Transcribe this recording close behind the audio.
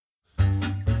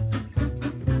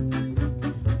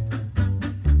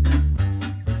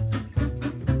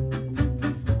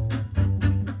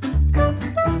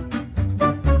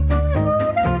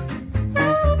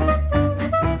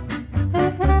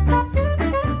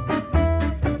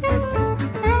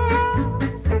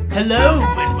Hello,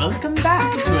 and welcome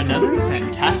back to another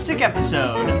fantastic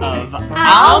episode of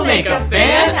I'll Make a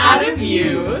Fan Out of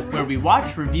You, where we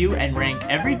watch, review, and rank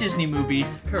every Disney movie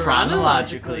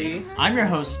chronologically. I'm your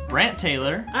host, Brant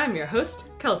Taylor. I'm your host,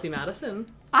 Kelsey Madison.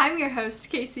 I'm your host,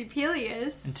 Casey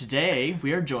Pelias. And today,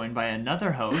 we are joined by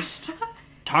another host,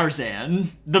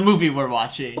 Tarzan, the movie we're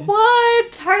watching.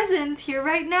 What? Tarzan's here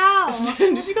right now.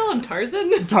 Did you call him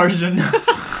Tarzan? Tarzan.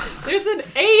 There's an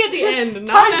A at the end,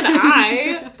 not an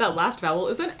I. That last vowel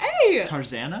is an A.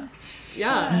 Tarzana?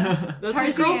 Yeah. That's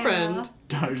his girlfriend.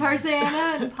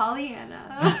 Tarzana and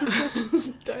Pollyanna.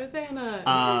 Tarzana.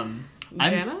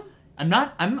 Jana?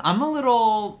 I'm a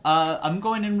little, I'm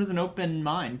going in with an open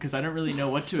mind, because I don't really know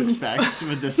what to expect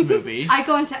with this movie. I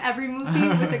go into every movie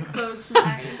with a closed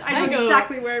mind. I know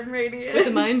exactly where I'm rating it. With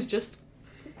the mind just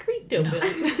creaked open.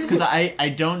 Because I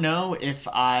don't know if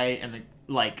I am,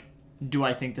 like, do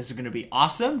I think this is going to be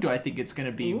awesome? Do I think it's going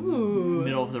to be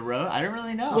middle of the road? I don't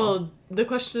really know. Well, the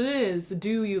question is,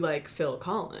 do you like Phil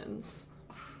Collins?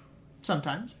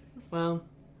 Sometimes. Well,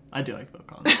 I do like Phil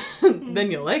Collins.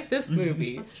 then you'll like this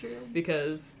movie. That's true.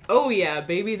 Because, oh yeah,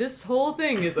 baby, this whole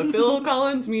thing is a Phil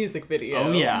Collins music video.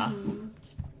 Oh yeah. Mm-hmm.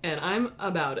 And I'm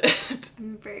about it.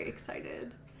 I'm very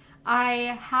excited.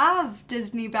 I have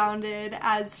Disney bounded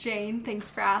as Jane.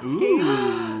 Thanks for asking.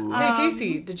 Ooh. Hey,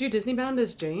 Casey, did you Disney bound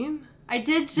as Jane? I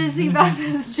did Disney bound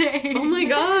as Jane. Oh my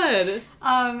god.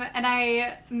 And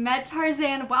I met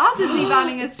Tarzan while Disney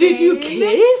bounding as Jane. Did you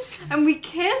kiss? And we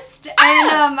kissed, and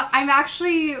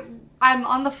I'm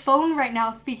on the phone right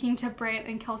now speaking to Brant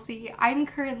and Kelsey. I'm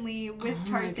currently with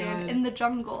Tarzan in the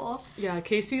jungle. Yeah,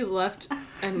 Casey left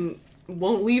and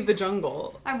won't leave the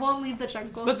jungle. I won't leave the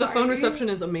jungle, But the phone reception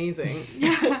is amazing.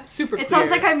 Yeah. Super clear. It sounds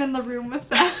like I'm in the room with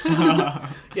them.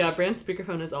 Yeah, Brant's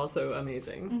speakerphone is also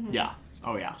amazing. Mm-hmm. Yeah.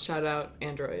 Oh yeah. Shout out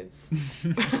androids.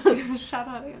 Shout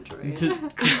out Android. To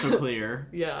crystal clear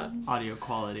Yeah. audio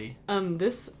quality.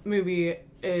 This movie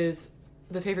is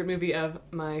the favorite movie of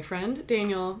my friend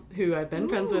Daniel, who I've been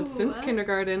friends with since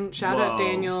kindergarten. Shout out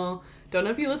Daniel. Don't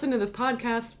know if you listen to this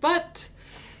podcast, but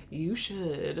you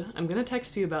should. I'm gonna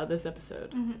text you about this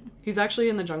episode. Mm-hmm. He's actually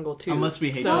in the jungle too. Unless we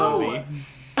hate the movie.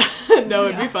 No,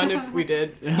 it'd be fun if we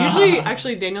did. Usually,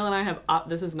 actually, Daniel and I have,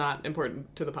 this is not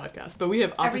important to the podcast, but we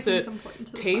have opposite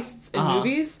tastes in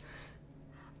movies.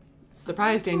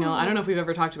 Surprise, Daniel. I don't know if we've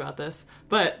ever talked about this,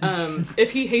 but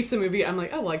if he hates a movie, I'm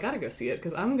like, oh, well, I gotta go see it,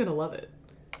 because I'm gonna love it.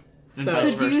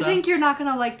 So do you think you're not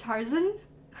gonna like Tarzan?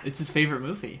 It's his favorite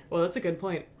movie. Well, that's a good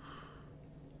point.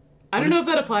 I don't know if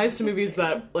that applies to movies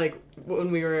that, like,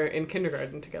 when we were in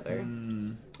kindergarten together.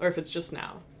 Or if it's just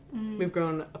now. We've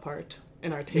grown apart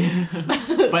in our tastes.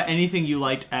 But anything you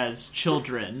liked as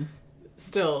children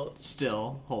Still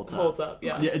holds up.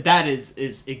 Yeah. That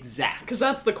is exact. Because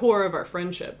that's the core of our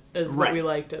friendship, is what we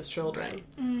liked as children.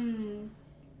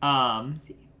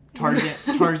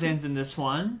 Tarzan's in this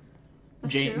one.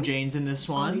 True. Jane's in this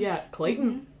one. Oh, yeah.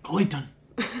 Clayton. Clayton.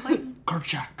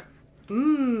 Kerchak.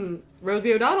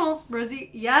 Rosie O'Donnell.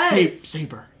 Rosie, yes.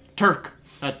 Saber. Turk.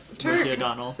 That's Turk. Rosie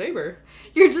O'Donnell. Saber.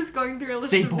 You're just going through a list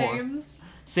Sabor. of names.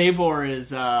 Sabor is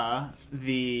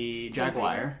the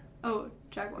Jaguar. Oh,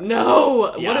 Jaguar.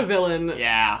 No! Yeah. What a villain.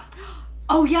 Yeah.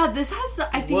 Oh yeah, this has,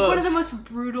 I think, Woof. one of the most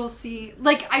brutal scenes.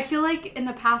 Like, I feel like in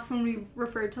the past when we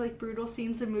referred to, like, brutal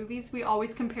scenes in movies, we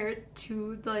always compare it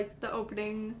to, like, the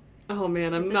opening. Oh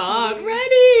man, I'm This not movie.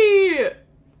 ready!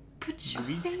 Should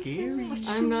be scary.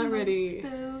 I'm not ready.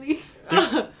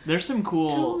 There's some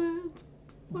cool.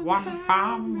 One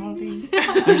family.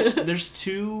 There's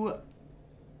two.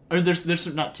 Or there's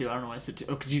not two. I don't know why I said two.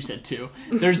 Oh, because you said two.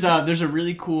 There's a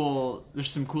really cool. There's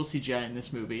some cool CGI in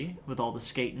this movie with all the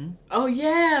skating. Oh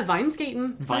yeah, vine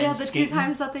skating. Oh yeah, the two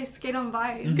times that they skate on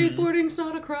Vine. Skateboarding's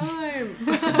not a crime.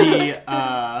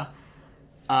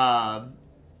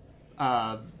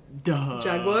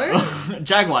 Jaguar.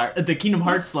 Jaguar. The Kingdom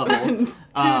Hearts level. Two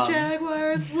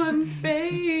jaguars, one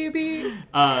baby.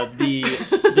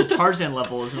 The Tarzan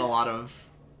level is in a lot of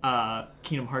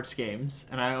Kingdom Hearts games,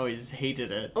 and I always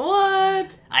hated it.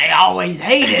 What? I always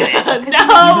hated it.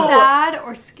 No! Sad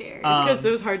or scared? Because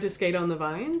it was hard to skate on the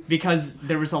vines? Because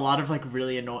there was a lot of, like,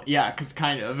 really annoying... Yeah, because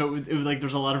kind of. It was like,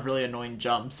 there's a lot of really annoying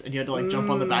jumps, and you had to, like, jump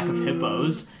on the back of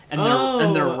hippos, and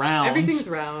they're round. Everything's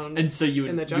round. And so you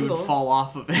would fall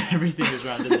off of it. Everything is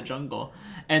round in the jungle.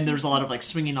 And there's a lot of, like,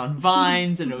 swinging on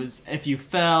vines, and it was... If you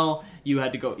fell,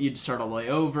 you'd start all the way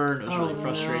over, and it was really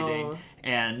frustrating. No.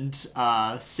 And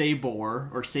Saber,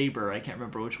 I can't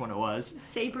remember which one it was.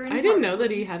 Saber and I didn't know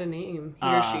that he had a name. He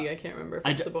or she, I can't remember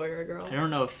if it's a boy or a girl. I don't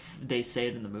know if they say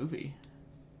it in the movie.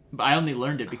 But I only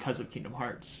learned it because of Kingdom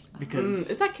Hearts.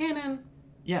 Because Is that canon?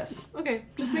 Yes. Okay,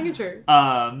 just making sure.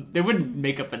 They wouldn't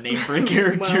make up a name for a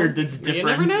character that's different. You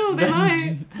never know, they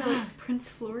might. Like Prince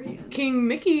Florian. King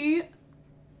Mickey.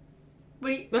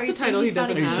 Wait, that's a title he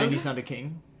doesn't Are you have. saying he's not a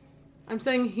king? I'm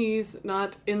saying he's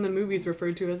not in the movies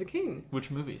referred to as a king.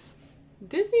 Which movies?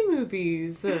 Disney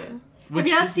movies. Have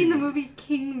you not seen the movie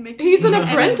King Mickey? He's an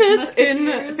apprentice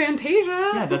in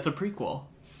Fantasia. Yeah, that's a prequel.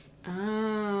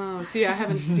 Oh, see, I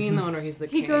haven't seen the one where he's the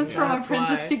king. He goes from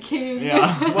apprentice to king.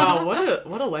 Yeah. Wow,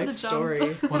 what a life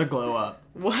story. What a glow up.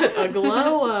 What a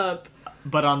glow up.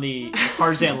 But on the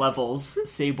Tarzan levels,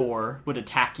 Sabor would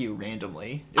attack you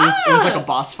randomly. It was like a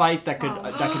boss fight that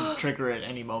could trigger at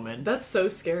any moment. That's so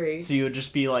scary. So you would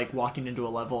just be like walking into a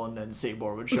level and then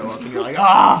Sabor would show up and you're like,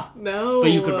 ah! No.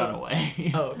 But you could run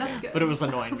away. Oh, okay. That's good. But it was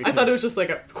annoying because I thought it was just like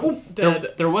a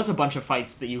dead. There was a bunch of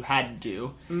fights that you had to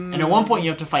do. And at one point you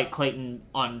have to fight Clayton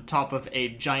on top of a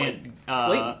giant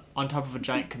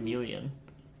chameleon.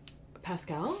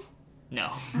 Pascal?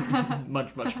 No.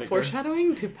 much bigger.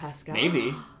 Foreshadowing to Pascal?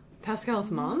 Maybe. Pascal's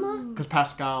mom? Because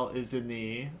Pascal is in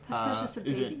the Pascal's just a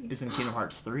baby. is in Kingdom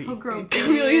Hearts 3. He'll grow big.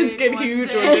 Chameleons get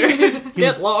huge when they're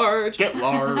get large. Get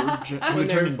large. He would they're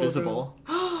turn invisible.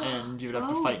 And you would have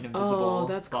to fight an invisible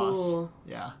that's boss. cool.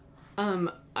 Yeah.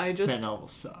 I just... Man, that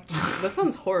almost sucked. That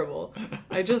sounds horrible.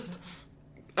 This...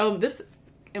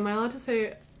 Am I allowed to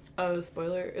say a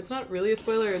spoiler? It's not really a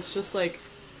spoiler, it's just like...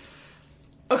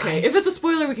 Okay, if it's a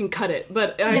spoiler, we can cut it.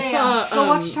 But I saw... Go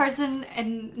watch Tarzan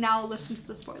and now listen to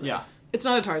the spoiler. Yeah. It's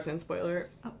not a Tarzan spoiler.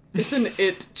 Oh. It's an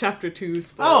It Chapter 2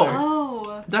 spoiler.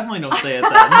 Oh! Definitely don't say it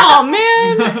then. Oh,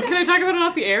 man! Can I talk about it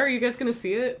off the air? Are you guys gonna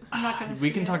see it? I'm not gonna see it.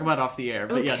 We can talk about it off the air,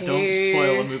 but yeah, Okay. don't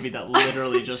spoil a movie that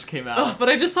literally just came out. Oh, but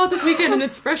I just saw it this weekend and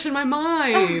it's fresh in my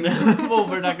mind. Well,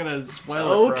 we're not gonna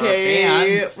spoil it for our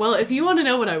fans. Well, if you want to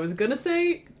know what I was gonna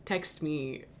say, text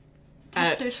me.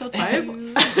 At 5? It's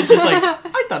just like,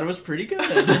 I thought it was pretty good.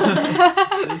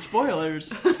 And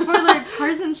spoilers. Spoiler,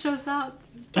 Tarzan shows up.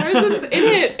 Tarzan's in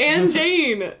it, and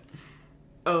Jane.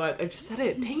 Oh, I just said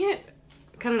it. Dang it.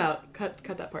 Cut it out. Cut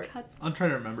that part. I'm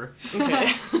trying to remember.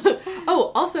 Okay.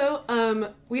 Oh,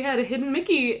 also, we had a hidden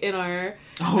Mickey in our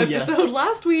episode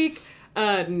last week.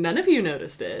 None of you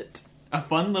noticed it. A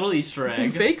fun little Easter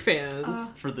egg. Fake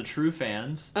fans. For the true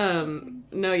fans.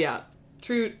 No, yeah.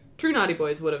 True Naughty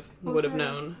Boys would have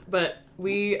known, but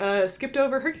we skipped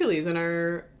over Hercules in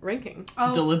our ranking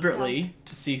deliberately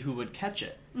to see who would catch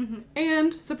it. Mm-hmm.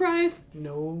 And surprise,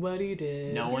 nobody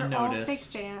did. No one noticed. All fake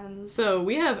fans. So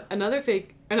we have another hidden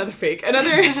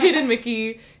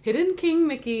King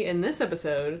Mickey in this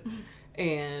episode,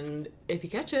 and if you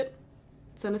catch it,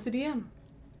 send us a DM.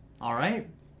 All right.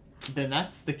 Then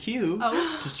that's the cue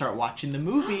to start watching the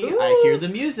movie. Ooh. I hear the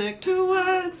music. 2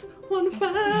 words, 1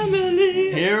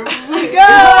 family. Here we go!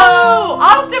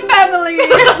 Off to family!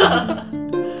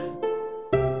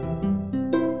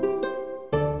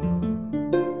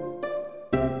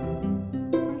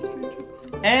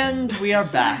 And we are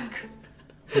back.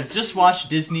 We've just watched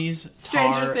Disney's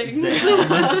Stranger Tarzan. Things.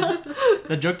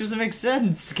 The joke doesn't make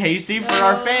sense, Casey, for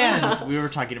our fans. We were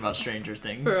talking about Stranger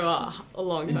Things. For a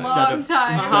long time.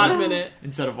 A hot minute.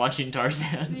 Instead of watching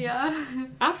Tarzan. Yeah.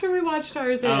 After we watched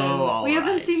Tarzan. Oh, we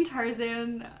haven't seen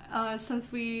Tarzan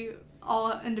since we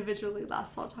all individually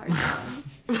last saw Tarzan.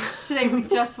 Today we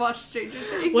just watched Stranger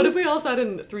Things. What if we all sat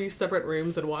in 3 separate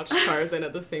rooms and watched Tarzan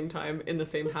at the same time in the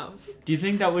same house? Do you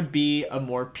think that would be a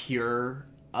more pure,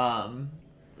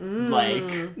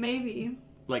 maybe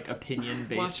like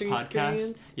opinion-based watching podcast?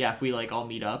 experience? Yeah, if we like all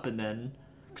meet up and then...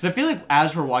 Because I feel like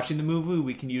as we're watching the movie,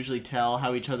 we can usually tell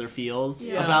how each other feels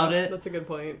about it. That's a good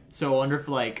point. So I wonder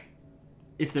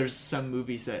if there's some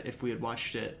movies that if we had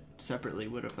watched it separately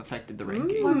would have affected the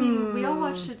ranking. Well, I mean, we all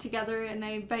watched it together, and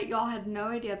I bet y'all had no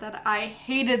idea that I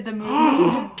hated the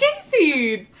movie.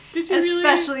 Casey! Did you really?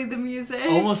 Especially the music.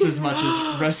 Almost as much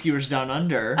as Rescuers Down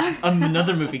Under,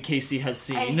 another movie Casey has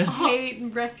seen. I hate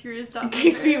Rescuers Down Under.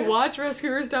 Casey, watch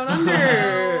Rescuers Down Under!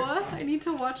 No, I need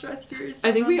to watch Rescuers Down Under.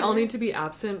 I think we all need to be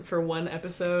absent for one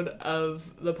episode of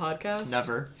the podcast.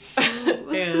 Never.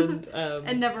 And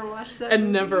never watch that And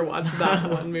movie. never watch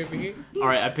that one movie.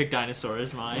 Alright, I picked Dinosaur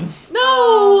as mine.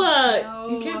 No! No.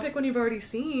 You can't pick one you've already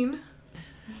seen.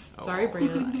 Sorry,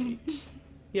 Brant. Right.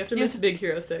 You have to miss Big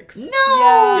Hero 6. No!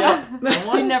 Yeah.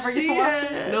 Yep. You never get to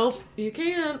watch it. Nope, you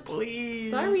can't.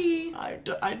 Please. Sorry. I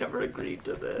never agreed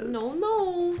to this.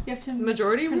 No. You have to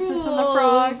Majority miss Princess rules. and the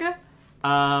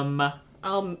Frog.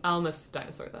 I'll miss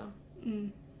Dinosaur though.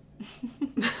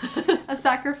 A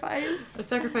sacrifice. A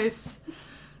sacrifice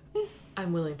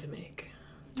I'm willing to make.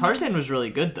 Tarzan was really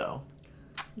good though.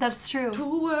 That's true.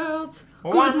 2 worlds.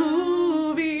 One. Good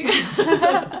movie.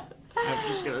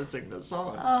 I'm just gonna sing this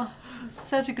song. Oh,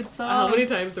 such a good song. How many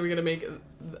times are we gonna make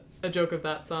a joke of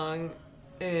that song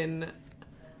in...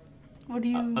 What do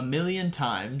you... A million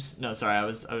times. No, sorry, I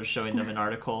was showing them an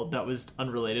article that was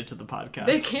unrelated to the podcast.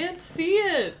 They can't see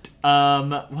it.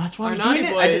 Well, that's why I was doing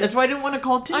it. That's why I didn't want to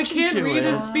call attention to it. I can't read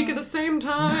and speak at the same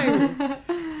time.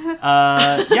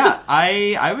 Yeah,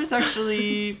 I was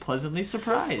actually pleasantly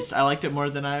surprised. I liked it more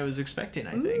than I was expecting,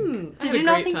 I think. Did you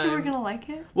not think you were going to like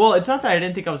it? Well, it's not that I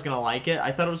didn't think I was going to like it.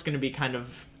 I thought it was going to be kind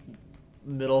of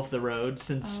middle of the road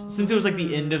since it was like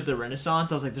the end of the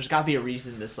Renaissance. I was like, there's got to be a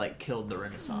reason this like killed the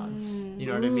Renaissance. You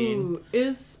know what I mean?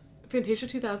 Is Fantasia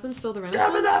 2000 still the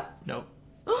Renaissance? Nope.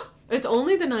 It's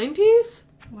only the 90s?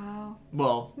 Wow.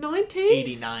 Well, 90s?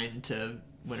 89 to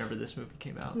whenever this movie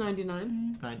came out.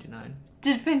 99. 99.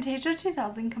 Did Fantasia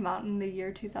 2000 come out in the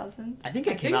year 2000? I think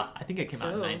it came out in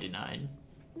 99.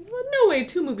 Well, no way,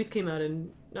 2 movies came out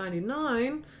in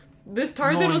 99. This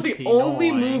Tarzan was the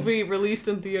only movie released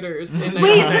in theaters in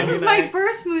 1999. Wait, this is my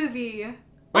birth movie.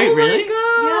 Wait, really? Oh my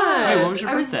god! Yeah. Wait, what was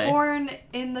your birthday? I was born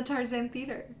in the Tarzan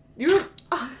theater. You were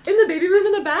in the baby room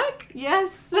in the back?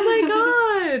 Yes. Oh my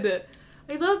god!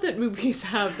 I love that movies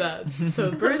have that. So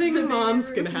birthing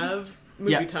moms can have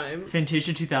movie time.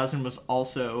 Fantasia 2000 was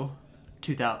also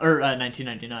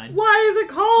 1999. Why is it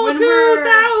called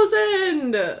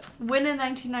 2000? When in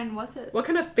 1999 was it? What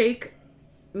kind of fake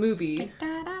movie?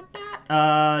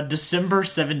 December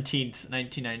 17th,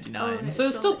 1999. Oh, okay. So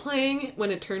it's still playing when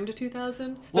it turned to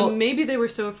 2000? Well, but maybe they were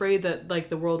so afraid that like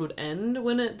the world would end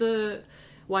when the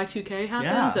Y2K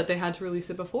happened that they had to release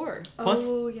it before. Plus,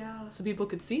 so people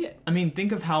could see it. I mean,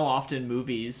 think of how often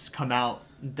movies come out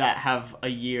that have a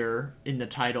year in the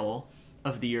title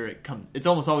of the year it comes. It's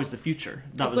almost always the future.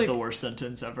 That was like the worst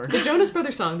sentence ever. The Jonas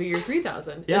Brothers song, The Year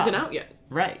 3000, isn't out yet.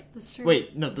 Right. That's true.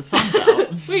 Wait, no, the song's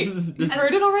out. Wait, you've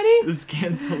heard it already? This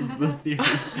cancels the theory.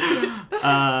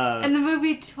 And the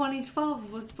movie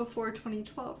 2012 was before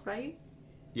 2012, right?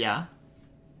 Yeah.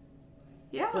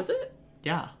 Yeah. Was it?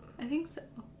 Yeah. I think so.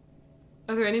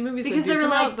 Are there any movies because that they were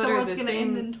like the world's gonna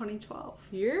end in 2012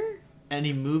 year?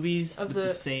 Any movies with the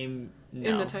same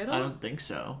in the title? I don't think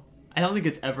so. I don't think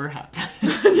it's ever happened.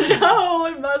 No,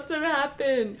 it must have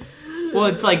happened. Well,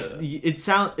 it's like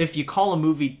if you call a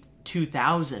movie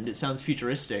 2000, it sounds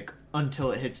futuristic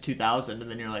until it hits 2000,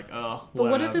 and then you're like, oh, whatever. But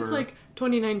what if it's like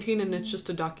 2019 and it's just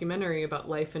a documentary about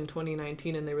life in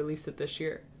 2019 and they release it this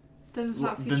year? Then it's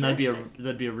not futuristic. Then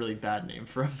that'd be a really bad name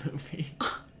for a movie.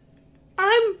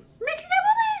 I'm making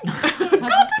a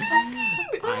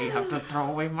movie. I have to throw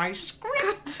away my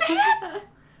script.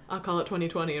 I'll call it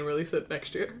 2020 and release it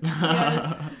next year.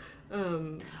 Yes.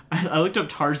 I looked up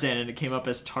Tarzan and it came up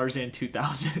as Tarzan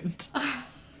 2000.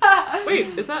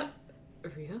 Wait, is that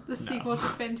real? The sequel to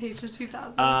Fantasia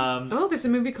 2000. Oh, there's a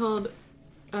movie called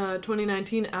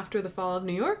 2019 After the Fall of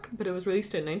New York, but it was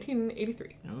released in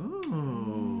 1983.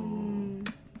 Ooh.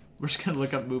 We're just going to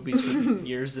look up movies with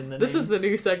years in the This name. is the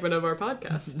new segment of our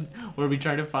podcast. Where we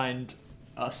try to find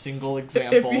a single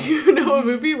example. If you know a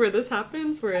movie where this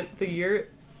happens, where the year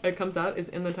it comes out is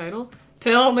in the title,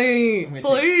 tell me,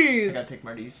 please. I gotta take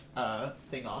Marty's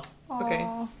thing off. Aww. Okay.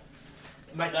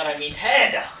 By that I mean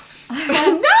head!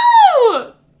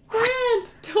 No!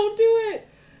 Grant, don't do it.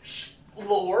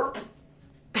 Lorp.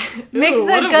 Make Ooh,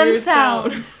 the gun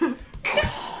sound.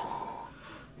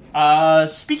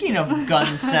 Speaking of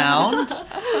gun sound,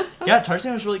 yeah,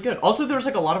 Tarzan was really good. Also, there was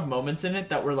like a lot of moments in it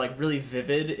that were like really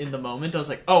vivid in the moment. I was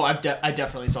like, oh, I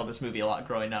definitely saw this movie a lot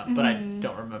growing up, but I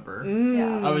don't remember.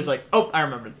 Yeah. I was like, oh, I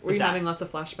remember. Were you having lots of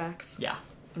flashbacks? Yeah.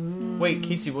 Wait,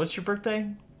 Casey, what's your birthday?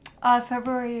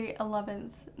 February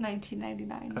 11th,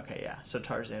 1999. Okay, yeah. So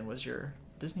Tarzan was your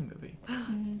Disney movie.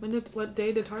 What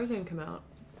day did Tarzan come out?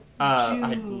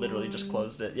 I literally just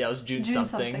closed it. Yeah, it was June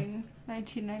something.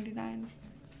 1999.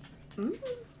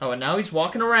 Oh, and now he's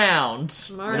walking around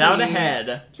Marty, without a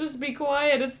head. Just be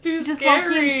quiet. It's too Just scary.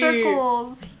 walking in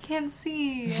circles. He can't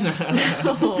see.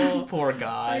 Oh, Poor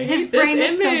guy. His brain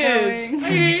is still going. I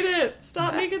hate it.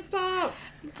 Stop. Make it stop.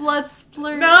 Blood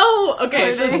splurt. No. Okay,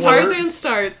 so Splurts. Tarzan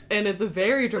starts, and it's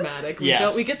very dramatic.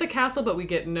 Yes. We get the castle, but we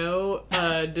get no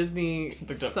Disney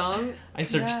song. I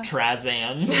searched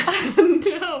Tarzan.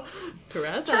 No.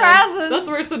 Tarzan. That's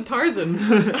worse than Tarzan.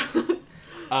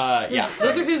 Yeah.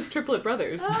 Those are his triplet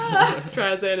brothers.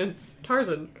 Tarzan and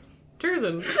Tarzan.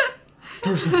 Tarzan.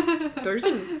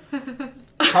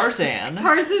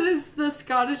 Tarzan is the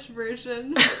Scottish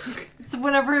version. It's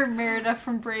whenever Merida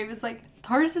from Brave is like,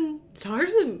 Tarzan.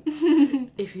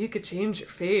 If you could change your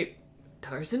fate,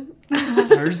 Tarzan.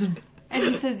 Tarzan. And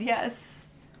he says yes.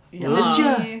 Would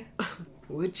ya?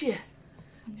 Would you?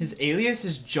 His alias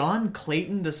is John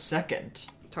Clayton II.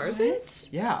 Tarzan's?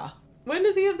 Yeah. When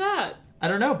does he have that? I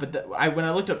don't know, but when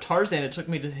I looked up Tarzan, it took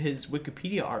me to his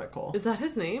Wikipedia article. Is that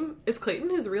his name? Is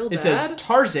Clayton his real dad? It says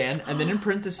Tarzan, and then in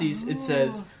parentheses it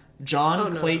says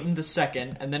John Clayton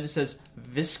II, and then it says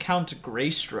Viscount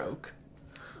Greystoke.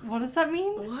 What does that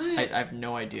mean? What? I have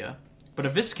no idea. But a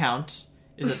Viscount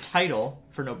is a title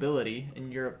for nobility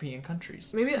in European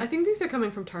countries. Maybe, I think these are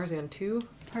coming from Tarzan 2.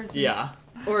 Tarzan. Yeah.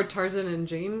 Or Tarzan and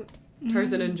Jane.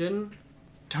 Tarzan and Jin.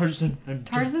 Tarzan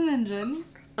and Jin.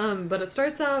 But it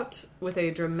starts out with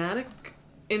a dramatic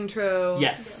intro.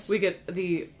 Yes. We get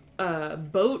the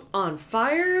boat on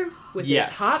fire with his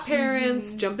hot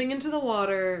parents jumping into the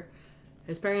water.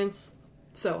 His parents,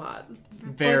 so hot.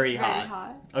 Very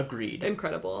hot. Agreed.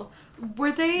 Incredible.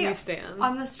 Were they We stand.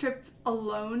 on this trip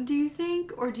alone, do you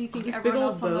think? Or do you think everyone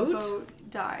else on the boat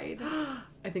died?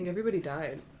 I think everybody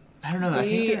died. I don't know. I The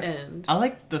think end. I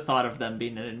like the thought of them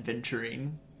being an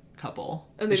adventuring couple.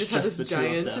 And they It's just had this the two of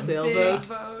giant them. sailboat. Big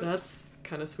boat. That's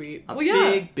kind of sweet. A Well,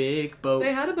 yeah. big boat.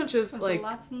 They had a bunch of, With like...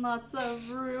 lots and lots of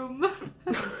room.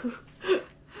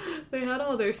 They had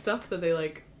all their stuff that they,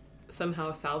 like,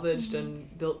 somehow salvaged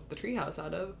and built the treehouse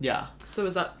out of. Yeah. So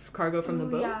is that cargo from the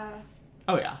boat? Yeah.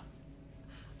 Oh, yeah.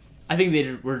 I think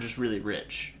they were just really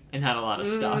rich and had a lot of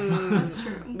stuff. That's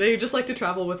true. They just like to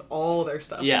travel with all their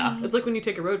stuff. Yeah. It's like when you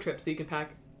take a road trip, so you can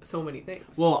pack so many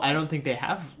things. Well, I don't think they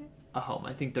have a home.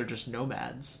 I think they're just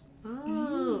nomads.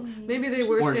 Oh. Maybe they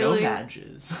were Or sailing...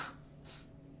 no-badges.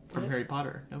 From What? Harry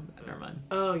Potter. No, never mind.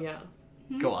 Oh, yeah.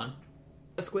 Go on.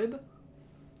 A squib?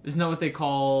 Isn't that what they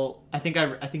call... I think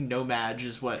no-maj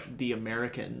is what the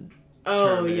American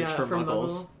Oh, term yeah, is for muggles.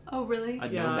 Muggle. Oh, really? A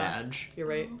Yeah. no-maj. You're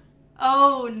right.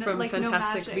 Oh, no, From like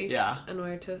Fantastic no magic. Beasts Yeah. and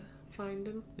Where to Find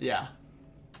Them. Yeah.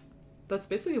 That's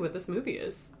basically what this movie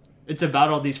is. It's about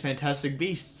all these fantastic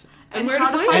beasts. And where to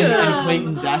how find And, them. and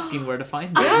Clayton's asking where to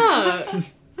find them. Yeah!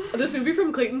 This movie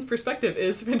from Clayton's perspective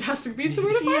is Fantastic Beasts and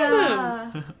Where to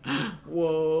Find Them. Yeah.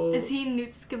 Whoa. Is he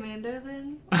Newt Scamander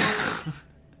then?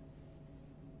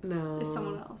 No. Is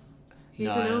someone else? He's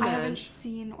No, a I don't nomad. I haven't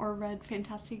seen or read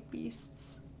Fantastic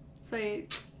Beasts, so I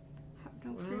have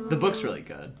no clue. The book's really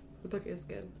good. The book is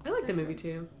good. I like the movie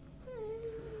too.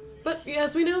 But yeah,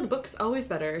 as we know, the book's always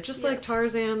better. Just like Yes.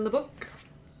 Tarzan, the book.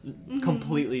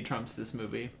 Completely trumps this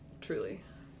movie. Truly.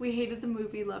 We hated the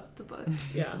movie, loved the book.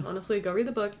 Yeah, honestly, go read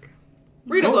the book.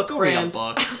 Read a Go- book, go read a Brand.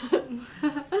 book.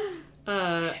 And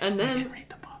I then can't read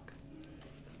the book.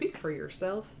 speak for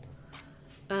yourself.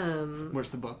 Where's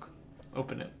the book?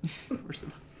 Open it. Where's the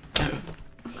book?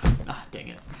 Ah, dang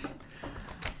it.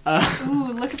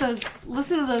 Ooh, look at those!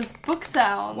 Listen to those book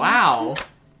sounds. Wow.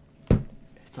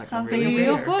 It's like Sounds a like a really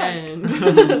real rare.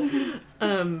 book.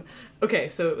 And okay,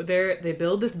 so they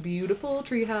build this beautiful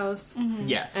treehouse,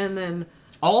 Yes. and then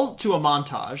all to a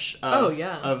montage of,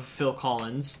 yeah. of Phil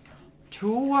Collins.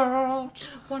 Two worlds,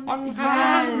 one Yes.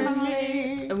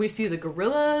 family. and we see the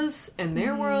gorillas and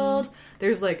their world.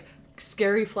 There's like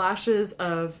scary flashes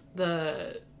of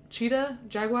the cheetah,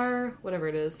 jaguar, whatever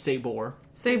it is, Sabor.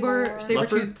 saber-tooth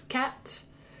Leopard? cat.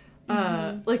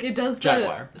 Like it does the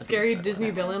Jaguar. I think scary jaguar. Disney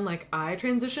villain like eye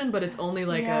transition, but it's only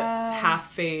like a Yeah.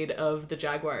 half fade of the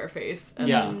jaguar face and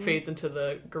Yeah. then fades into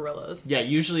the gorillas. Yeah,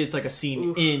 usually it's like a scene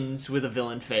Oof. ends with a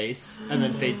villain face and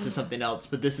then fades to something else.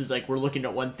 But this is like we're looking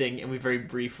at one thing and we very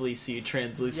briefly see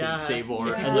translucent Yeah. Sabor.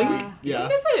 Yeah. And then You yeah,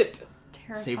 miss it.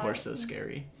 Terrifying. Sabor's so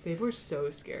scary. Sabor's so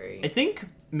scary. I think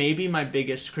maybe my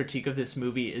biggest critique of this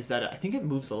movie is that I think it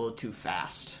moves a little too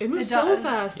fast. It moves It so does.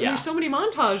 fast. And Yeah. there's so many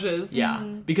montages. Yeah,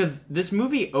 because this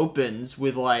movie opens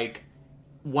with like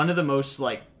one of the most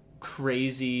like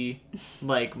crazy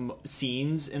like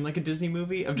scenes in like a Disney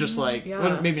movie of just like Yeah.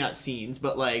 well, maybe not scenes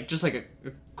but like just like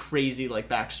a crazy like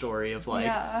backstory of like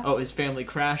Yeah. oh his family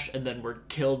crashed and then were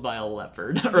killed by a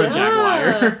leopard or Yeah. a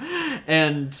jaguar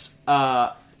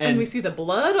and we see the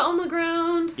blood on the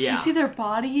ground. yeah You see their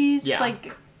bodies, Yeah.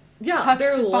 like Yeah, tucked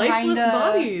they're behind lifeless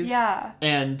bodies. Yeah,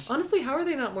 and Honestly, how are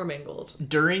they not more mangled?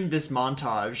 during this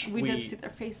montage we did see their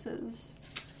faces.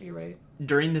 You're right.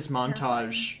 during this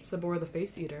montage Sabor the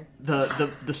face eater.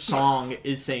 the song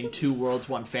is saying two worlds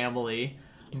one family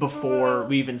before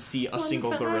we even see a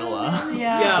single gorilla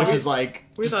Yeah, which we- is like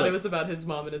We just thought like, it was about his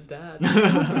mom and his dad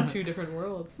from two different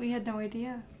worlds. we had no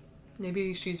idea.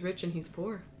 Maybe she's rich and he's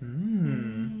poor.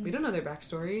 mm, We don't know their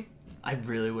backstory. I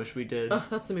really wish we did Oh,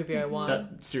 that's the movie I want.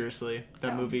 that seriously that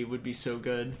Yeah. movie would be so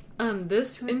good.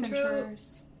 This Two intro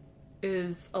adventurers.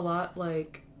 is a lot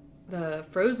like the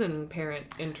Frozen parent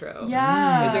intro.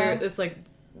 Yeah. It's like,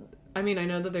 I mean, I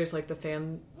know that there's like the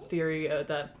fan theory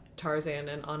that Tarzan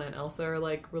and Anna and Elsa are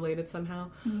like related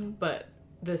somehow, but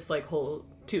this like whole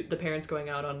the parents going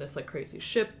out on this like crazy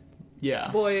ship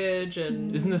Yeah, voyage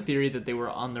and isn't the theory that they were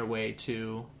on their way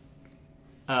to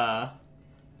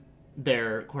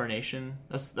their coronation.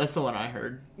 That's the one I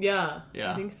heard. Yeah.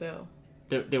 Yeah. I think so.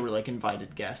 They were like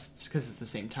invited guests because it's the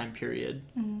same time period.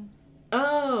 Mm.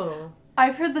 Oh.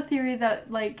 I've heard the theory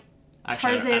that like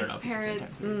Actually, Tarzan's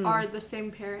parents are the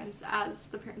same parents as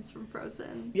the parents from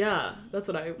Frozen. Yeah, that's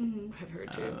what I have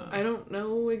heard too. I don't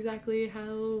know exactly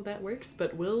how that works,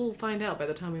 but we'll find out by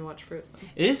the time we watch Frozen.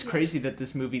 It is crazy that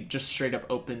this movie just straight up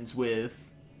opens with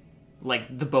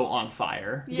like the boat on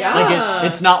fire. Yeah.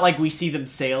 Like it's not like we see them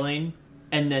sailing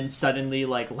and then suddenly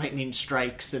like lightning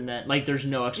strikes and then like there's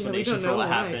no explanation for what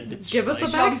happened. It's Give just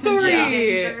us like, the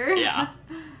backstory. Yeah.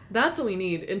 That's what we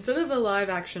need. Instead of a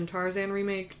live-action Tarzan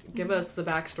remake, give us the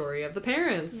backstory of the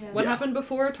parents. Yes. What happened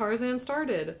before Tarzan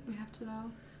started? We have to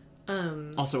know.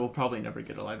 Also, we'll probably never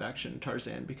get a live-action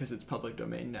Tarzan because it's public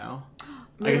domain now.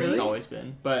 Really? I guess it's always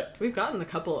been, but We've gotten a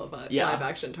couple of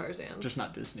live-action Tarzans. just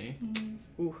not Disney.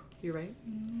 Ooh, you're right.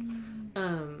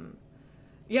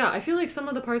 Yeah, I feel like some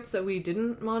of the parts that we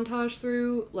didn't montage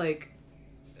through, like,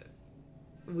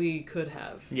 we could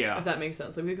have. Yeah. If that makes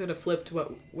sense. Like, we could have flipped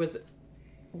what was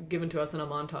given to us in a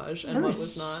montage and There what was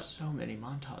was not. so many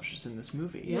montages in this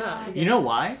movie. Yeah. You know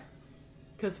why?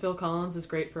 Because Phil Collins is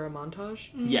great for a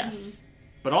montage. Yes.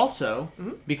 But also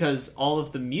because all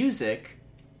of the music,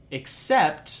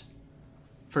 except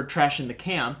for Trash in the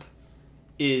Camp,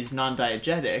 is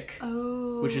non-diegetic,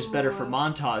 which is better for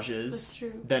montages That's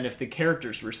true. than if the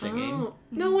characters were singing. Oh.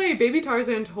 No way, Baby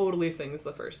Tarzan totally sings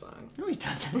the first song. No, he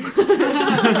doesn't.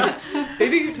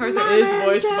 Baby Tarzan is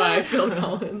voiced by Phil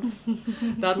Collins.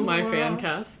 That's my fan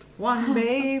cast. One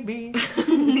baby.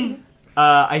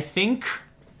 I think...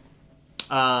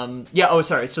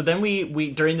 So then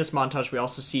we during this montage, we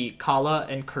also see Kala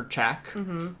and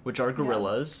Kerchak, which are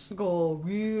gorillas.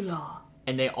 Gorilla.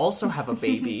 And they also have a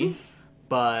baby,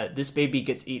 but this baby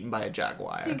gets eaten by a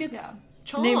jaguar. He gets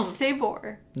chomped. Named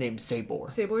Sabor. Named Sabor.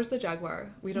 Sabor's the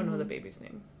jaguar. We don't know the baby's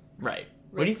name. Right.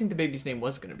 What do you think the baby's name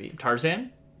was going to be?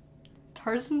 Tarzan?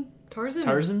 Tarzan? Tarzan?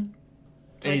 Tarzan?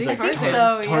 And he's think like, Tarzan.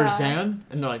 So, yeah. Tarzan?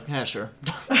 And they're like, yeah, sure.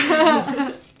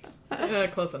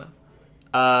 Close enough.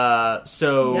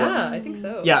 So... Yeah, I think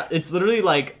so. Yeah, it's literally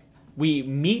like we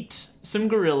meet some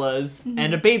gorillas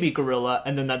and a baby gorilla,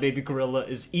 and then that baby gorilla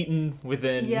is eaten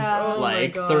within Yeah. Oh my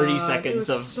like God. 30 It seconds was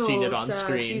of so seeing it on sad.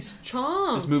 screen. He's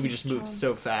chomped. This movie just moves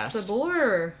so fast.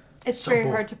 Sabor. It's very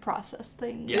Sabor. hard to process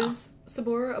things. Yeah. Is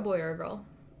Sabor a boy or a girl?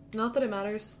 Not that it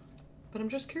matters, but I'm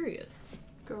just curious.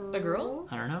 A girl?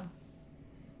 I don't know.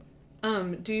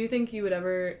 Do you think you would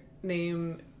ever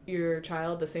name your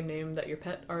child the same name that your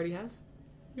pet already has?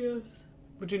 Yes.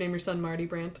 Would you name your son Marty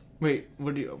Brandt? Wait,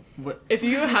 what? If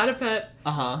you had a pet,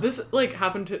 Uh-huh. this like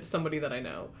happened to somebody that I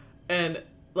know, and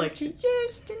like You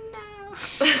used to know.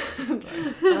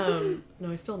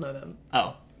 no, I still know them.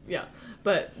 Oh. Yeah,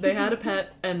 but they had a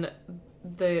pet, and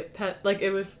the pet like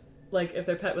it was like if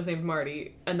their pet was named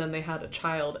Marty, and then they had a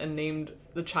child and named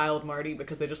the child Marty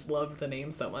because they just loved the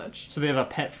name so much. So they have a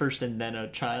pet first and then a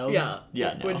child? Yeah.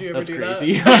 Yeah, no. Would you ever That's do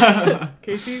crazy. that?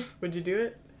 Casey, would you do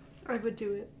it? I would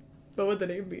do it. What would the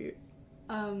name be?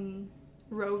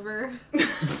 Rover.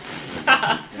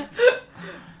 I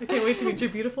can't wait to meet your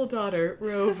beautiful daughter,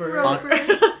 Rover. Rover.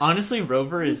 Honestly,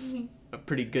 Rover is a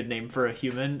pretty good name for a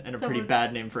human and a pretty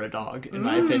bad name for a dog, in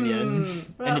my opinion.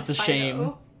 What And about it's a shame.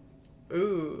 Fido?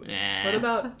 Ooh. Nah. What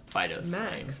about Fido's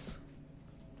Max?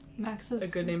 Max is A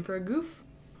good name for a goof?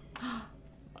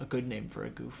 a good name for a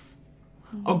goof.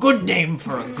 A good name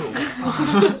for a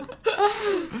goof.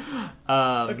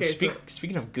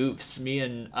 Speaking of goofs, me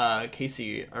and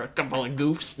Casey are a couple of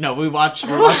goofs. No, we're watching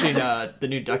the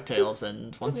new DuckTales,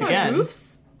 and once What, again,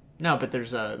 goofs? no, but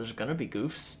there's gonna be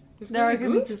goofs. There are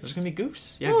gonna be There's gonna be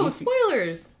goofs. Yeah, Oh, goofy.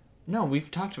 spoilers! No, we've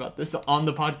talked about this on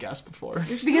the podcast before.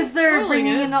 You're still because they're spoiling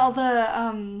bringing it. in all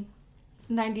the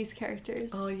 90s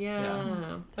characters. Oh yeah.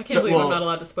 Yeah. I can't believe well- I'm not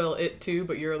allowed to spoil it too,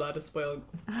 but you're allowed to spoil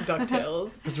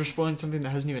DuckTales. Because we're spoiling something that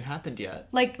hasn't even happened yet.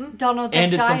 Like Donald Duck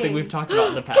And it's dying. something we've talked about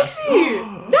in the past.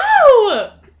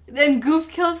 No! And Goof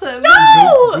kills him.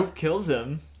 No! Goof kills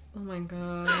him. Oh my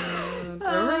god.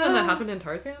 Remember when that happened in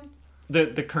Tarzan?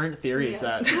 The current theory is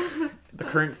Yes. that the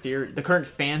current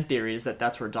fan theory is that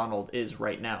that's where Donald is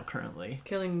right now, currently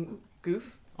Killing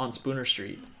Goof? on Spooner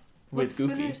Street with What's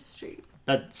Goofy. Spooner Street?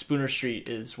 That Spooner Street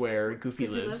is where Goofy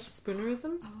Goofy lives.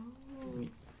 Spoonerisms?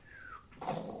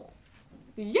 Oh.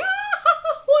 Yeah!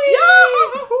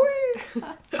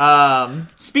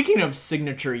 Speaking of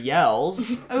signature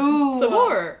yells, Ooh.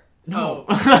 Sabor! no,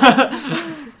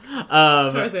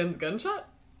 Tarzan's gunshot?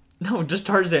 no, just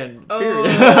Tarzan. Oh.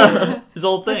 Period. His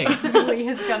whole thing. Specifically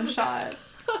his gunshot.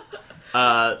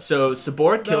 So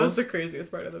Sabor kills... That was the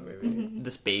craziest part of the movie.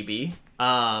 This baby. Poor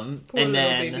and little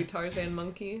then baby Tarzan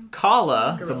monkey.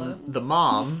 Kala, Gorilla. the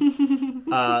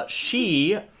mom,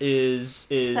 she is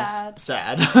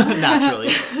sad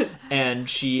naturally, and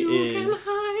she You is.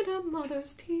 can hide a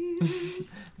mother's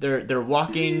tears. They're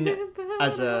walking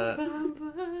as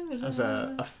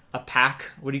a pack.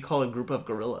 What do you call a group of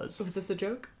gorillas? Was this a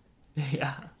joke?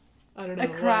 Yeah, I don't know. A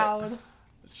crowd.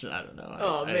 I don't know.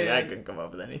 Oh, man. I couldn't come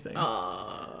up with anything.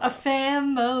 A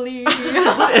family.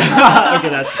 Okay,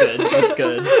 that's good. That's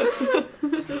good.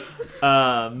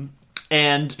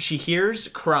 And she hears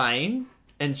crying,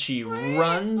 and she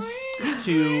runs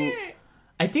to...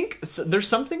 I think there's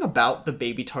something about the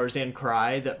baby Tarzan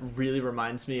cry that really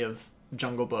reminds me of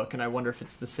Jungle Book, and I wonder if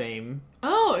it's the same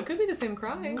Oh, it could be the same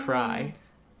cry.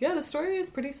 Yeah, the story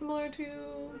is pretty similar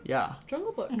to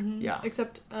Jungle Book. Yeah.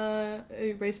 Except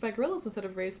raised by gorillas instead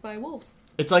of raised by wolves.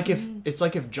 It's like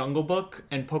if Jungle Book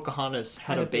and Pocahontas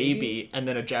had a baby, and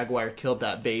then a jaguar killed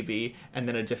that baby, and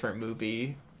then a different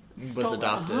movie was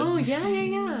adopted. Oh,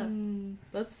 yeah.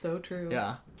 That's so true.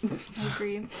 Yeah. I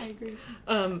agree.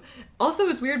 Also,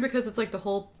 it's weird because it's like the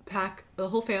whole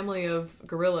family of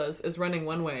gorillas is running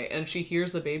one way, and she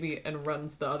hears the baby and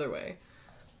runs the other way.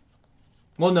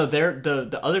 Well, no,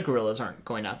 the other gorillas aren't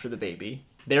going after the baby.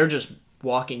 They're just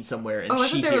walking somewhere, and I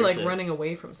thought they were like it. running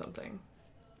away from something.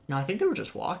 No, I think they were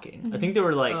just walking. I think they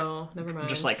were like, never mind.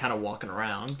 just like kind of walking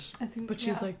around. I think, But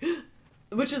she's like,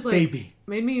 which is like, baby.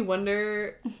 Made me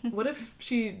wonder, what if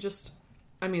she just,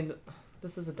 I mean,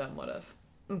 this is a dumb what if.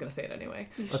 I'm gonna say it anyway.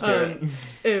 Let's hear it.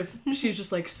 If she's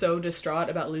just like so distraught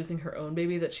about losing her own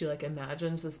baby that she like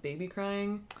imagines this baby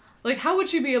crying. Like, how would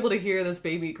she be able to hear this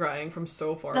baby crying from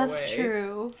so far away? That's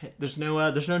true. There's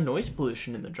no noise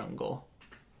pollution in the jungle.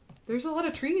 There's a lot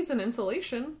of trees and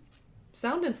insulation.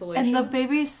 Sound insulation. And the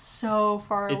baby's so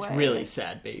far away. It's really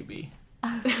sad, baby.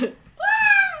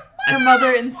 Her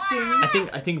mother instincts.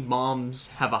 I think moms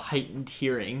have a heightened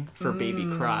hearing for baby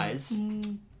cries,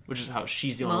 which is how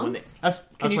she's the only one that. That's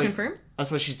Can you why, confirm?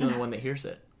 That's why she's the only one that hears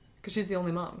it. Because she's the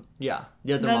only mom. Yeah,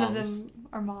 the other None moms. of them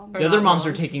are moms. The other not moms are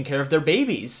moms. taking care of their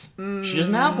babies. She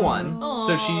doesn't have one,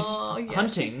 so she's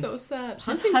hunting. She's so sad. She's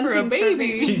Hunting for a hunting for baby.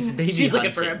 baby. She's baby She's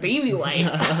looking hunting. for a baby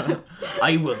wife.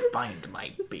 I will find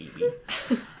my baby.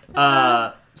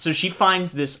 So she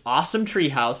finds this awesome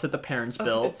treehouse that the parents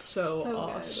built. It's so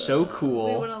awesome. good. So We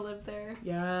cool. want to live there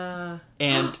Yeah.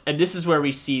 And this is where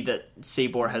we see that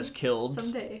Sabor has killed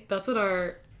someday. That's what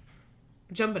our...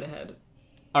 Jumping ahead.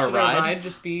 our Should ride. our ride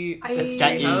just be I- That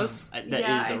treehouse? is I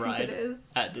a think ride it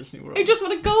is. at Disney World. I just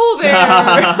want to go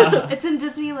there! It's in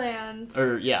Disneyland.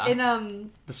 Or yeah, In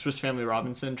the Swiss Family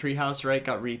Robinson treehouse, right?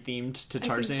 Got rethemed to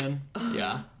Tarzan.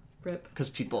 Yeah, Rip. because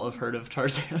people have heard of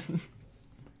Tarzan.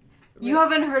 You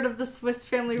haven't heard of the Swiss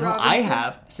Family No, Robinson? I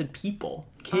have. I said people,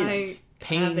 kids,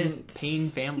 haven't. pain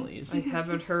families. I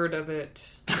haven't heard of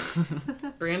it.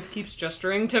 Brant keeps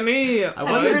gesturing to me. I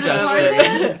you wasn't heard of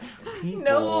gesturing. People.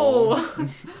 No.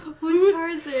 Who's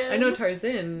Tarzan? I know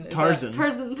Tarzan. Is Tarzan.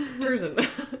 Tarzan. that Tarzan.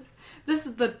 This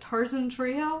is the Tarzan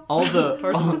treehouse? All the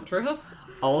Tarzan Treehouse?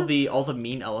 all the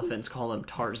mean elephants call him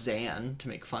Tarzan to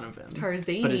make fun of him.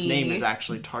 Tarzan. But his name is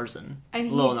actually Tarzan. And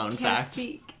he Little known can't fact.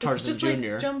 speak. It's Tarzan just Jr.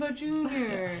 like Jumbo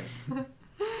Jr.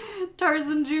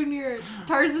 Tarzan Jr.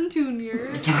 Tarzan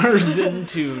Jr. Tarzan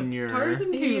Jr.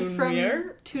 Tarzan He's from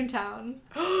Jr. Toontown.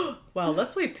 Wow,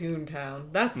 let's play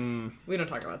Toontown. That's... We don't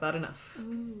talk about that enough.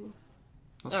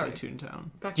 Let's All play right. Toontown.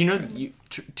 Back Do you to know Tarzan.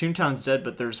 Toontown's dead,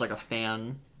 but there's like a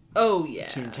fan Oh, yeah.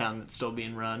 Toontown that's still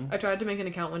being run. I tried to make an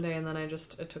account one day and then it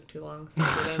took too long, so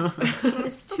I didn't.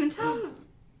 Is Toontown...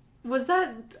 Was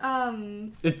that,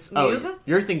 It's Neopets?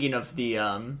 you're thinking of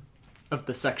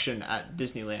the section at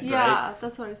Disneyland, Yeah, right?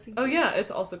 that's what I was thinking. Oh, yeah,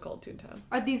 it's also called Toontown.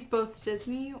 Are these both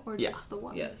Disney or Yeah. just the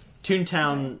one? Yes.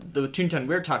 Toontown, the Toontown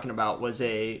we're talking about was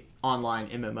a online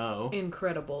MMO.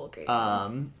 Incredible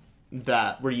game.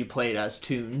 That where you played as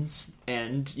Toons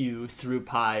and you threw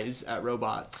pies at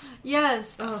robots.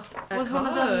 Yes. At Was one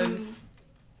of them... Cogs.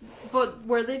 But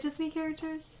were they Disney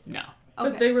characters? No. Okay.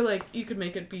 But they were like, you could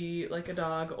make it be like a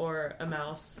dog or a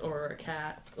mouse or a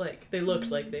cat. Like, they looked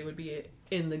like they would be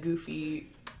in the Goofy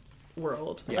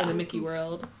world. Yeah. Or the Mickey Oops.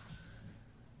 world.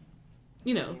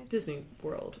 You know, Disney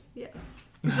World. Yes.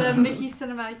 The Mickey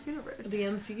Cinematic Universe. The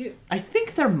MCU. I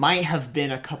think there might have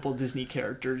been a couple Disney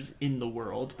characters in the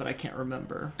world, but I can't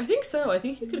remember. I think so. I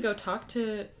think you could go talk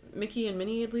to Mickey and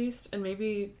Minnie at least, and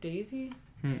maybe Daisy,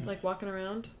 like walking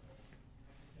around.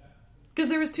 Because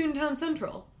there was Toontown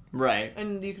Central, Right.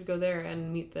 and you could go there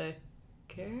and meet the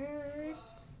characters.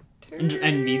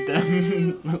 and meet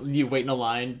them. You wait in a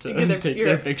line to take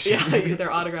their picture. Yeah,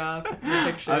 their autograph, their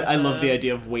picture. I love the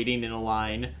idea of waiting in a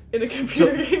line in a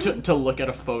computer game. To look at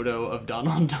a photo of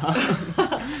Donald Duck.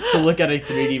 To look at a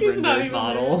 3D rendered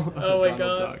model of oh my Donald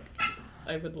God. Duck.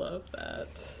 I would love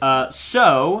that.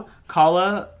 So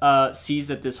Kala sees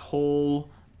that this whole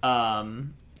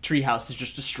treehouse is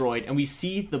just destroyed, and we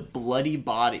see the bloody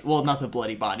body. Well, not the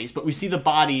bloody bodies, but we see the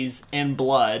bodies and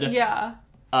blood. Yeah.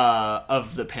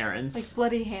 Of the parents, like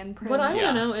bloody handprints. What I want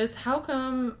to know is how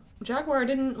come Jaguar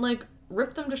didn't like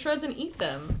rip them to shreds and eat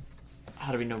them?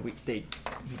 How do we know he didn't?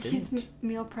 He's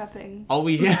meal prepping. Oh,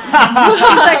 He's like,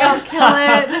 I'll kill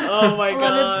it. Oh my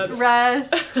God. Let it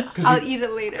rest. I'll eat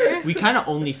it later. We kind of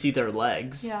only see their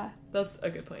legs. Yeah. That's a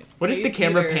good point. What if the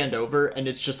camera panned over and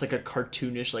it's just like a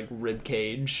cartoonish like rib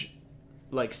cage,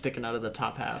 like sticking out of the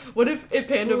top half? What if it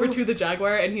panned over to the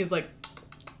Jaguar and he's like,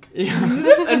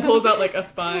 yeah. and pulls out like a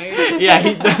spine?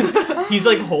 Yeah, he's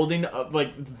like holding up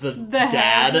like the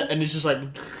dad, head. and it's just like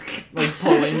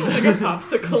pulling like a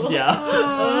popsicle.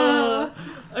 Yeah.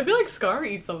 I feel like Scar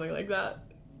eats something like that.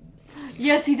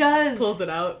 Yes, he does. Pulls it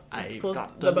out. Pulls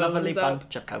got the bones lovely out.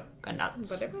 bunch of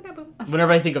coconuts.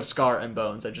 Whenever I think of Scar and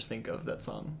Bones, I just think of that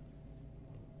song.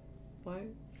 Why?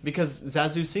 Because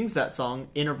Zazu sings that song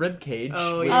in a rib cage.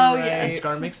 Oh, And yes.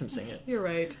 Scar makes him sing it. You're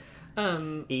right.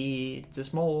 It's a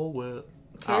small world.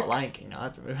 Turk? Oh, Lion King. No,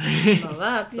 that's a movie. Oh,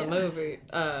 that's a Yes. movie.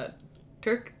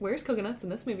 Turk wears coconuts in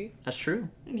this movie. That's true.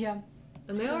 Yeah.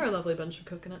 And they are a lovely bunch of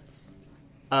coconuts.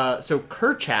 So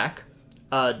Kerchak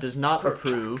does not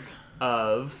approve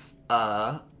of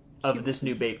this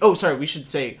new baby. Oh, sorry. We should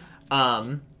say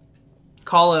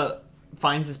Kala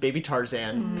finds this baby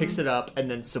Tarzan, picks it up, and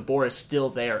then Sabor is still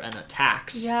there and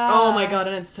attacks. Yeah. Oh my God,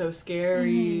 and it's so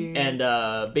scary. And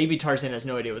baby Tarzan has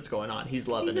no idea what's going on. He's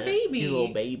loving a it. baby. He's a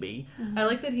little baby. I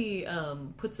like that he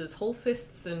puts his whole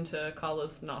fists into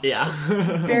Kala's nostrils.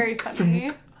 Yeah. Very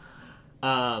funny.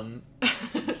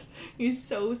 He's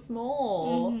so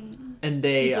small. And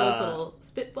they He blows little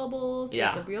spit bubbles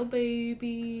yeah. like a real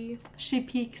baby. She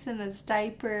peeks in his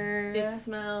diaper. It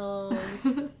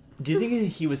smells. Do you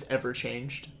think he was ever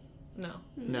changed? No.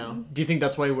 No. Do you think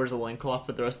that's why he wears a loincloth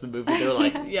for the rest of the movie? They're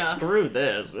like, Yeah. screw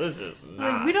this. This is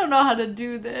not. Like, we don't know how to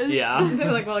do this. Yeah.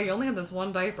 They're like, well, you only had this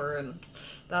one diaper and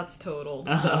that's totaled,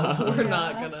 so we're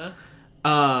not gonna.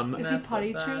 Is mess he potty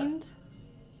with that. trained?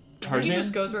 Tarzan? He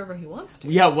just goes wherever he wants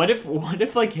to. Yeah, what if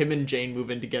like him and Jane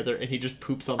move in together and he just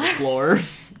poops on the floor?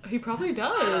 He probably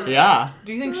does. Yeah.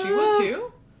 Do you think she would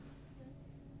too?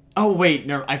 Oh wait,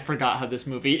 no, I forgot how this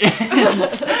movie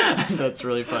ends. That's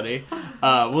really funny.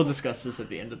 We'll discuss this at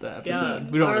the end of the episode.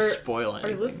 We don't want to spoil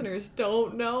anything. Our listeners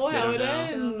don't know how don't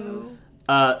it know.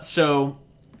 ends. So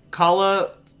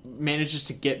Kala manages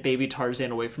to get baby Tarzan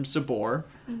away from Sabor,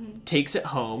 takes it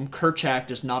home. Kerchak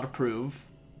does not approve.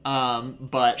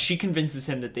 But she convinces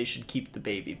him that they should keep the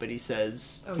baby, but he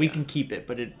says, we can keep it,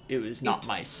 but it was not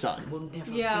my son. Will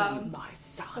never Yeah. be my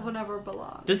son. It will never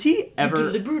belong. Does he ever...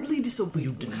 You deliberately disobeyed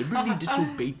You deliberately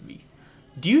disobeyed me.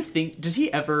 Do you think... Does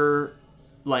he ever,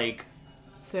 like...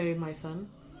 Say my son?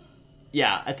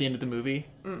 Yeah, at the end of the movie?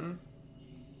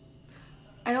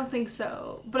 I don't think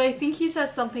so. But I think he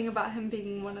says something about him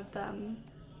being one of them.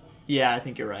 Yeah, I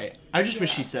think you're right. I just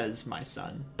wish he says my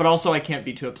son. But also I can't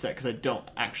be too upset because I don't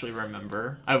actually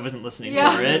remember. I wasn't listening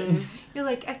for it. You're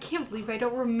like, I can't believe I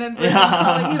don't remember him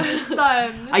calling him his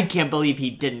son. I can't believe he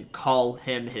didn't call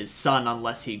him his son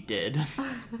unless he did.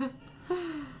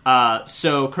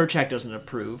 So Kerchak doesn't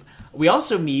approve. We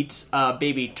also meet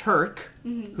baby Turk,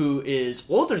 who is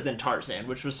older than Tarzan,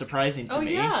 which was surprising to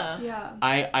me. Yeah.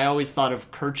 I always thought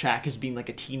of Kerchak as being like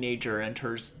a teenager and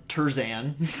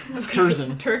Tarzan.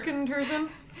 Turk and Tarzan?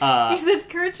 He said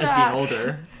Kerchak. As being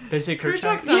older. Did I say Kerchak?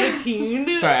 Kerchak's not a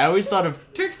teen. Sorry, I always thought of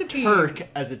Turk's a teen. Turk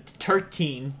as a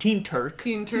teen Turk.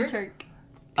 Teen Turk? Turk.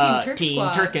 Teen Turk Teen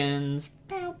Squad. Turkins.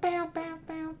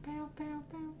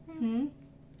 Hmm?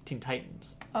 Teen Titans.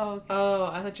 Oh, okay. Oh,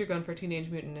 I thought you were going for Teenage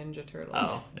Mutant Ninja Turtles.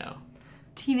 Oh, no.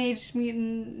 Teenage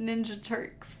Mutant Ninja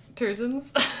Turks.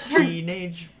 Tarzans?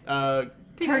 Teenage,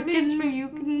 Turkin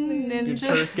Mutant Ninja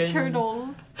Turkin.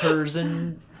 Turtles.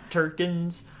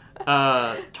 Turkins.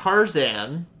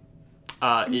 Tarzan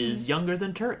is younger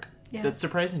than Turk. Yeah. That's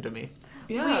surprising to me.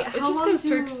 Yeah, Wait, it's how just long because do-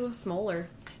 Turk's smaller.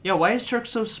 Yeah, why is Turk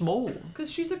so small? Because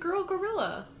she's a girl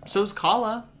gorilla. So's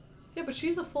Kala. Yeah, but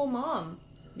she's a full mom.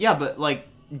 Yeah, but, like,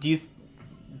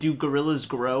 do gorillas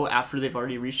grow after they've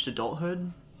already reached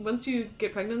adulthood? Once you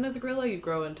get pregnant as a gorilla, you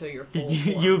grow into your full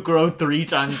form. You grow 3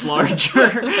 times larger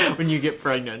when you get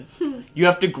pregnant. You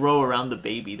have to grow around the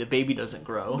baby. The baby doesn't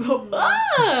grow.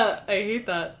 Ah! I hate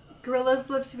that. Gorillas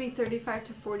live to be 35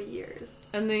 to 40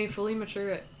 years. And they fully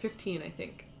mature at 15, I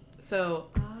think. So,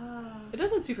 it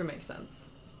doesn't super make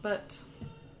sense. But...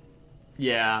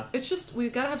 Yeah. It's just,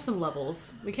 we've got to have some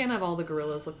levels. We can't have all the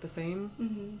gorillas look the same.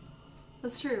 Mm-hmm.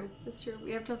 That's true.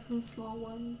 We have to have some small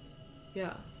ones.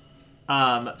 Yeah.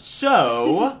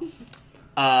 So...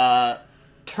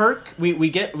 Turk, we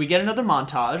get another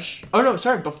montage. Oh no,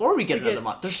 sorry, before we get another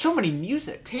montage. There's so many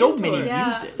music. So many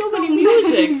music.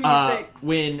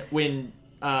 When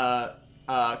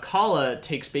Kala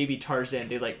takes baby Tarzan,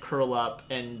 they like curl up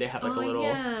and they have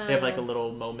like a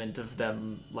little moment of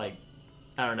them like,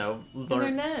 I don't know, in their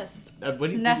nest.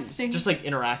 Nesting. Just like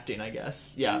interacting, I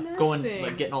guess. Yeah, nesting. Going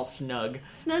like getting all snuggling.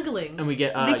 And we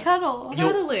get they cuddle.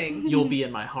 Cuddling. You'll Be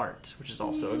in My Heart, which is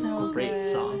also a great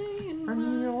song.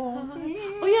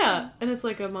 Oh yeah, and it's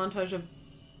like a montage of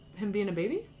him being a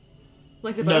baby?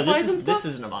 Like the butterflies and stuff? This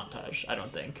isn't a montage, I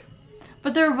don't think.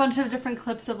 But there are a bunch of different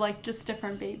clips of like just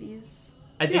different babies.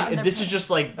 I think this is just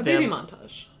like a baby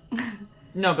montage.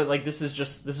 No, but like this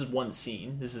is one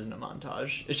scene. This isn't a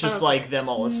montage. It's just like them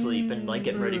all asleep and like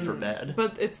getting ready for bed.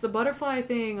 But it's the butterfly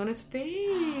thing on his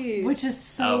face, which is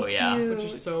so cute. Which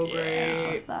is so great.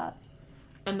 I love that.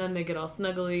 And then they get all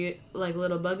snuggly, like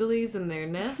little buggalies in their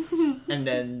nest. And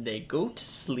then they go to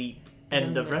sleep,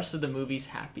 and the rest of the movie's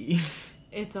happy.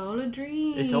 It's all a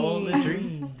dream. It's all a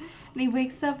dream. And he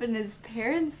wakes up and his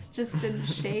parents just didn't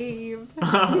shave.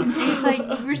 He's like,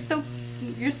 you're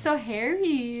so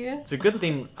hairy. It's a good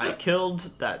thing I killed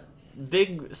that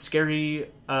big, scary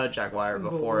jaguar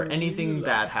before anything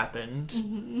bad happened.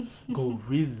 Mm-hmm.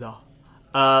 Gorilla.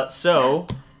 So...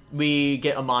 We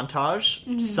get a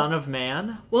montage. Son of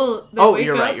Man. Well,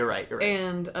 you're right.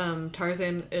 And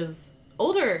Tarzan is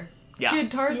older. Yeah.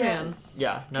 Kid Tarzan. Yes.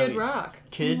 Yeah. Kid Rock.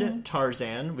 Kid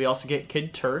Tarzan. We also get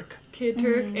Kid Turk. Kid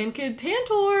Turk and Kid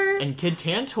Tantor. And Kid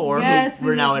Tantor, who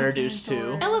we're now introduced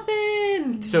to.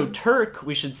 Elephant! So Turk,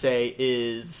 we should say,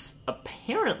 is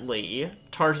apparently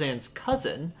Tarzan's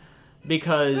cousin,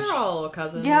 because... They're all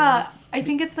cousins. Yeah, I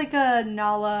think it's like a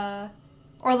Nala...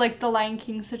 Or like the Lion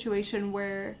King situation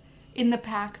where in the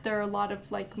pack there are a lot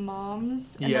of like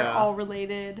moms and they're all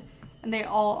related and they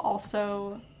all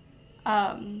also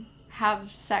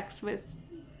have sex with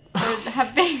or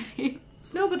have babies.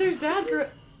 No, but there's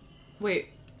dad. Wait,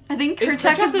 I think is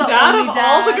Kerchak is the dad only of dad.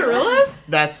 all the gorillas?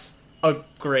 That's a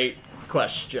great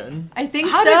question. I think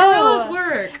How do gorillas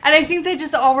work? And I think they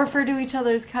just all refer to each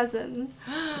other as cousins.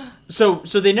 So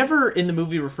they never in the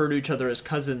movie refer to each other as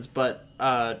cousins, but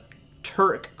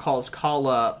Turk calls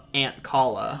Kala Aunt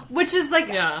Kala. Which is like,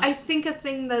 I think a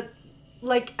thing that,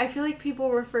 like, I feel like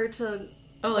people refer to...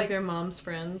 like their mom's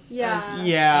friends. Yeah.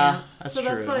 Aunts. That's so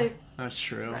true. That's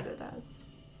true. Read it as.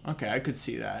 Okay, I could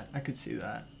see that.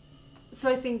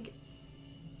 So I think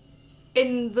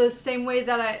in the same way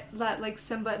that like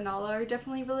Simba and Nala are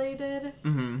definitely related,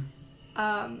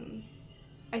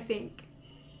 I think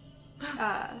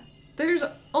there's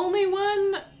only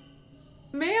one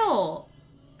male.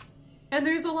 And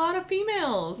there's a lot of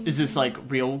females. Is this like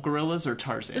real gorillas or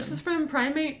Tarzan? This is from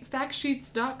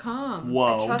primatefactsheets.com.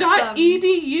 Whoa.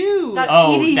 .edu.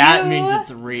 Oh, that means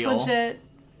it's real. It's legit.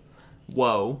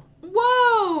 Whoa.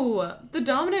 The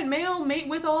dominant male mate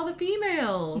with all the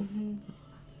females. Mm-hmm.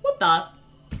 What the?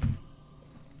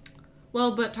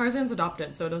 Well, but Tarzan's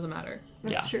adopted, so it doesn't matter.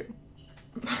 That's true.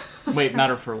 Wait,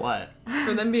 matter for what?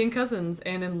 For them being cousins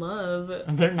and in love.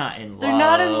 They're not in love. They're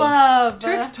not in love.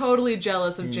 Turk's totally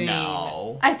jealous of Jane.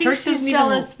 No. I think she's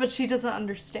jealous, but she doesn't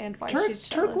understand why she's jealous.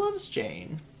 Turk loves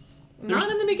Jane. Not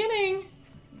in the beginning.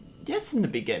 Yes, in the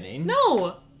beginning.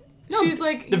 No. She's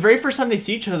like... The very first time they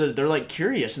see each other, they're like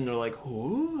curious, and they're like,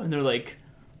 who? And they're like...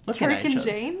 Turk and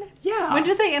Jane? Yeah. When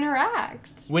do they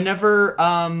interact?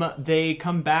 Whenever they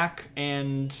come back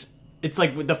and... It's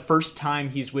like the first time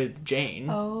he's with Jane.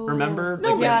 Oh. Remember?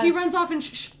 No, but he runs off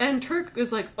and Turk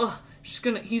is like, ugh,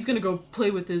 he's gonna go play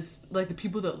with his, like, the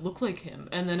people that look like him.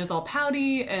 And then is all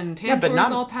pouty and Tantor's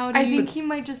all pouty. I think he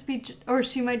might just be, or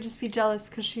she might just be jealous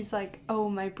because she's like, oh,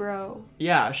 my bro.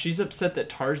 Yeah, she's upset that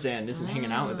Tarzan isn't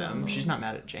hanging out with them. She's not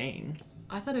mad at Jane.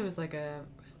 I thought it was like a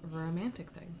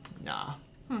romantic thing. Nah.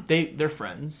 They're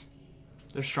friends.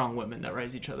 They're strong women that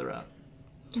rise each other up.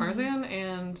 Tarzan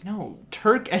and... No,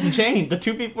 Turk and Jane, the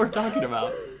two people we're talking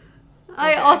about.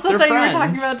 I also thought you were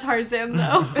talking about Tarzan,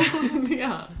 though.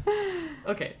 Yeah.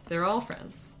 Okay, they're all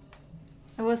friends.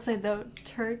 I will say, though,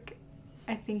 Turk,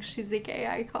 I think she's a gay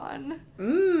icon.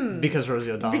 Because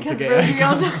Rosie O'Donnell's because a gay Rosie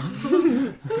icon.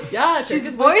 O'Donnell. Yeah,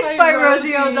 she's voiced by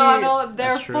Rosie O'Donnell,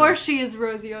 therefore she is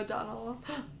Rosie O'Donnell.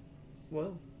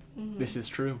 Whoa. This is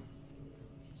true.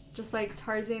 Just like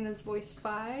Tarzan is voiced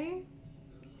by...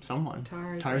 someone.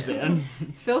 Tarzan.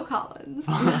 Phil Collins.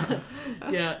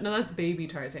 Yeah, no, that's baby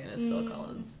Tarzan is Phil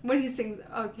Collins. When he sings,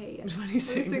 okay, yes. When he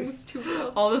sings Two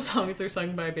Worlds. all the songs are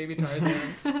sung by baby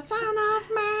Tarzan. Son of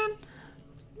man.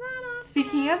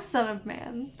 Speaking of Son of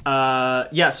Man.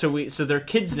 So they're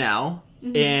kids now,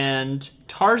 and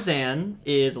Tarzan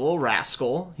is a little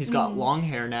rascal. He's got long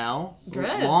hair now.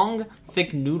 Dreads. Long,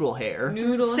 thick noodle hair.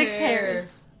 Six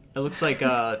hairs. It looks like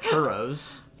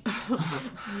churros.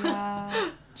 Yeah.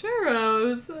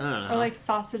 Churros. I don't know. Or like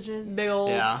sausages. Big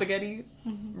old spaghetti.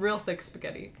 Real thick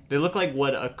spaghetti. They look like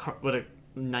what a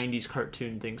 90s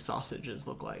cartoon thinks sausages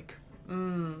look like.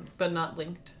 But not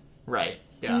linked. Right.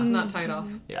 Yeah. Not tied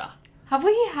off. Yeah. Have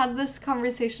we had this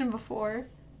conversation before?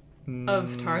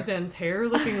 Of Tarzan's hair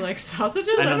looking like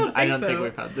sausages? I don't think so. think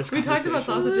we've had this We conversation. talked about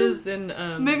sausages in...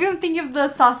 Maybe I'm thinking of the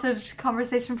sausage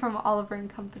conversation from Oliver and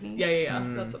Company. Yeah.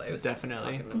 That's what I was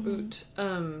definitely talking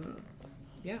about.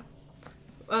 Yeah.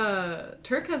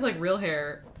 Turk has like real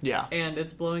hair. Yeah. And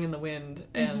it's blowing in the wind.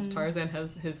 And Tarzan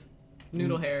has his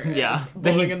noodle hair. And Yeah. it's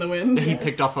blowing in the wind. He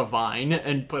picked off a vine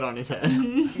and put on his head.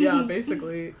 Yeah,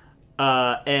 basically.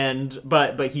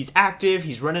 But he's active,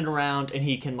 he's running around, and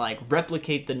he can like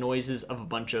replicate the noises of a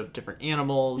bunch of different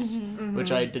animals,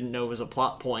 which I didn't know was a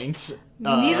plot point.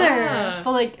 Neither,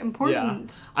 but like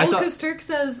important. I thought because Turk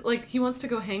says like he wants to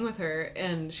go hang with her,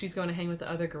 and she's going to hang with the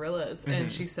other gorillas,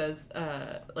 and she says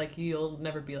like you'll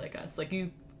never be like us. Like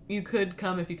you could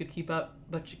come if you could keep up,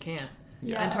 but you can't.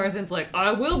 Yeah. And Tarzan's like,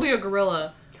 I will be a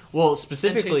gorilla. Well,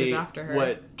 specifically, chases after her.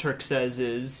 what Turk says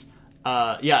is,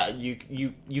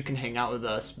 you can hang out with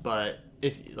us, but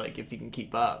if you can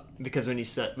keep up, because when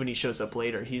he shows up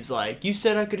later, he's like, you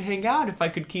said I could hang out if I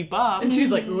could keep up, And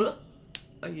she's like,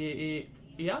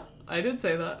 yeah, I did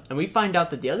say that. and we find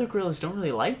out that the other gorillas don't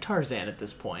really like Tarzan at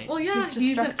this point. Well, yeah,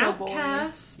 he's an Destructo Boy.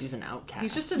 outcast. He's an outcast.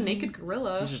 He's just a naked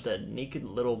gorilla. He's just a naked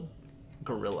little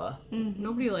gorilla.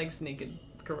 Nobody likes naked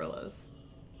gorillas.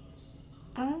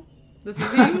 This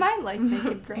I movie, might like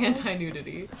naked girls.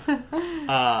 anti-nudity.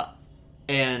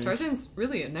 And Tarzan's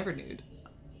really a never nude.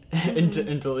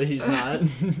 until he's not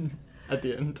at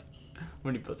the end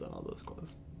when he puts on all those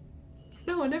clothes.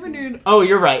 No, a never nude. Oh,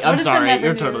 you're right. I'm is a sorry. never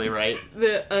You're nude? totally right.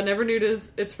 The never nude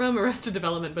it's from Arrested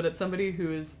Development, but it's somebody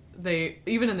who is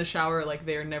even in the shower like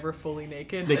they are never fully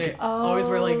naked. They always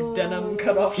wear like denim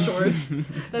cut off shorts. So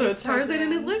it's Tarzan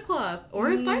in his lip cloth or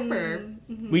his diaper.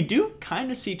 We do kind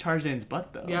of see Tarzan's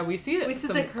butt though. Yeah, we see it. We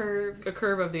see the curves. A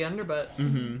curve of the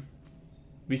underbutt.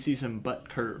 We see some butt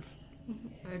curve.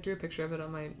 I drew a picture of it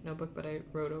on my notebook, but I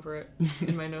wrote over it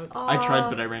in my notes. I tried,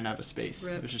 but I ran out of space.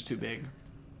 Rip. It was just too big.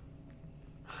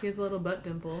 He has a little butt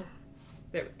dimple.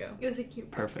 There we go. It was a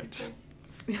cute. Perfect.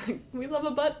 We love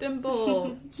a butt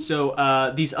dimple.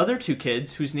 So these other two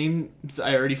kids, whose names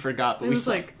I already forgot, but It was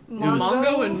like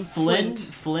Mongo and Flynn,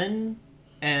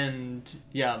 and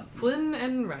Flynn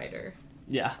and Ryder.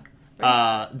 Yeah.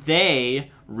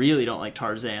 They really don't like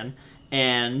Tarzan,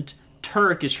 and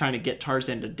Turk is trying to get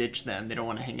Tarzan to ditch them. They don't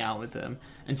want to hang out with him.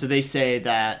 And so they say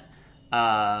that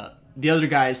the other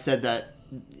guys said that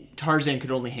Tarzan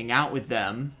could only hang out with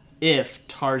them if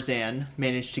Tarzan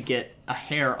managed to get a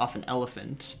hair off an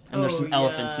elephant. And there's some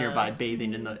elephants nearby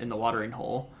bathing in the watering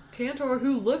hole. Tantor,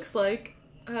 who looks like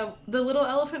the little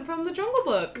elephant from the Jungle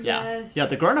Book. Yeah. Yes. Yeah,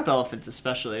 the grown-up elephants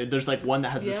especially. There's like one that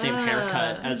has the same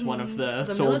haircut as one of the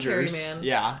soldiers. Military man.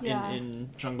 Yeah, in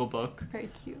Jungle Book. Very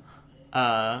cute.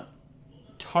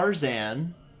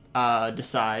 Tarzan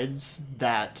decides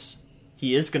that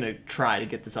he is going to try to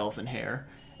get this elephant hair.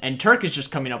 And Turk is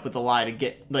just coming up with a lie to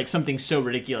get like something so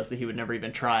ridiculous that he would never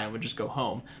even try and would just go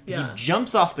home. Yeah. He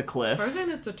jumps off the cliff.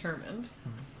 Tarzan is determined.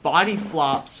 Body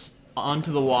flops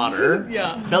onto the water.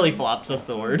 Yeah. Belly flops, that's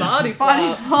the word. Body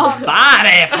Body flops. flop.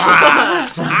 Body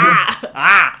flops!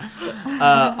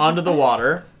 Onto the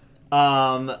water.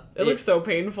 It looks so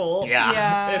painful. Yeah.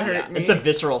 Yeah. It hurt me. It's a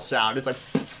visceral sound. It's like,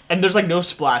 and there's like no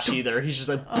splash either. He's just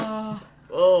like,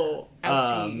 Oh,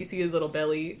 ouchie. You see his little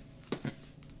belly.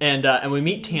 and we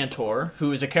meet Tantor,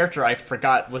 who is a character I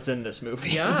forgot was in this movie.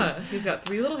 Yeah, he's got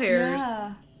 3 little hairs.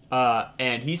 Yeah.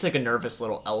 And he's like a nervous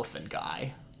little elephant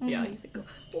guy. Yeah, he's like,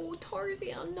 oh,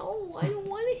 Tarzan, no, I don't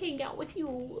want to hang out with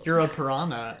you. You're a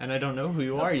piranha, and I don't know who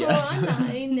you are yet.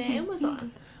 Piranha in the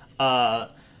Amazon.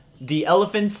 The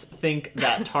elephants think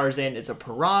that Tarzan is a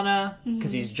piranha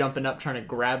because he's jumping up trying to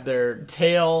grab their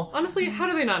tail. Honestly, how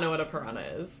do they not know what a piranha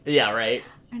is? Yeah, right?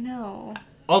 I know.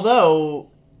 Although,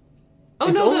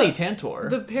 it's no, only Tantor.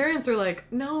 The parents are like,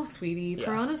 no, sweetie,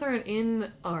 piranhas aren't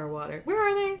in our water. Where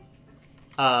are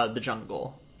they? The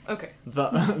jungle. Okay.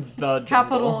 The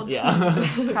Capital jungle.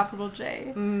 T. Yeah. Capital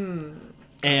J.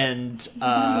 And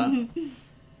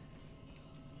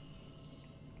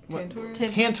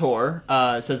Tantor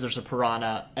says there's a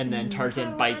piranha, and then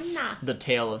Tarzan bites the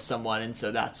tail of someone, and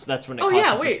so that's when it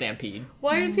causes the stampede.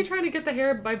 Why is he trying to get the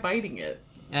hair by biting it?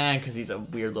 Because he's a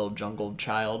weird little jungle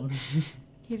child.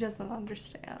 He doesn't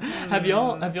understand. Have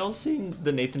y'all seen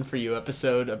the Nathan For You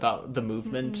episode about the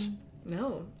movement?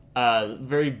 No.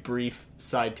 Very brief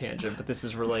side tangent, but this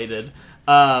is related.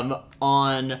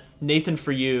 On Nathan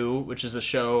For You, which is a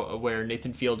show where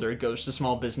Nathan Fielder goes to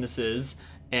small businesses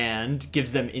and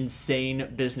gives them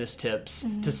insane business tips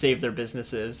to save their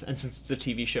businesses. And since it's a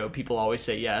TV show, people always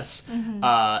say yes.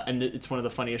 And it's one of the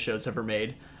funniest shows ever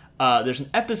made. There's an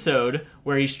episode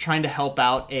where he's trying to help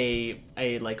out a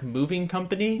like moving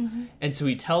company, and so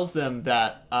he tells them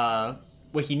that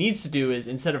what he needs to do is,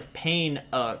 instead of paying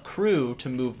a crew to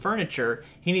move furniture,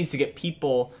 he needs to get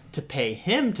people to pay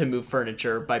him to move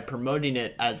furniture by promoting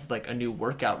it as like a new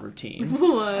workout routine.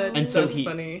 What? And so That's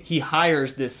funny. He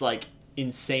hires this like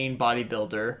insane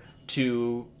bodybuilder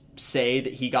to say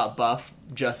that he got buff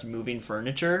just moving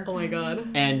furniture. Oh my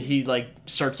god. And he like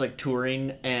starts like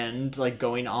touring and like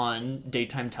going on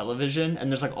daytime television,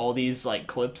 and there's like all these like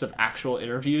clips of actual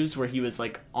interviews where he was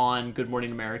like on Good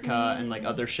Morning America and like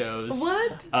other shows.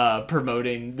 What?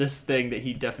 Promoting this thing that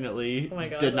he definitely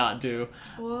did not do.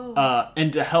 Whoa.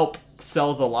 And to help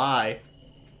sell the lie,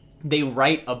 they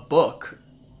write a book.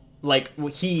 Like,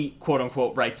 he,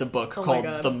 quote-unquote, writes a book called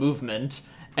The Movement,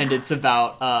 and it's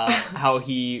about how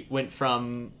he went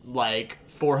from, like,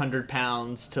 400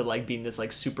 pounds to, like, being this,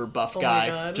 like, super buff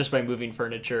guy just by moving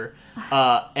furniture.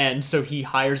 And so he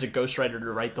hires a ghostwriter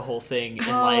to write the whole thing in,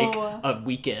 like, a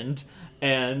weekend.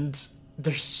 And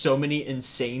there's so many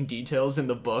insane details in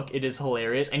the book. It is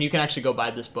hilarious. And you can actually go buy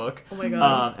this book. Oh my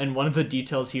god. And one of the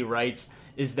details he writes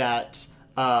is that...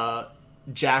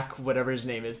 Jack, whatever his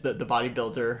name is, the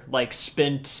bodybuilder, like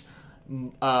spent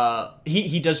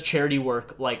he does charity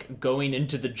work, like going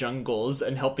into the jungles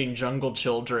and helping jungle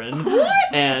children. What?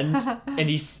 and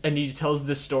he tells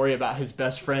this story about his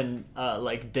best friend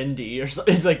like Dindy, or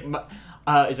something. He's like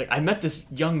I met this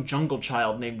young jungle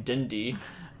child named Dindy,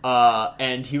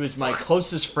 and he was my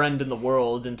closest friend in the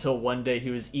world until one day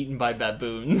he was eaten by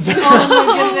baboons. Oh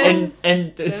my goodness.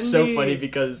 and it's so funny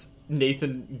because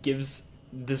Nathan gives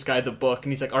this guy the book,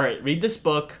 and he's like, all right, read this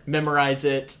book, memorize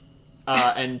it,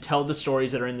 and tell the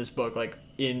stories that are in this book, like,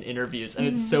 in interviews. And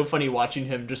it's so funny watching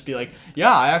him just be like,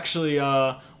 yeah, I actually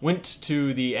went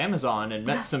to the Amazon and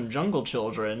met some jungle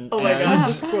children. Oh my god,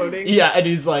 just quoting. Yeah, and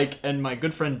he's like, and my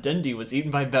good friend Dindy was eaten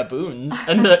by baboons.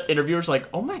 And the interviewer's like,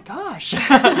 oh my gosh.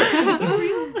 Oh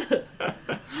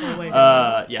my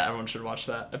god. Yeah, everyone should watch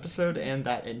that episode and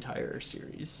that entire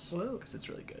series. Whoa. Because it's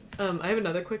really good. I have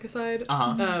another quick aside.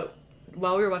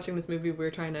 While we were watching this movie, we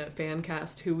were trying to fan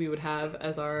cast who we would have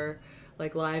as our,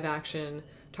 like, live action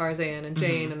Tarzan and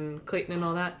Jane and Clayton and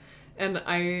all that. And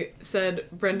I said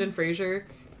Brendan Fraser,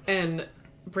 and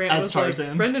Brant was Tarzan.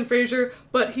 Like, Brendan Fraser,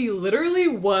 but he literally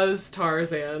was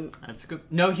Tarzan. That's good.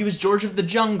 No, he was George of the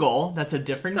Jungle. That's a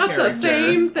different character. That's the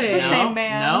same thing. It's the same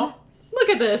man. No? Look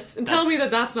at this and tell me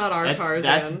that that's not our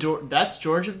Tarzan. That's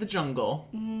George of the Jungle.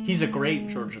 He's a great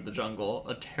George of the Jungle,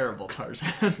 a terrible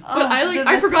Tarzan. But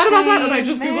I forgot about that, and I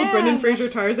just googled Brendan Fraser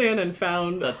Tarzan and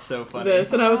found that's so funny.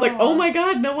 This, and I was like, oh my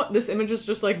god, no! This image is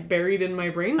just like buried in my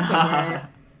brain somewhere.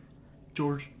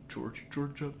 George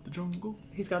of the Jungle.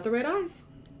 He's got the red eyes.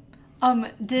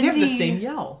 Dindy. They have the same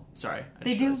yell. Sorry,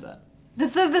 They do. That. They're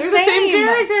the same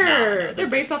character. No, they're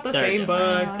based off the same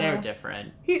different. book. They're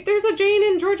different. There's a Jane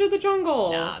in George of the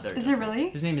Jungle. Nah, they're Is different. there really?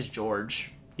 His name is George.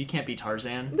 He can't be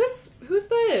Tarzan. Who's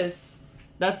this?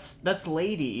 That's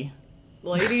Lady.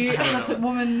 Lady? That's a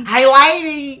woman. Hi,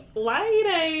 Lady!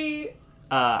 Lady!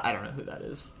 I don't know who that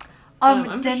is. I'm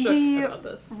shook Dindy about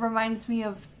this. reminds me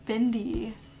of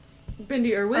Bindi.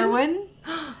 Bindi Irwin?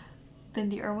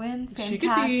 Bindi Irwin. She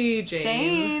could be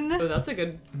Jane. Oh, that's a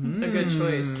good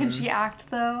choice. Can she act,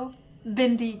 though?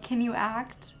 Bindi, can you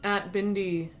act? At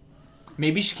Bindi.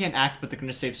 Maybe she can't act, but they're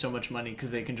going to save so much money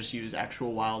because they can just use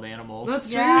actual wild animals. That's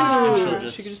true.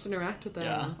 And she could just interact with them.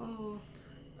 Yeah.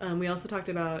 Oh. We also talked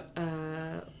about,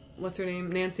 what's her name?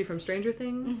 Nancy from Stranger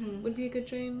Things would be a good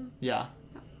Jane. Yeah.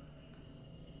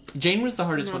 Jane was the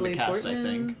hardest Natalie one to cast, Portman. I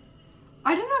think.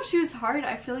 I don't know if she was hard.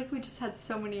 I feel like we just had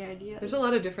so many ideas. There's a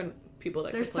lot of different people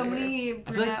that There's could play so many her.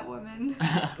 brunette women.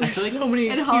 There's so many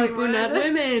in cute Hollywood. brunette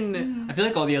women. I feel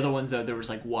like all the other ones, though, there was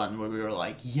like one where we were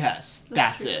like, yes,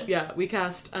 that's true. it. Yeah, we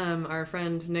cast our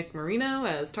friend Nick Marino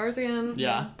as Tarzan.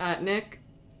 Yeah. Nick,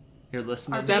 You're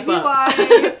listening. Step baby up.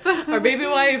 wife. our baby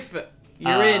wife.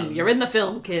 You're in the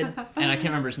film, kid. And I can't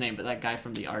remember his name, but that guy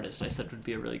from The Artist I said would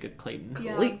be a really good Clayton.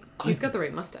 Yeah. He's got the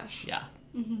right mustache. Yeah.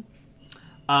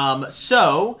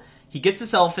 So, he gets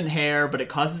this elephant hair, but it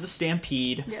causes a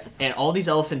stampede. Yes. And all these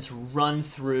elephants run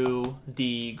through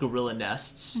the gorilla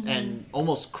nests and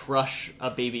almost crush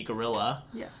a baby gorilla.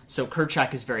 Yes. So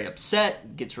Kerchak is very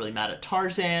upset, gets really mad at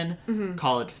Tarzan.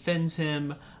 Kala defends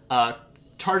him.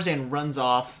 Tarzan runs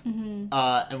off,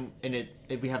 and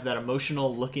we have that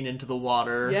emotional looking into the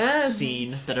water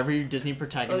scene that every Disney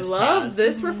protagonist has. I love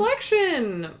this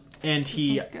reflection! And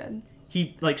he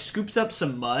like scoops up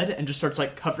some mud and just starts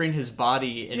like covering his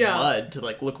body in mud to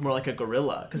like look more like a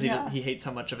gorilla because he hates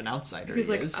how much of an outsider he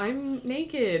is. I'm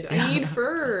naked. I need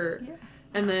fur. Yeah.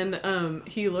 And then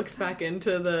he looks back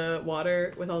into the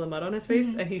water with all the mud on his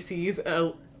face and he sees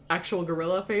a actual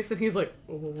gorilla face and he's like,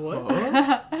 what?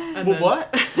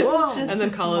 What? Whoa. And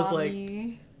then Kala's like,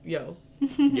 yo,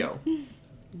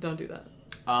 don't do that.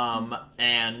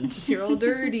 And you're all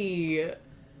dirty.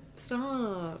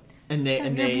 Stop. And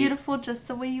you're beautiful just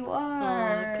the way you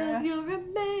are. Because you're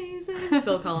amazing.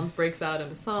 Phil Collins breaks out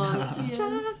into song.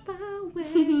 Just the way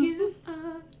you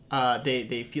are.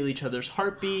 They feel each other's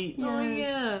heartbeat. Yes. Oh,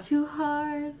 yeah. Two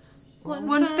hearts,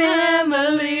 one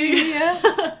family.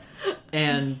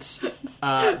 And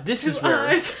this is where...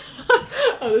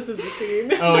 Oh, this is the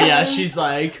scene. Oh, yeah. She's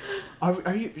like,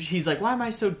 are you... He's like, why am I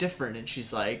so different? And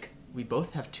she's like, we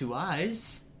both have two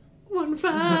eyes. One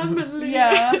family.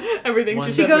 Yeah. Everything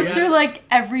she goes through like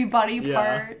every body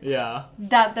part yeah.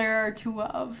 that there are two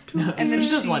of. And then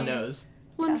just one nose.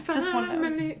 One family. Just one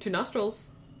nose. Two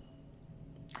nostrils.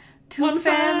 Two one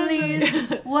families.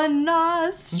 One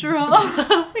nostril.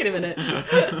 Wait a minute.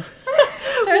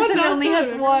 Tarzan only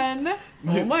has one.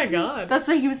 Oh my god. That's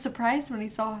why he was surprised when he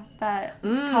saw that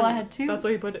Kala had two. That's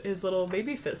why he put his little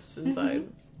baby fists inside.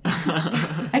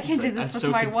 I can't do this with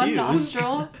my one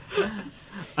nostril.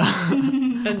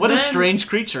 What a strange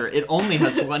creature. It only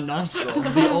has one nostril.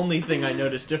 The only thing I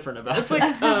noticed different about it. It's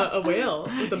like a whale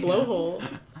with a blowhole.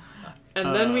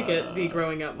 And then we get the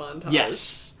growing up montage.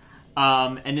 Yes.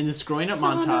 And in this growing up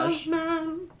montage,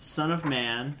 Son of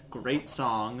Man, great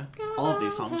song. All of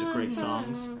these songs are great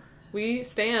songs. We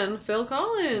stan Phil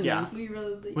Collins. Yeah. We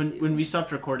really when we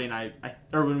stopped recording,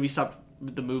 when we stopped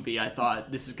the movie, I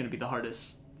thought this is going to be the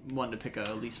hardest one to pick a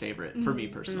least favorite for me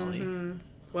personally. Mm-hmm.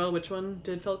 Well, which one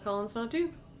did Phil Collins not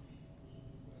do?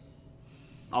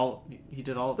 He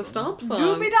did all of the them. Stomp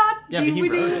song. Yeah, but he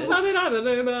wrote it.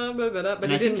 But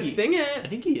he didn't sing it. I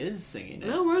think he is singing it.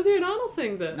 No, Rosie O'Donnell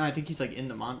sings it. No, I think he's like in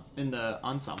the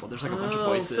ensemble. There's like a bunch of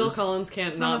voices. Phil Collins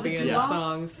can't not be in the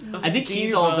songs. I think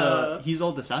he's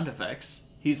all the sound effects.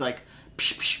 He's like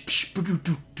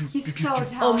he's so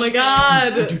talented. Oh my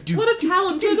god. What a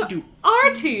talented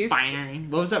artist.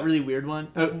 What was that really weird one?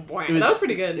 That was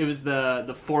pretty good. It was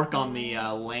the fork on the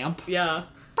lamp. Yeah.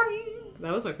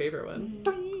 That was my favorite one.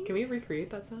 Can we recreate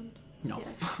that sound? No.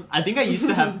 Yes. I think I used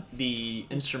to have the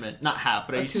instrument, not have,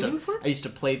 but I used to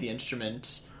play the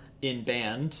instrument in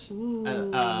band. I don't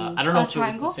know if it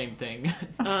was the same thing.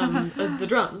 The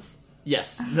drums.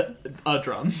 Yes, a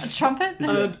drum. A trumpet?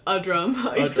 A drum.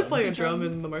 I used to play a drum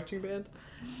in the marching band.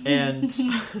 And,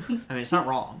 I mean, it's not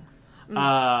wrong.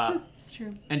 It's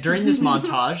true. And during this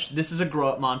montage, this is a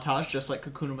grow-up montage, just like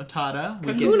Kakuna Matata.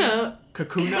 Kakuna?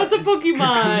 That's a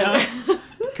Pokemon.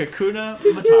 Kakuna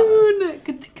Matata.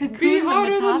 Kakuna Be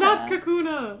harder Matata. than that,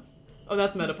 Kakuna. Oh,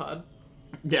 that's Metapod.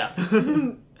 Yeah.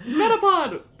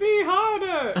 Metapod, be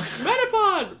harder!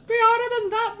 Metapod, be harder than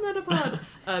that, Metapod!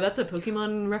 That's a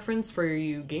Pokemon reference for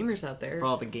you gamers out there. For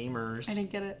all the gamers. I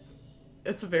didn't get it.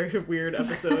 It's a very weird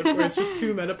episode where it's just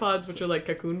two Metapods, which are like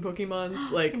Cocoon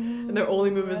Pokemons, and their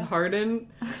only move is Harden.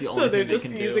 So they're just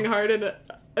using Harden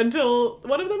until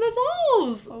one of them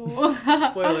evolves! Oh.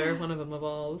 Spoiler, one of them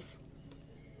evolves.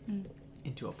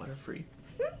 Into a Butterfree.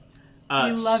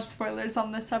 You love spoilers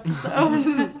on this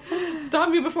episode. Stop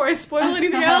me before I spoil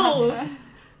anything else!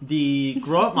 The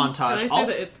grow-up montage... Can I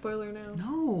say the It spoiler now?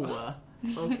 No.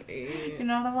 Okay. You're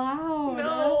not allowed.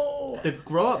 No. The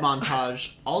grow-up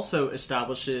montage also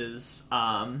establishes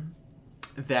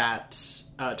that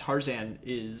Tarzan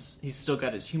he's still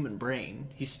got his human brain.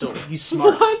 He's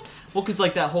smart. What? Well, because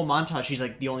like that whole montage, he's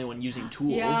like the only one using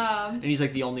tools, and he's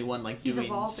like the only one like he's doing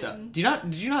evolving. stuff.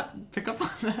 Did you not pick up on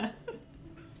that?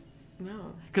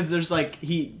 No. Because there's like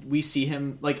we see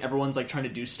him like everyone's like trying to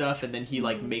do stuff, and then he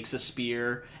like makes a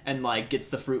spear and like gets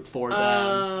the fruit for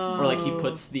them, or like he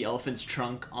puts the elephant's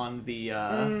trunk on the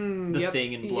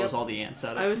thing and blows all the ants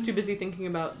out of it. I was too busy thinking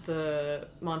about the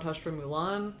montage from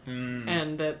Mulan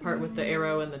and the part with the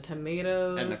arrow and the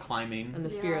tomatoes and the climbing and the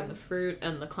spear and the fruit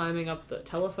and the climbing up the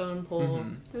telephone pole.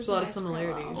 There's a lot of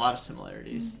similarities. A lot of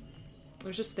similarities. I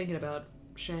was just thinking about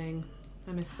Shang.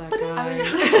 I miss that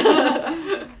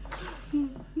guy.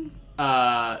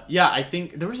 Yeah, I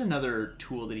think there was another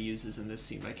tool that he uses in this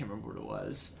scene, but I can't remember what it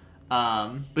was.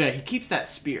 But yeah, he keeps that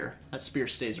spear. That spear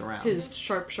stays around. His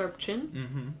sharp chin?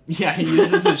 Mm-hmm. Yeah, he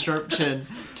uses his sharp chin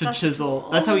to chisel.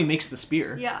 Cool. That's how he makes the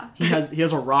spear. Yeah. He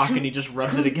has a rock and he just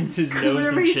rubs it against his nose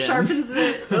Whenever and chin. he sharpens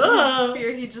it, his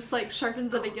spear, he just like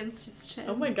sharpens it against his chin.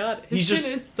 Oh my god, his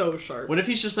chin is so sharp. What if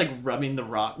he's just like rubbing the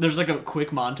rock? There's like a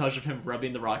quick montage of him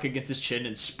rubbing the rock against his chin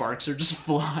and sparks are just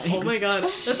flying. Oh my god,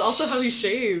 that's also how he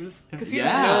shaves. Because he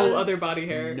has no other body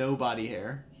hair. No body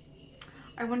hair.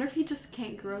 I wonder if he just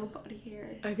can't grow body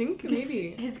hair. I think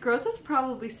maybe. His growth is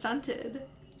probably stunted.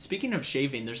 Speaking of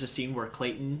shaving, there's a scene where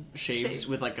Clayton shaves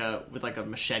with like a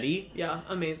machete. Yeah,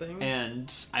 amazing.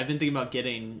 And I've been thinking about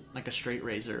getting like a straight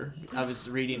razor. I was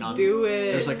reading on. Do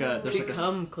it.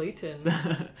 Become Clayton.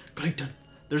 Clayton.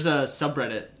 There's a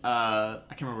subreddit. I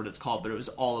can't remember what it's called, but it was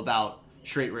all about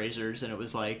straight razors, and it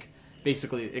was like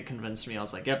basically it convinced me. I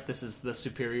was like, "Yep, this is the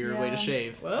superior way to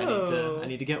shave. Whoa. I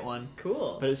need to get one."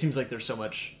 Cool. But it seems like there's so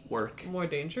much work. More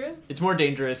dangerous. It's more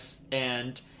dangerous,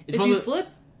 and it's if you slip.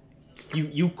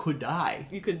 You could die.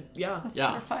 You could, yeah. That's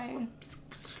terrifying.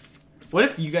 What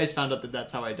if you guys found out that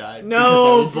that's how I died?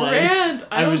 No, Brand!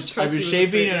 I was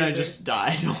shaving and I just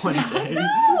died one day.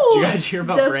 No! Did you guys hear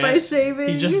about Death Brand? by shaving.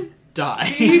 He just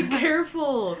died. Be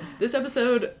careful. This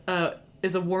episode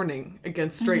is a warning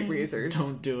against straight razors.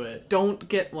 Don't do it. Don't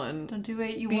get one. Don't do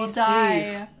it. You Be will safe.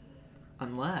 die.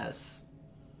 Unless.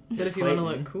 But if you want to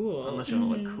look cool. Unless you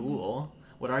want to look cool.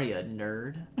 What are you, a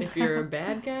nerd? If you're a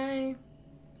bad guy,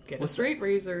 get a straight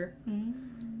razor.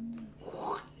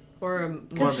 Or a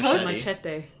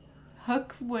machete.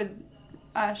 Hook would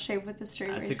shave with a straight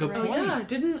razor. That's a good point. Oh yeah,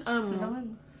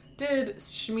 did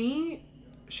Shmi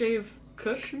shave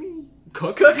Cook?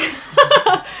 Cook?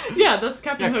 Yeah, that's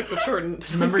Captain Hook but shortened.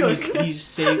 Remember he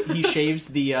shaves the he shaves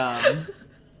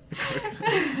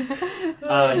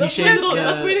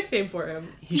that's my nickname for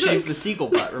him. He shaves the seagull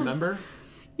butt, remember?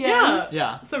 Yes.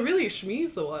 Yeah. So really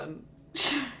Shmi's the one.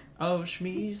 Oh,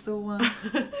 Shmi's the one.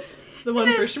 The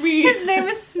one for Shmi. His name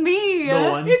is Smee. The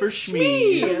one for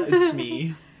Shmi. It's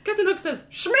me. Captain Hook says,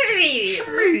 Shmi!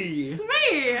 Shmi!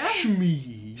 Smee!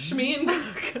 Shmi! Shmi and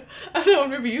Cook. I don't know what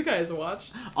movie you guys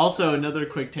watched. Also, another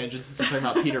quick tangent since we're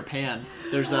talking about Peter Pan.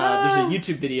 There's a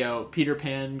YouTube video, Peter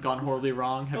Pan Gone Horribly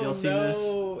Wrong. Have y'all seen this?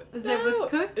 Is it with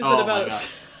Cook? Is it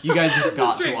about You guys have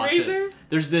got to watch razor? it.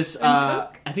 There's this, I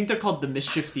think they're called the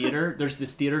Mischief Theater. There's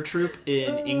this theater troupe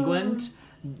in England.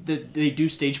 They do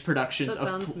stage productions that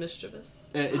sounds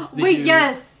mischievous.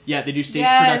 Yes! Yeah, they do stage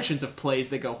productions of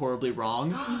plays that go horribly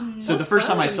wrong. So the first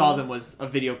time I saw them was a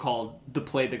video called The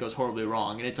Play That Goes Horribly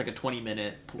Wrong, and it's like a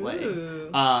 20-minute play.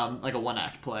 Like a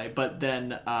one-act play. But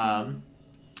then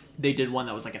they did one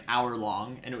that was like an hour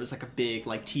long, and it was like a big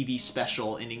like TV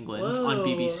special in England on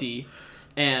BBC.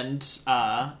 And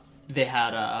they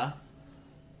had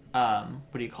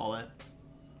what do you call it?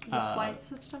 The flight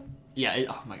system? Yeah,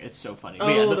 oh my god, it's so funny.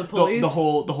 Oh, the police? The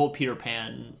whole Peter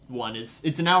Pan one it's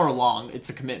an hour long. It's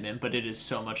a commitment, but it is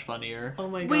so much funnier. Oh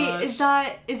my gosh.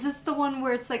 Wait, is this the one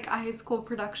where it's like a high school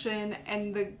production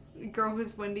and the girl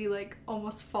who's Wendy like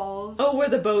almost falls? Oh, where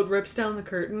the boat rips down the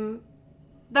curtain?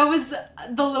 That was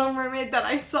The Little Mermaid that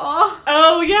I saw.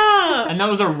 Oh yeah, and that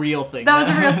was a real thing. That was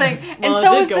a real thing. Well, and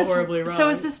so it did is go this. Horribly wrong. So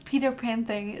is this Peter Pan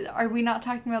thing? Are we not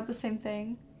talking about the same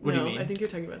thing? What do you mean? I think you're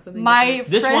talking about something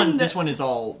different. This one is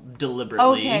all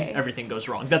deliberately everything goes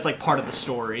wrong. That's like part of the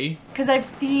story. Because I've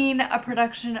seen a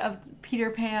production of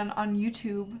Peter Pan on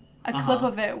YouTube, a clip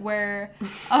of it where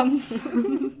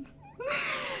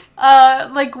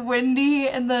like Wendy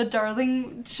and the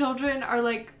Darling children are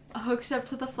like hooked up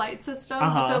to the flight system,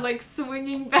 but they're like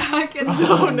swinging back and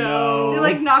they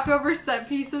like knock over set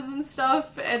pieces and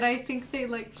stuff, and I think they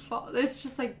like fall. It's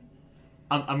just like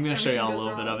I'm going to show y'all a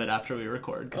little bit of it after we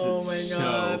record, because it's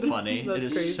so funny. It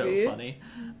is crazy. So funny.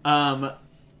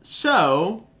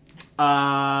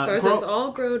 Tarzan's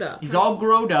all grown up. He's all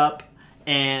grown up,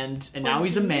 and now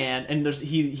he's a man, and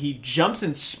he jumps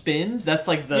and spins. That's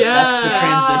like that's the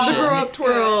transition. The grow up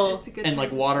twirl. It's a good and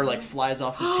like water like flies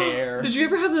off his hair. Did you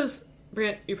ever have those?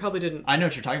 Brant, you probably didn't. I know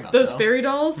what you're talking about. Those fairy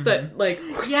dolls that, like,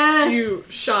 you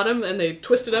shot them and they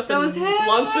twisted up and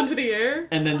launched into the air.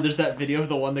 And then there's that video of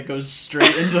the one that goes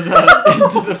straight into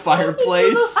the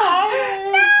fireplace.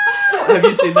 Have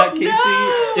you seen that, Casey?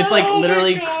 No! It's like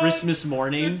literally Christmas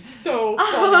morning. It's so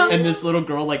funny. And this little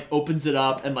girl like opens it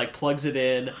up and like plugs it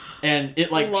in, and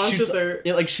it like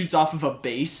shoots off of a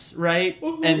base, right?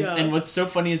 And what's so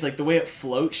funny is like the way it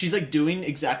floats. She's like doing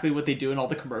exactly what they do in all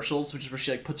the commercials, which is where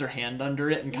she like puts her hand under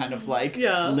it and kind of like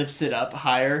lifts it up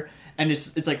higher, and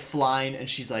it's like flying, and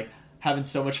she's like, having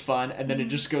so much fun, and then it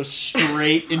just goes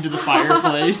straight into the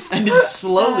fireplace, and it's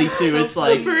slowly too. It's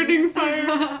like burning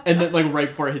fire, and then like right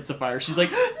before it hits the fire, she's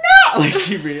like, "No!" Like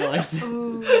she realizes.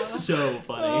 So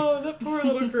funny. Oh, that poor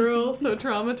little girl, so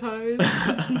traumatized.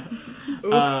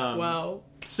 Oof, wow.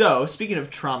 So, speaking of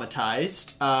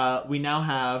traumatized, we now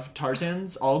have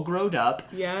Tarzan's all growed up.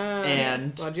 Yeah.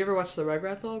 And wow, did you ever watch the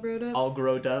Rugrats All Growed Up? All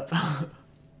growed up.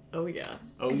 Oh yeah.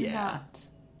 Oh yeah.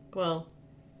 Well,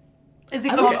 is it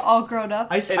called All Grown Up?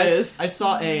 I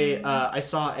saw a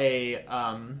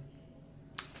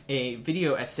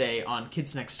video essay on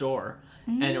Kids Next Door,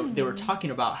 and they were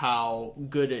talking about how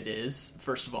good it is,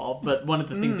 first of all. But one of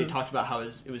the things they talked about how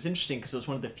it was interesting because it was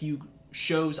one of the few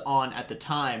shows on at the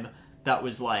time that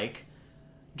was like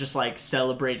just like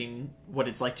celebrating what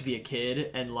it's like to be a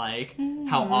kid and like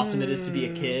how awesome it is to be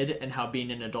a kid and how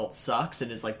being an adult sucks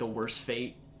and is like the worst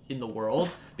fate in the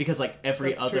world, because like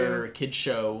every other kid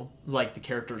show, like the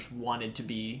characters wanted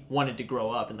to grow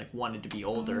up and like wanted to be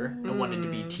older and wanted to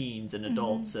be teens and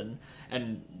adults, and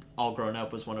All Grown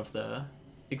Up was one of the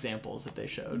examples that they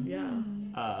showed. Yeah.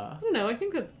 I don't know, I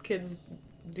think that kids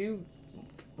do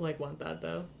like want that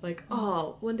though, like,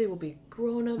 oh, one day we'll be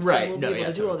grown-ups, right? And we'll be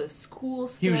able to do all this cool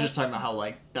stuff. He was just talking about how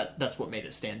like that's what made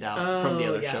it stand out from the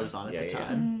other shows on at the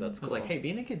time. That's cool. I was like, hey,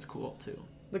 being a kid's cool too.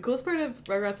 The coolest part of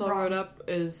Rugrats All Grown Up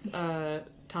is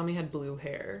Tommy had blue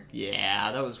hair.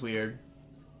 Yeah, that was weird.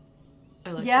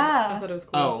 I liked it. I thought it was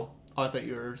cool. Oh, I thought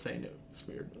you were saying it was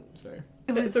weird. Sorry.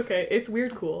 It's okay. It's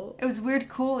weird cool. It was weird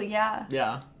cool, yeah.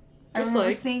 Yeah. Just I remember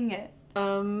like seeing it.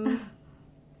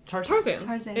 Tarzan.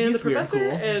 And the professor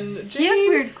cool. and Jane, he is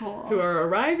weird cool. who are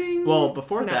arriving. Well,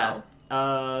 before now.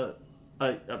 that,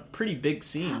 a pretty big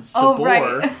scene.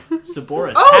 Right. Sabor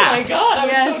attacks. Oh my god,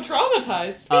 I'm so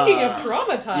traumatized. Speaking of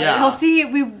traumatized. Yeah. Kelsey,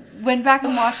 we went back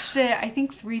and watched it, I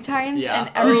think 3 times, and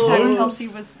every time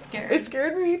Kelsey was scared. It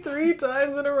scared me 3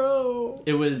 times in a row.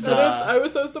 It was, I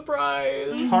was so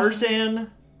surprised.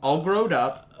 Tarzan, all grown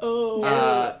up. Oh.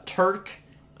 Yes. Turk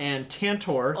and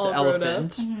Tantor, all the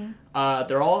elephant.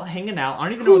 They're all hanging out. I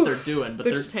don't even know what they're doing, but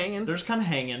they're just hanging. They're just kind of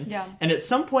hanging. Yeah. And at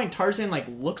some point, Tarzan like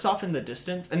looks off in the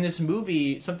distance. And this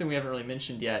movie, something we haven't really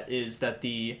mentioned yet, is that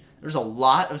there's a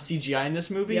lot of CGI in this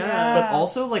movie. Yeah. But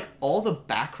also like all the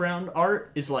background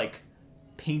art is like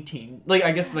painting. Like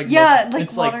I guess like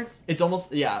it's water, like it's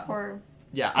almost or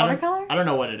watercolor. I don't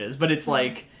know what it is, but it's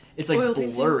like oil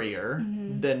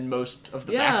blurrier than most of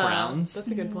the backgrounds. That's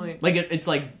a good point. Like it's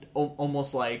like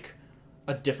almost like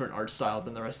a different art style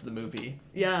than the rest of the movie.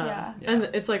 Yeah. And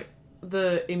it's like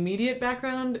the immediate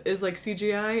background is like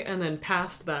CGI, and then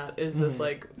past that is this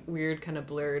like weird kind of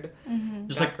blurred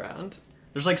background.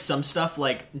 There's like some stuff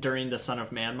like during the Son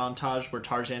of Man montage where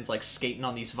Tarzan's like skating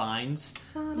on these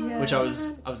vines, which I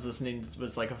was listening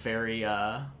was like a very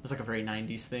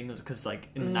 90s thing, because like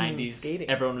in the 90s skating.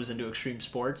 Everyone was into extreme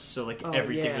sports, so like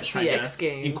everything was trying to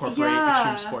incorporate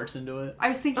extreme sports into it. I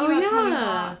was thinking about Tony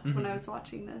Hawk when I was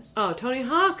watching this. Oh, Tony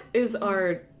Hawk is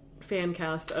our fan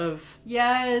cast of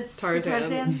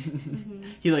Tarzan.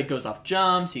 He like goes off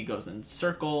jumps, he goes in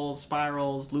circles,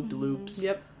 spirals, loop-de-loops.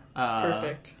 Yep.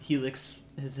 Perfect. Helix,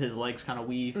 his legs kind of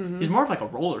weave. He's more of like a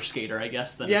roller skater, I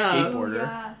guess, than a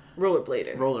skateboarder.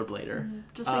 Rollerblader.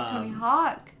 Just like Tony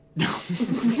Hawk.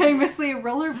 Famously a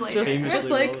rollerblader. Just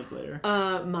like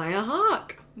Maya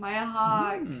Hawke. Maya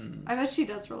Hawke. I bet she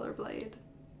does rollerblade.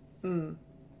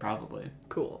 Probably.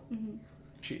 Cool.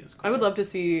 She is cool. I would love to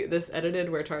see this edited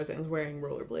where Tarzan's wearing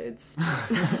rollerblades.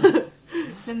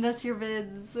 Send us your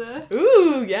vids.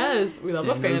 Ooh, yes. We love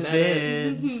a fan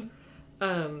edit.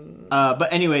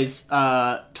 But anyways,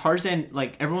 Tarzan,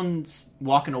 like, everyone's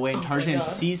walking away and Tarzan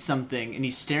sees something and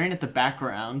he's staring at the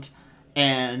background,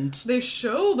 and they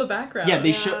show the background. Yeah,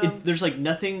 they show there's like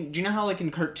nothing. Do you know how like in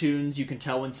cartoons you can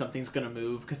tell when something's gonna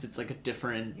move because it's like a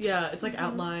different it's like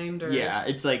outlined, or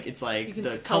it's like you can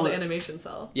tell the animation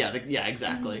cell. Yeah,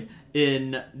 exactly.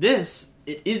 In this,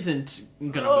 it isn't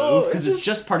gonna move because it's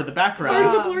just part of the background.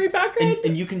 Part of the blurry background.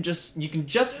 And you can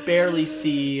just barely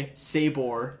see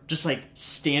Sabor just like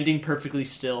standing perfectly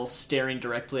still, staring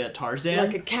directly at Tarzan.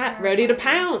 Like a cat ready to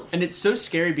pounce. And it's so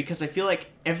scary because I feel like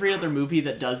every other movie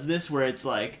that does this, where it's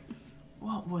like,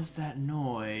 what was that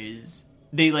noise?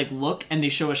 They like look and they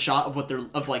show a shot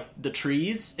of like the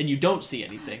trees, and you don't see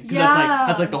anything because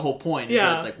that's like the whole point. Is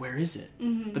that it's like, where is it?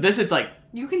 But this, it's like,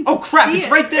 you can. Oh crap! It's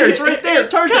right there! It's right there!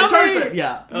 Tarzan!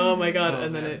 Yeah. Oh my god!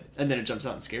 And then it jumps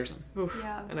out and scares him. Oof.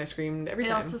 Yeah. And I screamed every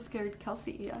time. It also scared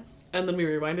Kelsey. Yes. And then we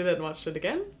rewinded it and watched it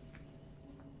again,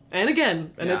 and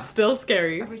again, and it's still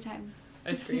scary every time.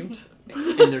 I screamed.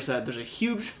 And there's a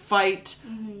huge fight.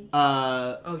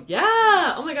 Oh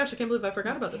yeah! Oh my gosh, I can't believe I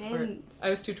forgot about this part. I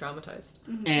was too traumatized.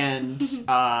 And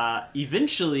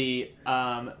eventually,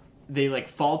 they like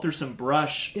fall through some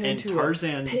brush, and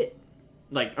Tarzan,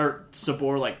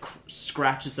 Sabor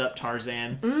scratches up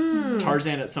Tarzan.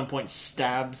 Tarzan at some point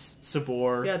stabs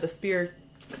Sabor. Yeah, the spear.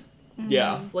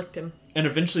 Yeah, slicked him. And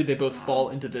eventually, they both fall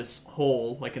into this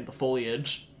hole, like in the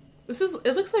foliage.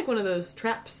 It looks like one of those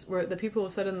traps where the people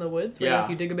set in the woods, where like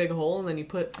you dig a big hole and then you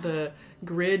put the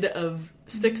grid of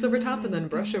sticks over top and then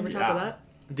brush over top of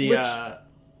that.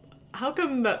 How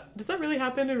come does that really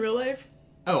happen in real life?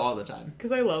 Oh, all the time.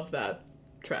 Because I love that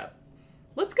trap.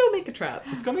 Let's go make a trap.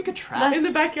 Let's go make a trap. In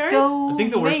the backyard? I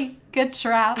think make a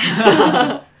trap.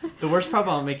 The worst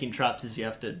problem making traps is you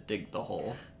have to dig the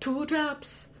hole. 2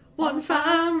 traps. 1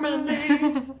 family,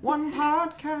 1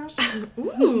 podcast.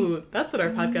 Ooh, that's what our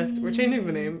podcast. We're changing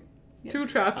the name. Yes. 2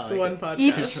 traps, like 1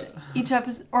 podcast. Each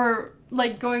episode, or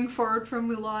like going forward from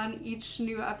Mulan, each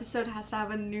new episode has to have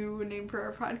a new name for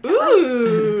our podcast.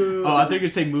 Ooh. Oh, I think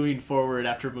you'd say moving forward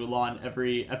after Mulan,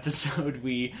 every episode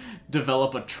we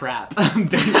develop a trap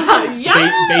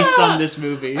based on this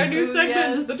movie. Our new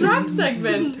segment, the trap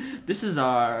segment. This is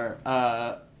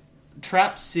our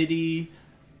Trap City.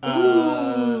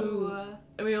 Ooh.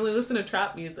 And we only listen to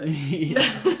trap music.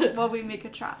 While we make a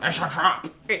trap. It's a trap.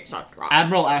 It's a trap.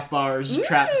 Admiral Akbar's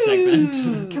trap segment.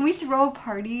 Can we throw a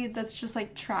party that's just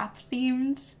like trap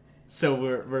themed? So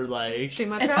we're like... She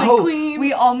my trap queen.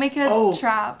 We all make a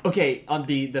trap. Okay, on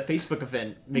the Facebook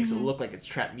event makes it look like it's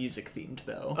trap music themed,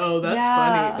 though. Oh, that's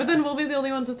funny. But then we'll be the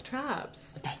only ones with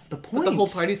traps. That's the point. But the whole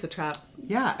party's a trap.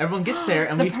 Yeah, everyone gets there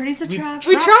and the party's a trap.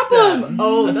 We trap them!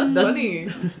 Oh, that's funny.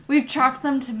 We've trapped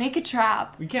them to make a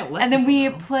trap. We can't let And then we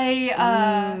play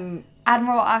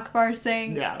Admiral Akbar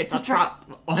saying, it's a trap.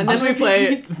 And then we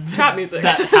play trap music.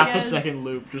 That half a second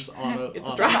loop just on a... It's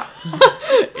a trap.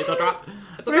 It's a trap.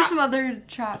 What are some other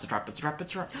traps? It's a trap, it's a trap,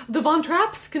 it's a trap. The Von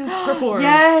Traps can perform.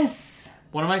 Yes!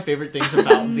 One of my favorite things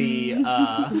about the...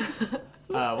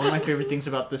 one of my favorite things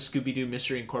about the Scooby-Doo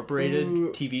Mystery Incorporated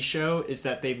TV show is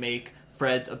that they make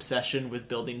Fred's obsession with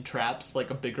building traps like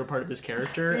a bigger part of his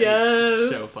character. Yes. And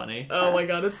it's so funny. Oh my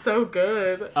god, it's so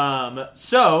good.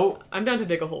 So... I'm down to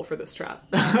dig a hole for this trap.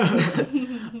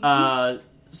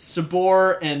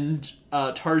 Sabor and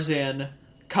Tarzan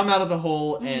come out of the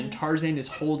hole, and Tarzan is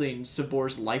holding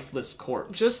Sabor's lifeless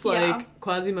corpse. Just like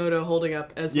Quasimodo holding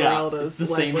up Esmeralda's the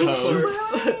same pose.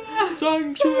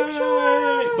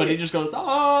 Sanctuary! But he just goes,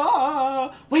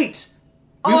 wait!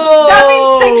 That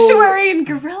means sanctuary and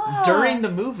gorilla! During the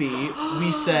movie,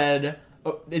 we said,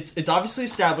 it's obviously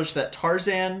established that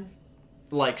Tarzan,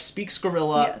 speaks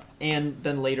gorilla, and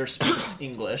then later speaks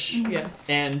English. Yes.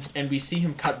 And we see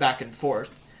him cut back and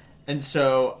forth. And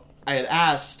so I had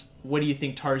asked, what do you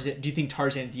think do you think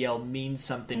Tarzan's yell means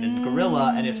something in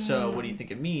gorilla? And if so, what do you think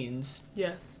it means?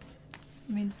 Yes.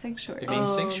 It means sanctuary. It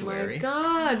means sanctuary. Oh my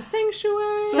god,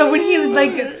 sanctuary! So when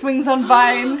he, swings on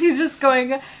vines, he's just going,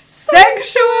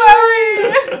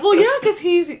 sanctuary! Well, yeah, because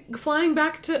he's flying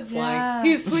back to... Yeah.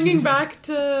 He's swinging back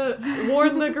to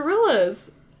warn the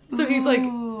gorillas. So he's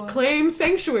claim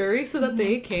sanctuary so that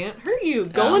they can't hurt you.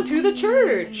 Go into the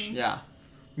church. Yeah.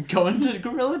 Going to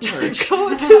Gorilla Church.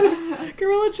 Go to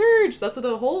Gorilla Church. That's what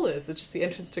the hole is. It's just the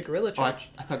entrance to Gorilla Church.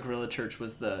 I thought Gorilla Church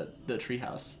was the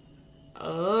treehouse.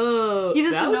 Oh, he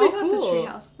doesn't know about the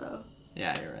treehouse, though.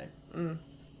 Yeah, you're right.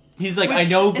 He's like, I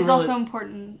know Gorilla... It's also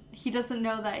important. He doesn't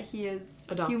know that he is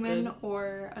adopted. Human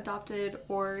or adopted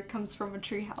or comes from a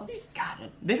treehouse. Got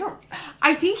it. They don't...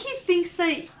 I think he thinks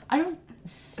that... I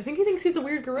think he thinks he's a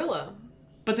weird gorilla.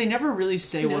 But they never really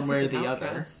say one way or the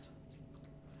other.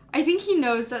 I think he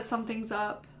knows that something's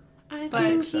up. I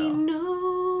think so. He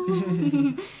knows.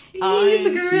 He's a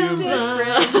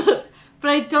gorilla. But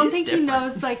I don't think different. he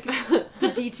knows,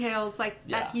 the details,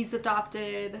 that he's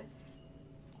adopted,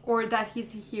 or that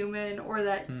he's a human, or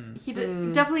that he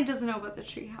definitely doesn't know about the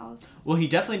treehouse. Well, he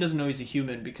definitely doesn't know he's a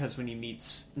human because when he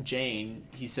meets Jane,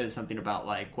 he says something about,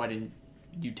 why didn't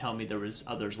you tell me there was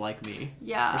others like me?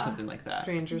 Yeah. Or something like that.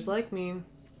 Strangers like me.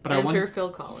 But Enter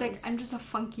Phil Collins. He's I'm just a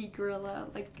funky gorilla.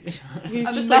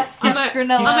 He's just I'm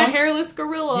a hairless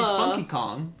gorilla. He's Funky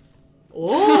Kong.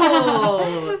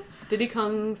 Oh! Diddy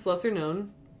Kong's lesser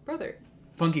known brother.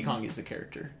 Funky Kong is the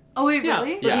character. Oh wait,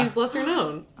 really? But he's lesser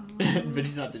known. But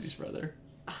he's not Diddy's brother.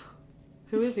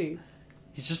 Who is he?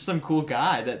 He's just some cool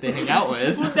guy that they hang out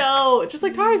with. No, just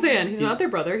like Tarzan. He's not their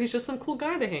brother. He's just some cool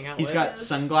guy they hang out with. He's got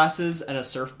sunglasses and a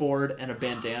surfboard and a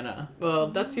bandana. Well,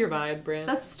 that's your vibe, Brant.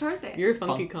 That's Tarzan. You're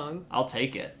Funky Kong. I'll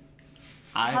take it.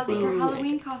 Your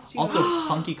Halloween costume. Also,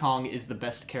 Funky Kong is the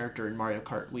best character in Mario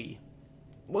Kart Wii.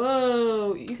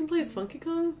 Whoa, you can play as Funky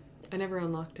Kong? I never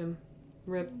unlocked him.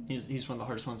 Rip. He's one of the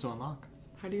hardest ones to unlock.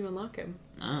 How do you unlock him?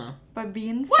 By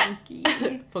being funky.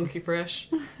 Funky fresh.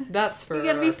 That's for You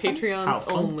gotta be our Patreons How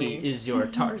funky only. is your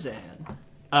Tarzan?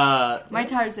 My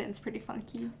Tarzan's pretty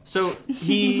funky. So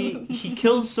he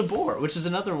kills Sabor, which is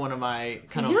another one of my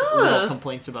kind of little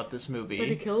complaints about this movie. But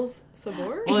he kills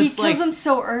Sabor? Well, he it's kills him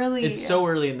so early. It's so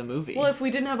early in the movie. Well, if we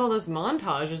didn't have all those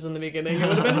montages in the beginning, it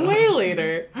would have been way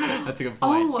later. That's a good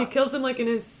point. Oh, He kills him like in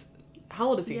his... How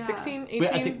old is he? Yeah. 16? 18?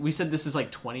 I think we said this is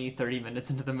like 20, 30 minutes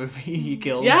into the movie. He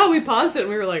kills. Yeah, we paused it and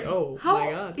we were like, oh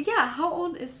my god. Yeah, how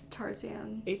old is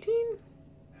Tarzan? 18?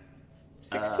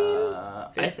 16?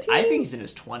 15? I think he's in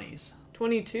his 20s.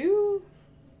 22?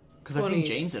 Because I think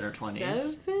Jane's in her 20s.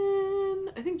 27?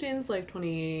 I think Jane's like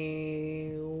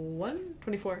 21?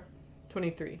 24?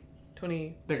 23?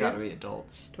 22? They're gotta be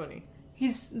adults. 20?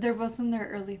 They're both in their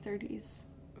early 30s.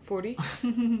 40?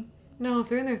 No, if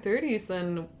they're in their 30s,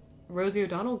 then Rosie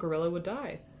O'Donnell gorilla would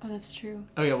die. Oh, that's true.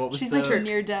 Oh yeah, what was She's the... like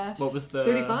near death. What was the...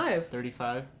 35.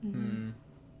 35?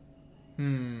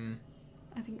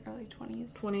 I think early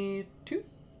 20s. 22?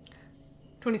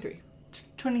 23.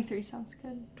 23 sounds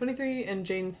good. 23 and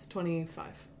Jane's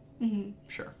 25.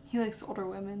 Sure. He likes older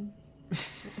women.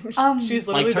 She's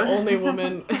literally Liked her? the only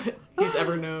woman he's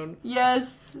ever known.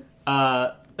 Yes.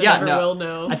 Never will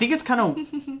know. I think it's kind of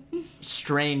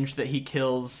strange that he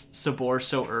kills Sabor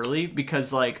so early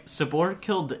because, like, Sabor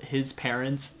killed his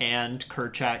parents and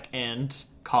Kerchak and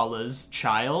Kala's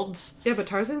child. Yeah, but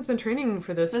Tarzan's been training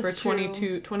for this That's for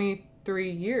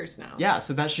 23 years now. Yeah,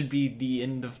 so that should be the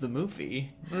end of the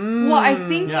movie. Well, I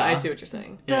think Yeah. I see what you're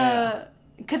saying.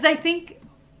 because I think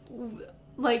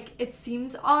like it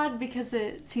seems odd because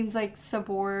it seems like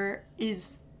Sabor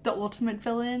is the ultimate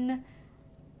villain,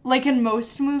 like in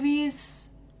most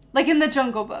movies, like in the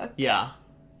Jungle Book. Yeah.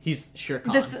 He's Shere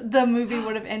Khan. The movie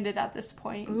would have ended at this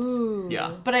point. Ooh.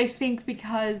 Yeah. But I think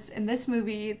because in this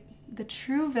movie the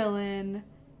true villain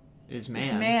Is is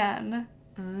man. man.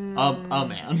 A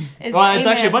man. Is Well, it's a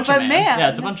actually a man, bunch of but man. man. Yeah,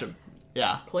 it's a bunch of...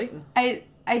 Yeah. Clayton. I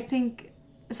think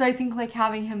like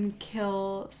having him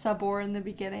kill Sabor in the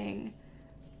beginning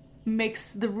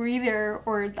makes the reader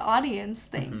or the audience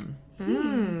think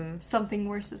something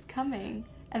worse is coming,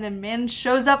 and then man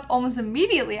shows up almost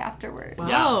immediately afterwards.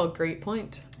 Wow, great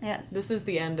point. Yes. This is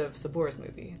the end of Sabor's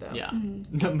movie, though. Yeah.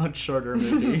 The much shorter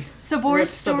movie. Rip Sabor's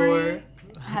story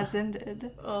Sabor. has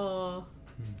ended. Oh.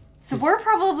 Sabor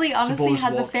probably honestly Sabor's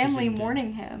has a walk is family ended.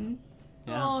 mourning him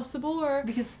Yeah. Oh, Sabor.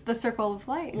 because the circle of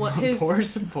life. What Poor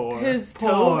Sabor. his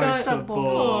toe Poor got Sabor.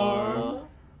 Aw.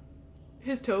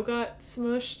 His toe got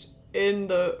smushed in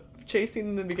the chase scene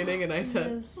in the beginning, and I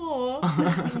said, Yes.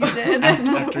 "Aw, You did.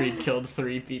 After he killed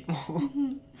 3 people.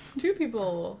 2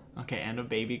 people." Okay, and a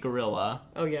baby gorilla.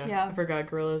 Oh yeah, Yeah. I forgot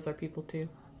gorillas are people too.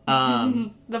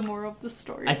 The moral of the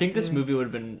story. I think this movie would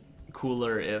have been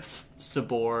cooler if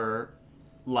Sabor,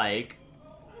 like,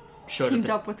 showed teamed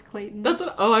up. up with Clayton. That's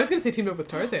what. Oh, I was gonna say teamed up with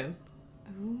Tarzan.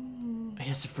 He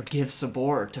has to forgive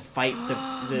Sabor to fight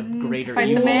the greater fight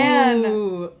the evil. man.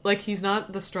 Ooh, like he's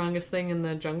not the strongest thing in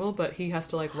the jungle, but he has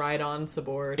to like ride on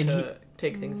Sabor And to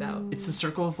take things out. It's the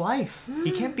circle of life.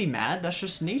 He can't be mad. That's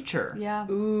just nature. Yeah.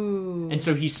 Ooh. And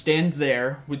so he stands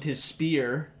there with his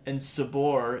spear, and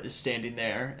Sabor is standing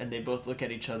there, and they both look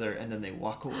at each other, and then they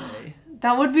walk away.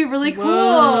 That would be really cool.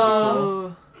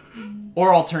 Whoa.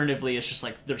 Or alternatively, it's just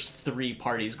like there's 3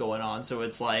 parties going on, so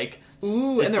it's like...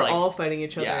 Ooh, it's and they're like, all fighting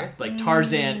each other. Yeah, like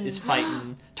Tarzan is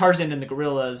fighting... Tarzan and the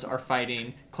gorillas are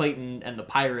fighting Clayton and the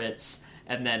pirates,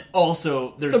 and then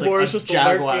also there's Sabor's like a just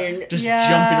jaguar lurking. just Yeah.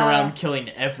 jumping around killing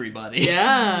everybody.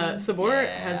 Yeah, Sabor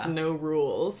Yeah. has no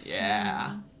rules.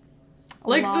 Yeah.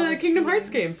 Like lot the of Kingdom speed. Hearts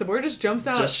game, Sabor just jumps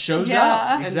out, Just shows Yeah. up.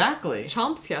 And Exactly.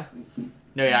 chomps ya.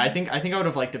 No, yeah, I think I would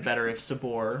have liked it better if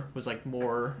Sabor was like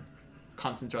more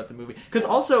constant throughout the movie. Because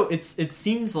also it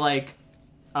seems like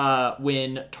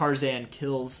when Tarzan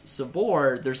kills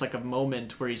Sabor, there's like a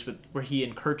moment where he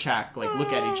and Kerchak like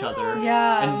look at each other.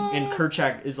 Yeah. And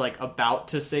Kerchak is like about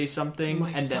to say something,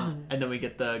 My and son. then we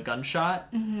get the gunshot,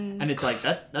 and it's like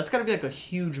that's got to be like a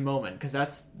huge moment because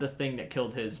that's the thing that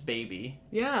killed his baby.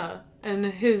 Yeah, and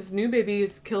his new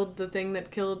babies killed the thing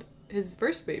that killed his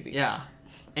first baby. Yeah,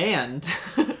 and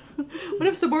What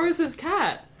if Sabor was his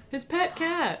cat? His pet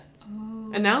cat.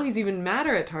 And now he's even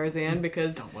madder at Tarzan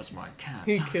because that was my cat.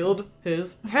 he killed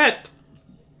his pet.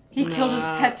 He killed his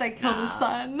Nah. pet, I killed his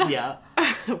son. Yeah,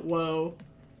 Whoa.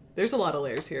 There's a lot of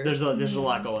layers here. there's a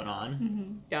lot going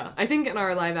on. Yeah, I think in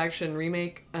our live action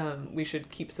remake, we should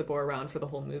keep Sabor around for the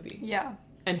whole movie. Yeah.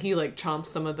 And he like chomps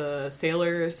some of the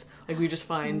sailors. Like we just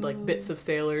find like bits of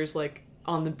sailors like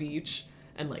on the beach,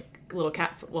 and like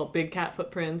little big cat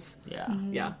footprints. Yeah.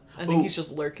 Mm-hmm. Yeah. I think he's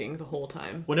just lurking the whole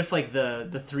time. What if like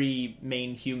the three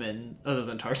main human, other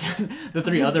than Tarzan, the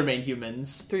three other main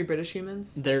humans, 3 British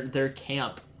humans? their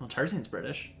camp, well, Tarzan's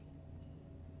British.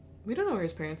 We don't know where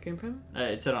his parents came from.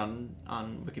 It said on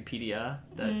Wikipedia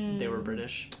that they were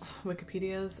British.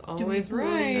 Wikipedia's Do we always believe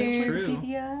right. That's true.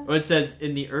 Wikipedia? Well, it says,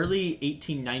 in the early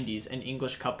 1890s, an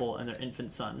English couple and their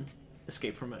infant son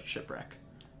escaped from a shipwreck.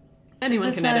 Anyone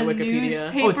Is can this edit a Wikipedia.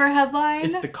 newspaper headline?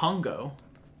 It's the Congo.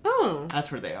 Oh.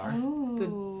 That's where they are.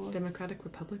 Ooh. The Democratic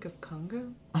Republic of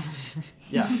Congo?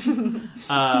 Yeah.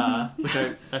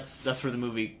 That's where the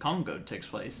movie Congo takes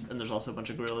place, and there's also a bunch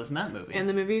of gorillas in that movie. And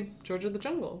the movie George of the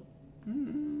Jungle.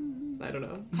 I don't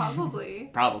know. Probably.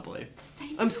 Probably.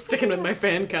 I'm sticking with my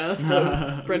fan cast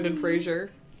of Brendan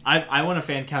Fraser. I want a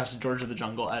fan cast George of the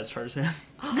Jungle as Tarzan.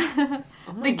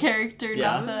 The character,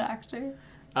 Yeah. not the actor.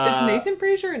 Is Nathan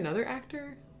Fraser another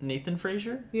actor? Nathan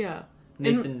Fraser? Yeah.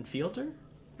 Nathan Fielder?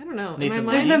 I don't know. Nathan In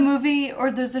my There's mind, a movie,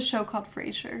 or there's a show called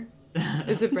Frasier.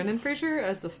 is it Brendan Fraser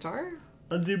as the star?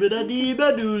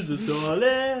 A-zibba-da-dee-ba-doo's a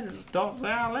solid, tossed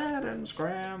salad and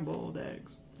scrambled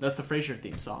eggs. That's the Frasier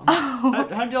theme song.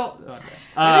 How'd y'all... Okay.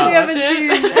 I haven't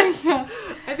watch seen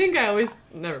I think I always...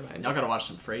 Never mind. Y'all gotta watch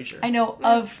some Frasier. I know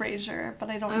of Frasier, but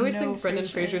I don't know I always think Brendan Frasier.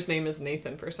 Fraser's name is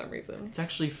Nathan for some reason. It's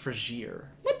actually Frazier.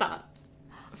 What the?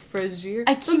 Frazier?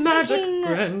 I The keep magic thinking-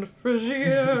 Brendan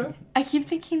Frazier. I keep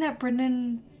thinking that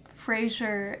Brendan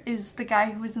Fraser is the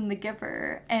guy who was in The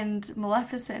Giver and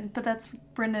Maleficent, but that's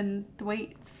Brendan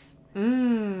Thwaites,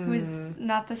 who is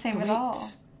not the same at all.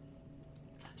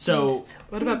 So,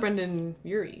 What about Brendan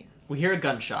Urie? we hear a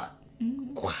gunshot.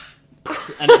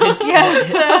 And it hits,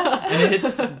 Yes. and it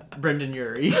hits Brendan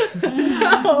Urie.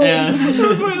 No. And That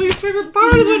was my least favorite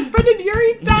part is when Brendan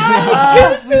Urie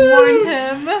died. Too We soon. warned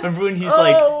him. remember when he's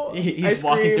Oh, he's I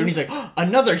walking through screamed. and he's like, oh,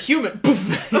 another human!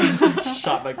 Poof! He's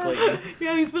shot by Clayton.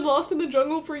 Yeah, he's been lost in the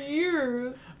jungle for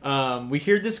years. We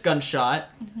hear this gunshot.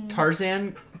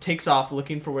 Tarzan takes off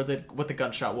looking for what the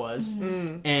gunshot was,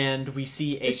 and we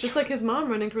see a. It's just like his mom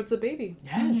running towards the baby.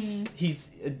 yes, he's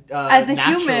As a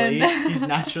naturally human. he's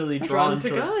naturally Drawn drawn to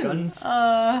towards guns.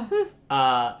 guns.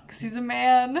 Because he's a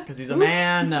man. Because he's a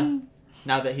man.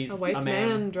 Now that he's A white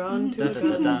man drawn to a Dun,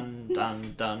 dun, gun. dun,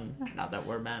 dun, dun. Now that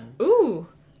we're men. Ooh,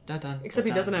 Dun, dun, Except he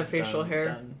dun, doesn't have dun, facial hair.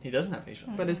 dun. He doesn't have facial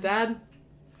hair. but his dad,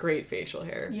 great facial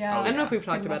hair. Yeah. Oh, I don't know yeah. if we've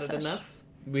talked Good about it mustache. enough.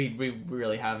 We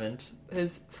really haven't.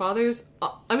 His father's,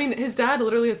 I mean, his dad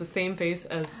literally has the same face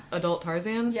as adult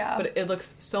Tarzan. Yeah. But it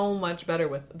looks so much better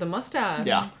with the mustache.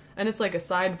 Yeah. And it's like a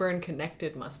sideburn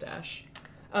connected mustache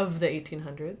of the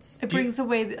 1800s. It brings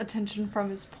away the attention from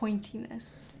his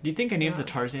pointiness. Do you think any of the Yeah.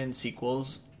 Tarzan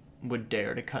sequels would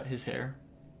dare to cut his hair?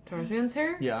 Tarzan's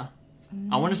hair? Yeah.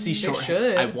 I want to see short.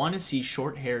 should. I want to see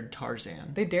short-haired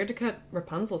Tarzan. They dared to cut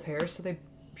Rapunzel's hair, so they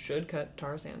should cut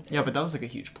Tarzan's hair. Yeah, but that was like a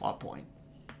huge plot point.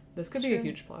 This could It's be a true.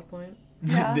 huge plot point.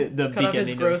 Yeah. the Cut off his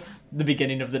beginning gross of the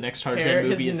beginning of the next Tarzan hair,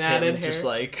 movie his is matted him just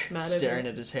hair. like Matted staring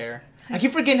hair. at his hair. I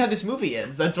keep forgetting how this movie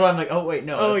ends. That's why I'm like, oh wait,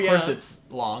 no. Oh, of yeah. course it's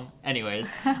long. Anyways,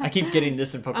 I keep getting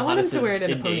this and I want Pocahontas him to wear it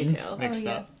in a endings ponytail. mixed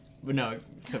Oh, up. yes. But no,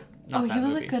 except not Oh, that he would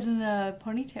movie. look good in a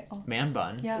ponytail. Man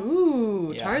bun. Yeah.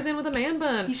 Ooh, Yeah. Tarzan with a man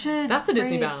bun. He should. That's a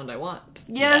Disney Great. bound I want.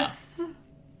 Yes.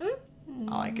 I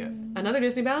like it. Another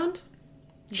Disney bound?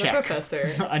 The Check.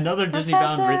 Professor. Another Disney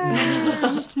bound written on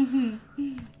the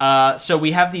list. So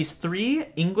we have these 3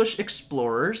 English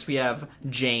explorers. We have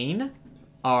Jane,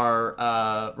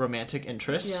 our romantic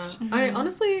interest. Yeah. I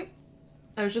honestly,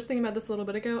 I was just thinking about this a little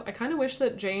bit ago. I kind of wish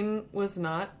that Jane was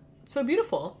not so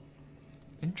beautiful.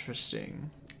 Interesting.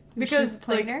 Because, She's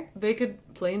like, plainer? they could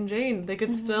plain Jane. They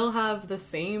could still have the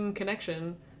same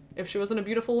connection if she wasn't a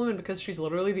beautiful woman, because she's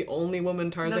literally the only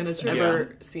woman Tarzan That's has true.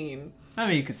 ever seen. I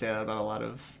mean, you could say that about a lot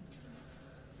of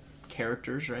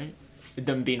characters, right?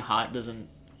 Them being hot doesn't...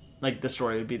 Like, the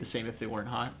story would be the same if they weren't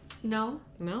hot. No.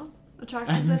 No?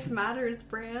 Attractiveness matters,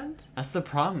 brand. That's the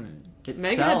problem. It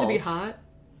Meg sells. had to be hot.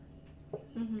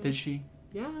 Did she?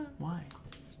 Yeah, Why?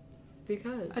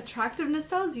 because. Attractiveness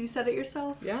sells. You said it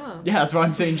yourself. Yeah. Yeah, that's why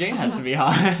I'm saying Jane has to be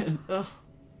hot. Ugh.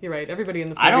 You're right. Everybody in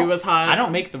this I movie don't, was hot. I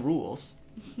don't make the rules.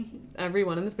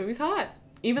 Everyone in this movie's hot.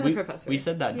 Even we, the professor. We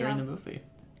said that during Yeah. the movie.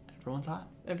 Everyone's hot.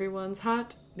 Everyone's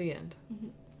hot. The end.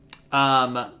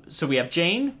 So we have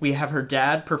Jane. We have her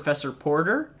dad, Professor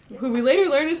Porter. Who we later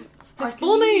learn is his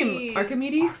full name.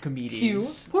 Archimedes. Archimedes. Archimedes.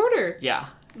 Q. Porter. Yeah.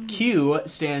 Q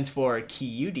stands for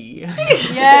Cutie.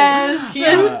 Yes.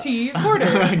 Q.T. Porter.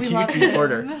 We love Cutie him.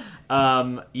 Porter.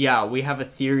 Yeah, we have a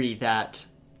theory that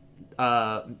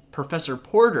Professor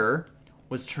Porter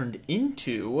was turned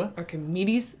into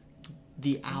Archimedes.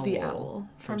 the owl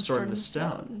from Sword in the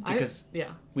Stone. Because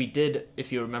we did,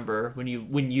 if you remember, when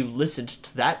you listened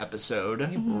to that episode,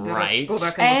 right?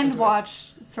 And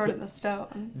watched Sword in the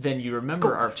Stone. Then you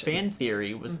remember our fan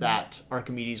theory was that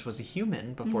Archimedes was a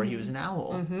human before he was an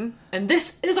owl. And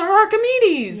this is our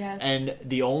Archimedes! Yes. And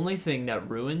the only thing that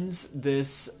ruins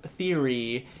this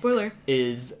theory... Spoiler.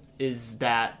 Is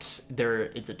that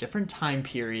it's a different time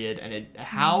period, and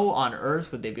how on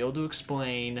earth would they be able to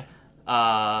explain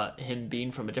him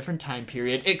being from a different time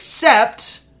period,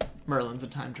 except Merlin's a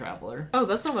time traveler. Oh,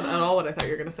 that's not at all what I thought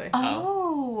you were going to say.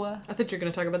 Oh. I thought you were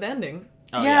going to talk about the ending.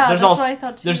 Oh, yeah, that's what I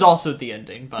thought too. There's also the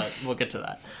ending, but we'll get to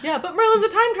that. Yeah, but Merlin's a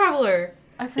time traveler.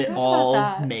 I forgot it all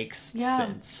about that. makes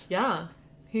sense. Yeah.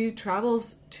 He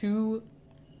travels to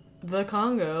the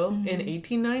Congo in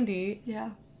 1890. Yeah.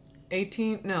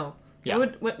 Yeah.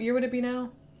 What year would it be now?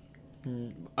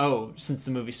 Oh, since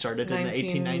the movie started in the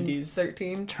 1890s?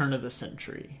 13. Turn of the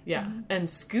century. Yeah. And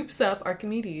scoops up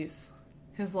Archimedes,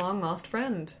 his long-lost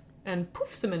friend, and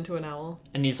poofs him into an owl.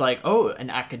 And he's like, oh, an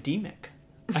academic.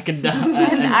 An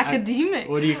academic.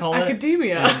 What do you call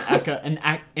Academia. it? An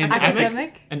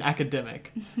academic? An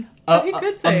academic. You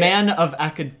could say a man of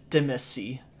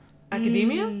academicy.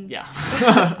 Academia? Yeah.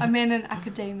 A man in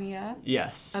academia.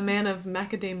 Yes. A man of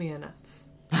macadamia nuts.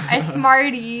 A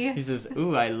smarty. He says,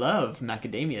 ooh, I love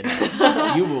macadamia nuts.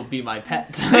 You will be my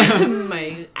pet.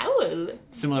 My owl.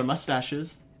 Similar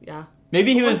mustaches. Yeah.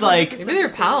 Maybe he was like... Maybe they're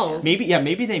pals.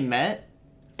 Maybe they met,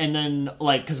 and then,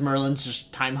 like, because Merlin's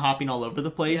just time hopping all over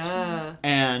the place. Yeah.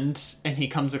 And he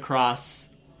comes across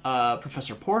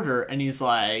Professor Porter, and he's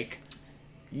like...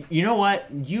 You know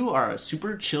what? You are a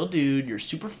super chill dude. You're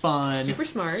super fun. Super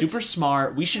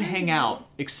smart. We should hang out.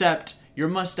 Except your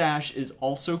mustache is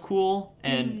also cool,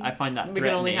 and I find that threatening. We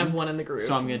can only have one in the group.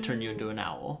 So I'm going to turn you into an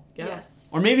owl. Yep. Yes.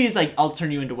 Or maybe he's like, I'll turn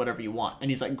you into whatever you want. And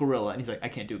he's like, gorilla. And he's like, I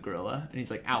can't do gorilla. And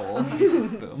he's like, owl. And he's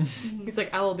like, boom. He's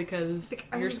like, owl because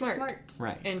you're smart.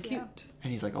 Right. And cute. Yeah.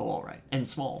 And he's like, oh, all right. And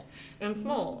small. And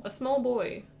small. A small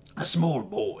boy. A small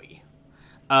boy.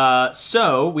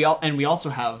 So, we also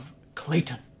have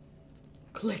Clayton.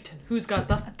 Clayton, who's got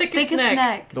the thickest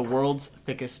neck. The world's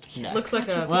thickest neck. Looks like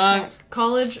a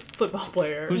college football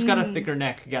player. Who's got a thicker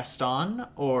neck, Gaston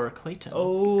or Clayton?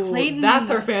 Oh, Clayton. That's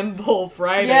our fan poll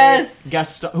Friday. Yes.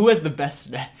 Gaston. Who has the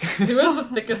best neck? Who has the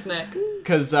thickest neck?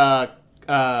 Because I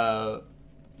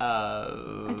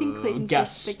think Clayton's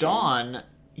Gaston,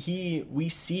 we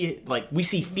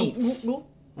see feet.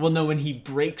 Well, no, when he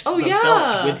breaks the yeah.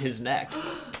 belt with his neck.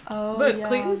 Oh, but yeah.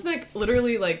 Clayton's neck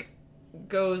literally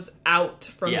goes out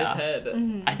from his head.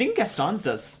 Mm-hmm. I think Gaston's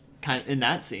does kind of in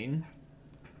that scene.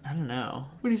 I don't know.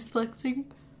 When he's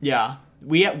flexing. Yeah,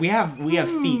 we have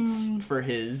feet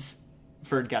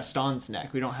for Gaston's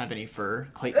neck. We don't have any for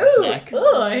Clayton's neck.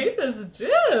 Oh, I hate this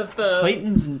gif.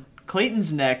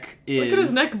 Clayton's neck is... Look at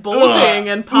his neck bulging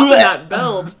and popping that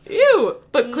belt. Ew!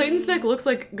 But Clayton's neck looks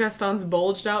like Gaston's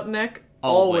bulged out neck.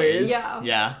 Always.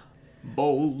 Yeah.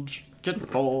 Bulge. Get the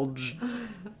bulge.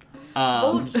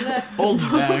 Bulge neck. Bulge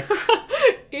neck.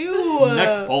 Ew.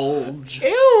 Neck bulge.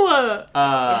 Ew.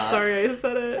 I'm sorry I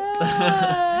said it.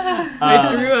 I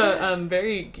drew a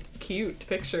very cute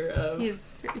picture of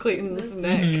Clayton's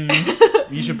neck.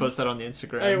 You should post that on the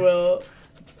Instagram. I will.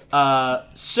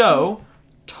 So,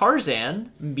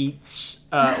 Tarzan meets...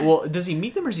 does he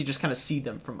meet them or does he just kind of see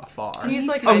them from afar? He's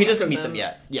like... he doesn't meet them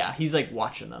yet. Yeah, he's like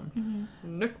watching them.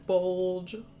 Mm-hmm. Neck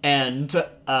bulge. And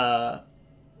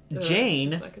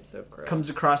Jane so comes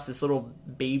across this little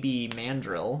baby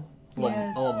mandrill.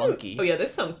 Little monkey. Oh yeah,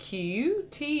 there's some cute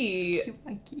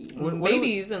monkey.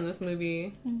 Babies in this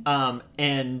movie.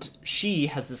 And she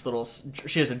has this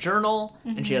she has a journal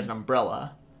and she has an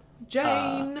umbrella.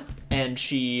 Jane. And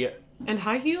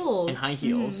high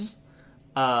heels.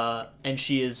 And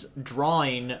she is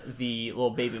drawing the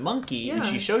little baby monkey, and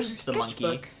she shows it to the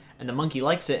monkey, and the monkey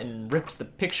likes it and rips the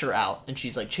picture out, and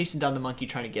she's like chasing down the monkey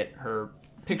trying to get her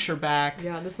picture back.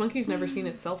 Yeah, this monkey's never seen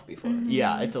itself before.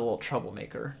 Yeah, it's a little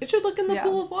troublemaker. It should look in the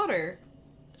pool of water.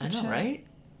 I know, right?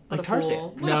 Like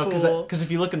Tarzan. No, because if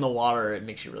you look in the water, it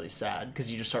makes you really sad,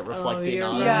 because you just start reflecting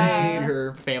on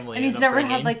your family. And he's never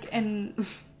had an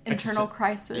internal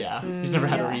crisis. Yeah, he's never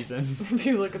had a reason. If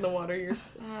you look in the water, you're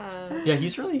sad. Yeah,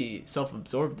 he's really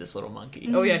self-absorbed, this little monkey.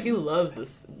 Oh yeah, he loves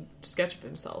this sketch of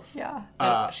himself. Yeah.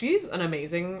 And she's an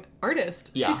amazing artist.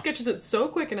 Yeah. She sketches it so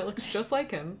quick and it looks just like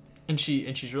him. And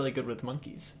she's really good with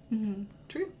monkeys. Mm-hmm.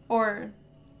 True. Or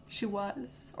she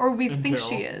was. Or we think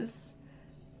she is.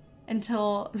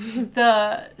 Until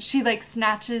she tricks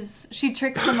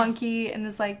the monkey and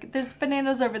is like, there's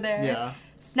bananas over there. Yeah.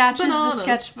 Snatches the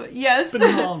sketchbook. Yes.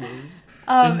 Bananas.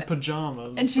 in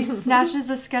pajamas. And she snatches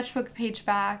the sketchbook page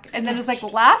back and then is like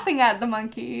laughing at the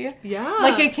monkey. Yeah.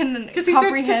 Like it can comprehend. Because he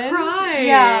starts to cry.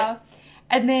 Yeah.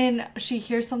 And then she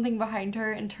hears something behind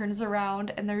her and turns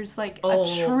around and there's like a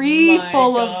tree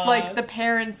full of like the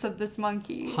parents of this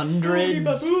monkey.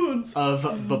 Hundreds of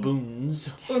baboons.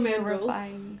 Or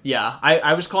mandrills. Yeah,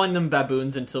 I was calling them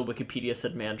baboons until Wikipedia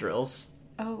said mandrills.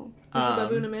 Oh. Is a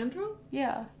baboon a mandrill?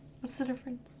 Yeah. What's the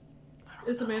difference?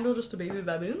 Is a mandrill just a baby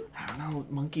baboon? I don't know.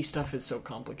 Monkey stuff is so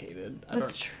complicated.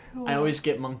 That's true. I always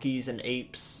get monkeys and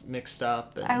apes mixed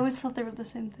up. And I always thought they were the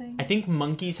same thing. I think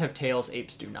monkeys have tails,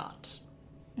 apes do not.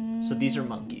 So these are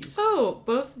monkeys. Oh,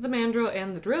 both the mandrill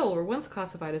and the drill were once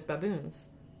classified as baboons.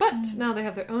 But now they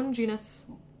have their own genus,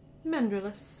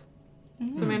 Mandrillus.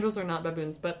 So mandrills are not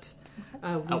baboons, but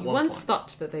we once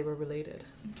thought that they were related.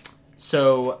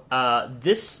 So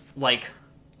this, like,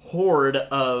 horde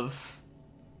of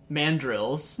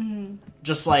mandrills,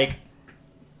 just like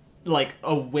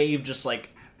a wave just, like,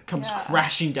 comes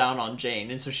crashing down on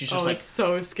Jane, and so she's just it's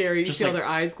so scary. You see all their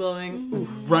eyes glowing,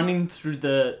 running through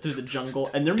the jungle,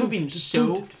 and they're moving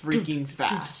so freaking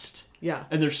fast. Yeah,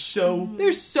 and they're so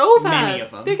fast. Many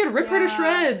of them. They could rip her to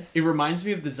shreds. It reminds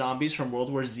me of the zombies from World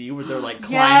War Z, where they're like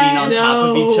climbing on top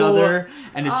of each other,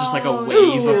 and it's just like a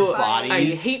wave of bodies. I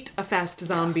hate a fast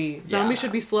zombie. Zombies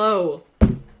should be slow.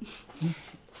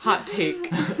 Hot take.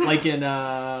 Like in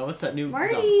what's that new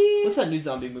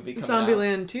zombie movie coming out?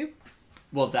 Zombieland 2?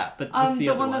 Well, but what's the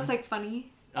other one? That's like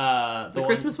funny. The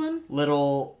Christmas one?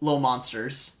 Little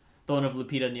Monsters. The one of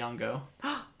Lupita Nyong'o.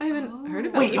 I haven't heard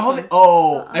about this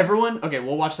one. Everyone... Okay,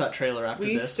 we'll watch that trailer after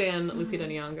this. We stan Lupita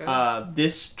Nyong'o.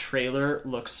 This trailer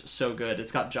looks so good.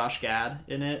 It's got Josh Gad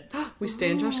in it. We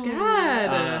stan Josh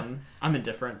Gad. I'm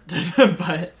indifferent,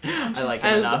 but I like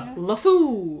him enough.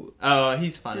 LeFou. Oh,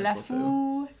 he's fun as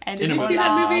LeFou. Did you see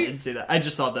that movie? I didn't see that. I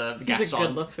just saw the Gaston. He's a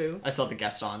good LeFou. I saw the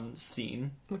Gaston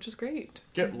scene. Which is great.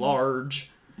 Get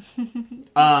large.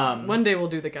 One day we'll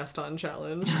do the Gaston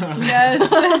challenge. Yes.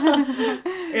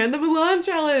 And the Mulan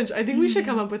challenge. I think we should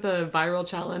come up with a viral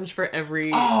challenge for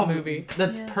every movie.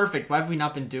 That's perfect. Why have we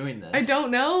not been doing this? I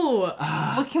don't know.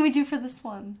 What can we do for this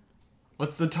one?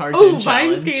 What's the Tarzan challenge?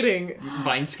 Vine skating.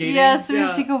 Vine skating? Yes, we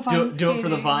have to go vine skating. Do it for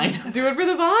the vine. Do it for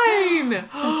the vine.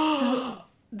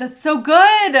 That's so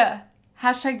good.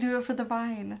 Hashtag do it for the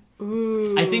vine.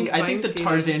 Ooh, I think the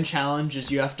Tarzan challenge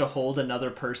is you have to hold another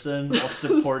person while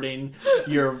supporting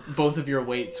both of your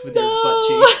weights with your butt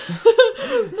cheeks.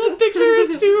 That picture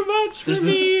is too much for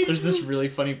me. There's this really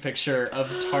funny picture of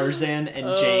Tarzan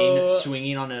and Jane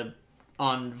swinging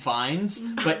on vines,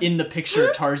 but in the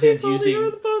picture Tarzan's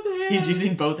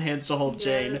using both hands to hold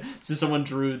Jane. So someone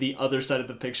drew the other side of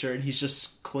the picture, and he's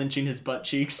just clenching his butt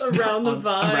cheeks around the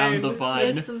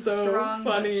vine. It's so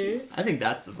funny. I think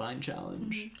that's the Vine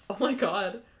challenge. Oh my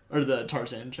god. Or the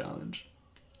Tarzan challenge.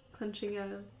 Clenching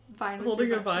a vine.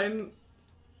 Holding a vine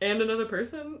and another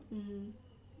person?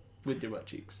 With your butt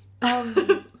cheeks.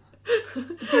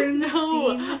 During the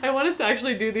scene. I want us to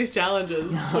actually do these challenges.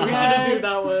 We shouldn't do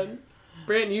that one.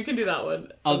 Brandon, you can do that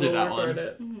one. I'll do that one.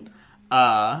 It.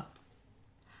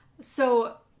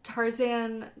 So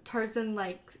Tarzan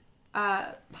like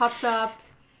pops up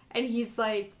and he's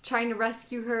like trying to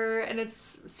rescue her and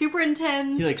it's super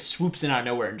intense. He like swoops in out of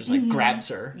nowhere and just like grabs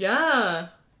her. Yeah.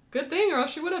 Good thing, or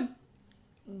else she would have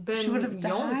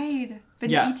died.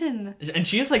 Been eaten. And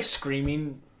she is like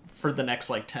screaming for the next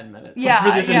like 10 minutes. Yeah, like,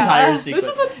 for this entire sequence.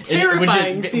 This is a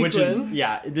terrifying sequence.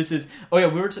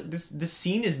 This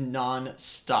scene is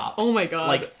non-stop. Oh my god.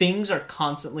 Like things are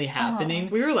constantly happening.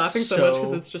 We were laughing so much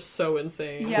because it's just so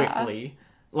insane. Quickly.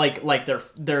 Like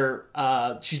they're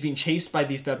she's being chased by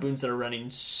these baboons that are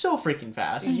running so freaking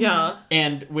fast. Yeah.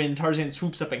 And when Tarzan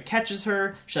swoops up and catches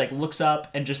her, she like looks up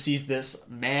and just sees this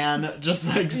man just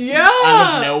like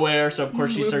out of nowhere. So of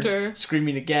course she starts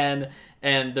screaming again.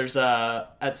 And there's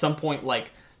at some point like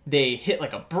they hit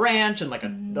like a branch and like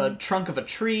a trunk of a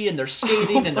tree and they're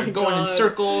skating and they're going in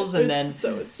circles and then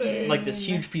like this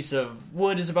huge piece of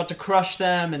wood is about to crush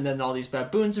them and then all these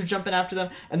baboons are jumping after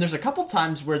them and there's a couple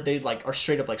times where they like are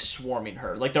straight up like swarming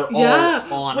her, like they're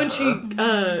all on when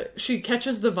her. She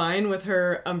catches the vine with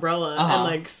her umbrella and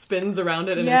like spins around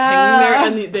it and is hanging there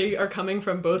and they are coming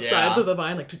from both sides of the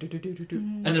vine like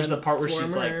and there's the part where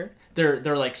she's like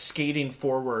they're like skating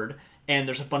forward. And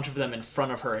there's a bunch of them in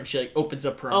front of her, and she like opens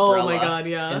up her umbrella. Oh my god,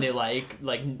 yeah! And they like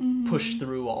push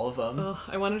through all of them. Ugh,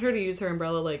 I wanted her to use her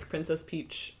umbrella like Princess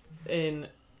Peach in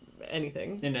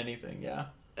anything. In anything, yeah.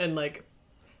 And like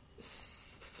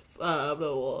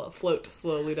float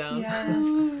slowly down.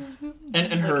 Yes. and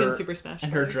like her in Super Smash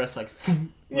and her Bros. dress like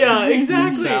yeah,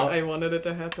 exactly. out. I wanted it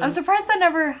to happen. I'm surprised that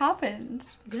never happened.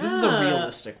 This is a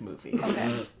realistic movie.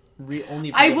 Okay.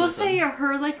 Only I will realism. say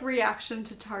her like reaction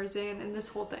to Tarzan and this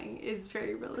whole thing is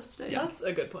very realistic. Yeah. That's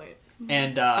a good point.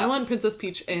 And I want Princess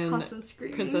Peach and Constant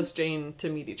screaming. Princess Jane to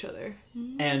meet each other.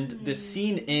 and the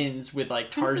scene ends with like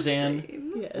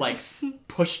Tarzan Yes. like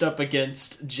pushed up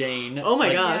against Jane. Oh my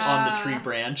like, gosh. on the Yeah. tree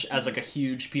branch as like a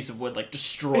huge piece of wood like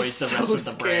destroys It's the rest so of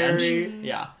the scary. branch.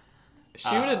 Yeah. She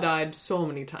would have died so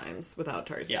many times without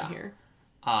Tarzan Yeah. here.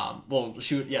 Well,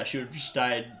 she would have just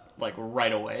died like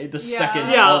right away the Yeah. second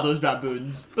Yeah. all those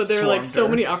baboons. But there were like swarmed so her.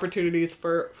 many opportunities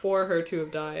for her to have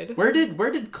died. Where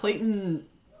did Clayton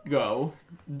go?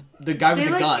 The guy with They,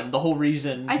 the like- gun. The whole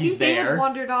reason I he's think they there. had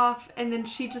wandered off, and then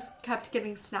she just kept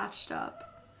getting snatched up.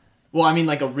 Well, I mean,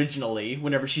 like originally,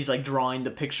 whenever she's like drawing the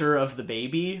picture of the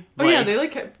baby. Oh yeah,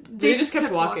 they just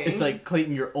kept walking. It's like,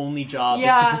 Clayton, your only job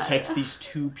Yeah. is to protect these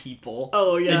two people.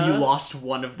 Oh, yeah. And you lost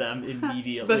one of them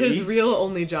immediately. But his real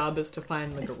only job is to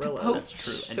find the Is to gorillas. poach. That's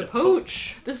true. And To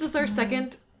poach. This is our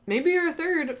second, maybe our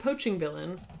third poaching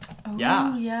villain. Oh,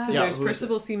 Yeah. yeah. Because Yeah, there's who is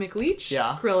Percival C. McLeach,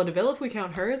 Yeah. Cruella de Vil, if we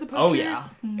count her as a poacher. Oh, yeah.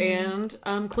 And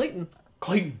Clayton.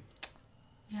 Clayton.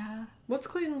 Yeah. What's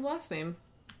Clayton's last name?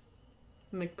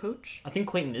 McPoach? I think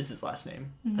Clayton is his last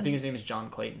name. I think his name is John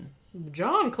Clayton.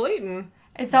 John Clayton.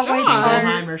 Is that why John.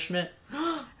 Alheimer Schmidt.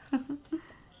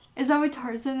 Is that why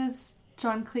Tarzan is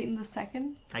John Clayton II?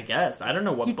 I guess. I don't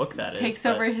know what book that is. Takes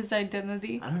but over his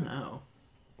identity. I don't know.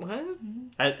 What?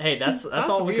 Hey, that's That's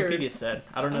all weird. Wikipedia said.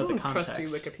 I don't know the context. trust you,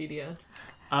 Wikipedia.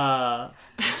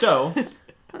 So,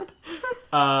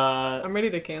 I'm ready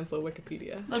to cancel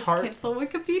Wikipedia. Let's Tar- cancel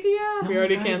Wikipedia. We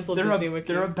already guys, canceled they're Disney Wiki.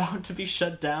 They're about to be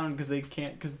shut down because they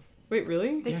can't Wait,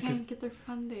 really? They Yeah, 'cause- can't get their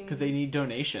funding. because they need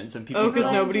donations and people. Oh, because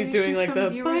don't. nobody's doing like the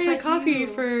Donations buy from viewers a like coffee you.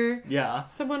 for Yeah,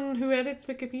 someone who edits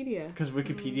Wikipedia. because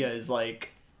Wikipedia is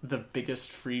like the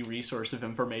biggest free resource of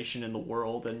information in the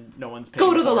world, and no one's paying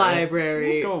Go to the for it.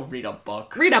 library. Go read a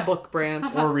book. Read a book,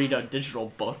 Brant. Or read a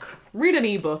digital book. Read an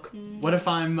ebook. What if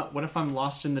I'm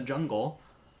lost in the jungle?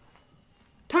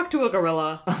 Talk to a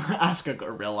gorilla. Ask a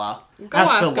gorilla. Go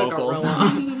ask ask the a locals.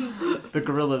 gorilla. The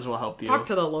gorillas will help you. Talk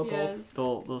to the locals. Yes.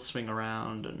 They'll swing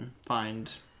around and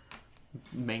find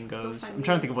mangoes. find I'm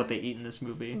trying to think of mangoes. what they eat in this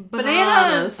movie.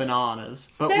 Bananas. Bananas.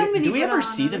 So But many do we ever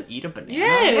see them bananas. eat a banana?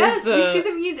 Yes. Yes, we see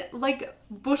them eat like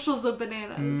bushels of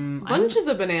bananas. Bunches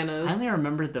of I bananas. only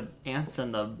remember the ants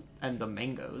and the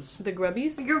mangoes. The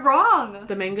grubbies. You're wrong.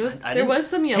 The mangoes. I There didn't- was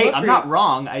some yellow Hey, fruit. I'm not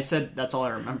wrong. I said that's all I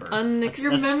remember.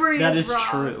 Your memory that is is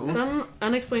wrong. true. Some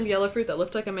unexplained yellow fruit that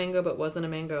looked like a mango but wasn't a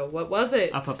mango. What was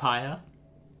it? A papaya?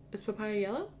 Is papaya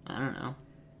yellow? I don't know.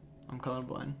 I'm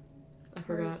colorblind. I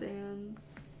forgot. Tarzan,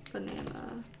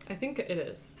 banana. I think it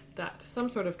is that. Some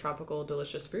sort of tropical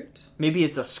delicious fruit. Maybe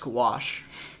it's a squash.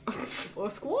 A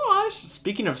squash.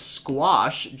 Speaking of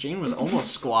squash, Jane was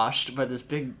almost squashed by this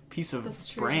big piece of That's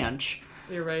true. branch.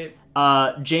 You're right.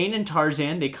 Jane and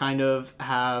Tarzan, they kind of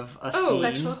have a Oh,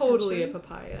 scene. Sexual totally a tension.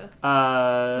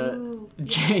 papaya. Ooh,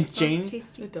 Jane, looks Jane,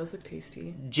 tasty. It does look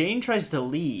tasty. Jane tries to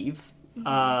leave,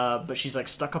 but she's like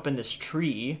stuck up in this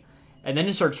tree, and then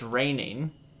it starts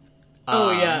raining.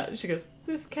 Oh yeah, she goes.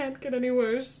 This can't get any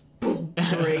worse. Boom,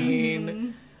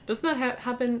 rain. Doesn't that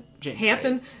happen? Jane's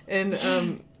Happen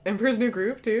in Emperor's New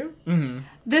Groove too?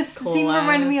 This scene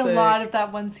reminded me a Classic. lot of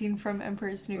that one scene from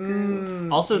Emperor's New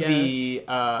Groove. Also, yes. the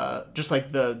just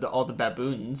like the all the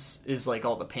baboons is like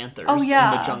all the panthers Oh,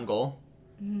 yeah. in the jungle.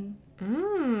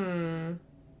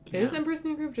 Is Emperor's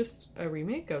New Groove just a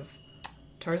remake of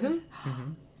Tarzan?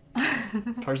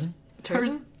 Tarzan,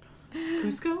 Tarzan?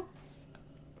 Cusco?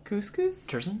 Couscous?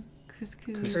 Tarzan.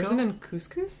 Couscous. Tarzan and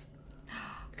Couscous?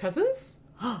 Cousins?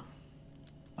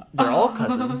 They're all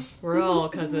cousins. We're all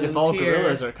cousins. If all here.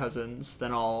 gorillas are cousins,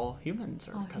 then all humans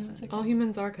are humans cousins. are- All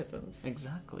humans are cousins.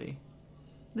 Exactly.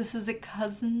 This is a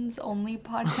cousins only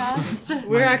podcast.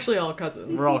 We're actually all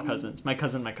cousins. We're all cousins. My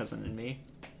cousin, and me.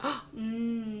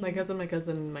 My cousin, my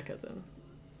cousin, my cousin.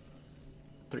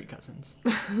 3 cousins.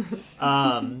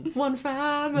 One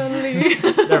family.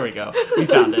 There we go. We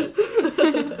found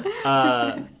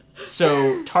it.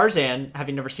 So Tarzan,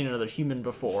 having never seen another human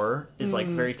before, is like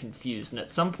very confused, and at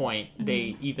some point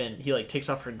he like takes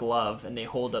off her glove and they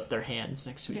hold up their hands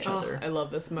next to each Oh, other, I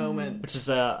love this moment. which is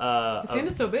His hand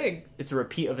is so big. it's a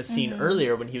repeat of a scene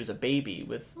earlier when he was a baby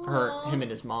with him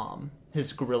and his mom,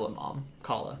 his gorilla mom,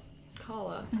 Kala.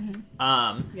 Tala.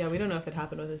 Mm-hmm. Yeah, we don't know if it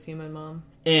happened with his human mom.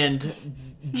 And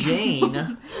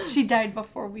Jane... She died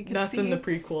before we could That's see. in the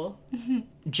prequel.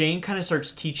 Jane kind of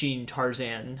starts teaching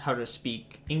Tarzan how to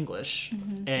speak English.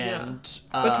 Mm-hmm. And...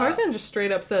 But Tarzan just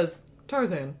straight up says,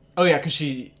 Tarzan. Oh, yeah, because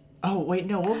she... Oh, wait,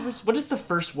 no, what is the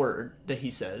first word that he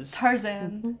says?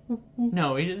 Tarzan.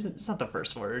 No, it's not the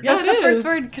first word. Yeah, That's it the first is.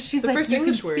 word, because she's The like, first you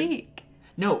English can word. speak.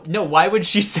 No, why would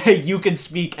she say you can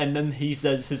speak and then he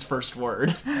says his first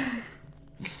word?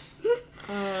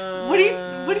 What do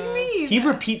you mean? He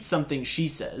repeats something she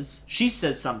says. She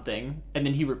says something, and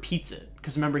then he repeats it.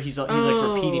 Because remember, he's like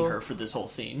repeating her for this whole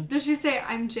scene. Does she say,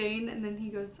 I'm Jane? And then he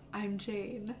goes, I'm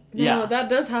Jane. Yeah. No, that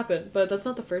does happen, but that's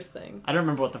not the first thing. I don't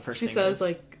remember what the first She thing says, is.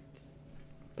 like,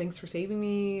 thanks for saving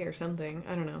me, or something.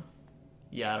 I don't know.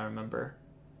 Yeah, I don't remember.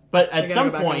 But I at gotta some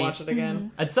go back and point, watch it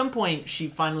again. at some point, she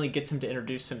finally gets him to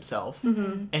introduce himself,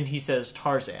 and he says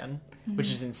Tarzan, which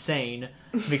is insane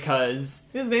because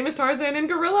His name is Tarzan in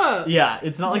Gorilla. yeah,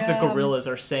 it's not like the Yeah. gorillas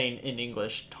are saying in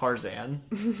English Tarzan.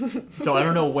 So I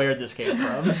don't know where this came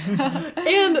from.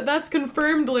 And that's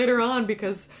confirmed later on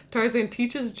because Tarzan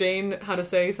teaches Jane how to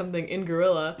say something in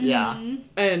Gorilla. Yeah.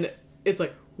 And it's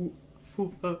like, "Ooh,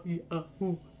 ooh,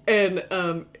 ooh." And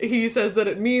he says that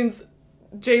it means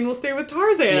Jane will stay with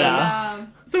Tarzan. Yeah.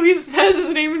 So he says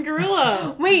his name in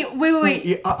Gorilla. Wait.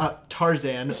 Yeah,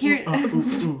 Tarzan. Here-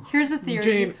 Ooh. Here's a theory.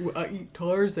 Jane, I eat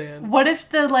Tarzan. What if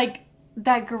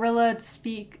that gorilla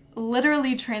speak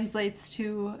literally translates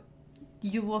to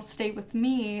 "you will stay with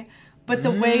me," but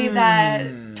the way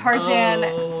that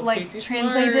Tarzan Casey's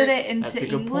translated smart. it into That's a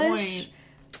good English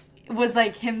point. was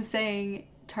like him saying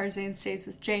Tarzan stays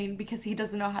with Jane because he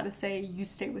doesn't know how to say "you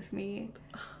stay with me."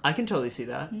 I can totally see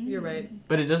that. You're right.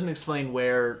 But it doesn't explain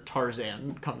where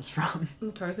Tarzan comes from.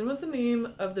 Tarzan was the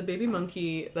name of the baby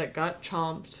monkey that got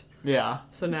chomped. Yeah.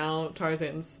 So now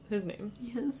Tarzan's his name.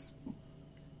 Yes.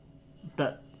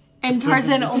 That. And That's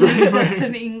Tarzan what- only exists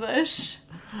in English.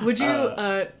 Would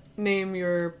you name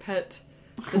your pet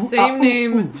the same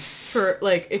name for,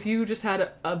 like, if you just had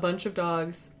a bunch of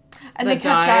dogs And that they kept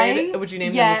died, dying? would you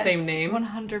name Yes, them the same name?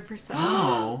 100%.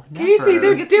 Oh, Casey,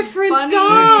 they're It's different funny.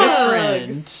 dogs. They're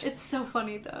different. It's so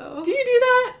funny though. Do you do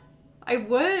that? I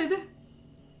would.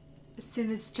 As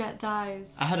soon as Jet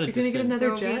dies, I had a You're gonna get distant, another there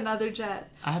will be Jet? another Jet.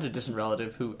 I had a distant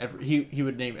relative who he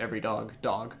would name every dog.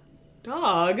 Dog?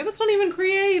 That's not even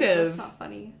creative. That's not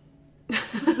funny.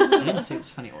 I didn't say it was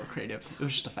funny or creative. It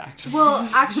was just a fact. Well,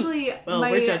 actually, Well,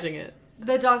 we're judging it.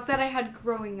 the dog that I had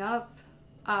growing up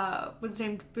was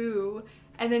named Boo,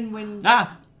 and then when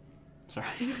Sorry.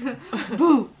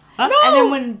 Boo, Huh? and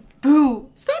then when Boo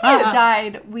Stop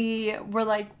died, we were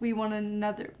like, we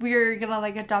were gonna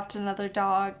like adopt another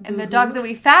dog, and the dog that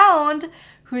we found,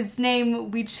 whose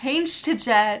name we changed to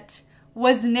Jet,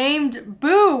 was named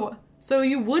Boo. So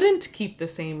you wouldn't keep the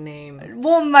same name.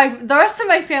 Well, the rest of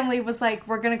my family was like,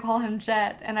 we're gonna call him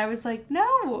Jet, and I was like,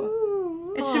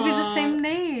 no, it should be the same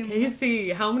name, Casey,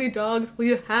 how many dogs will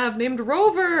you have named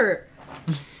Rover?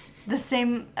 the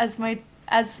same as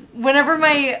whenever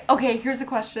my. Okay, here's a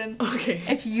question. Okay.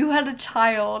 If you had a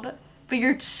child, but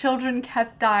your children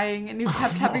kept dying and you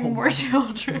kept having more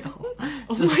children,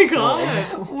 Oh my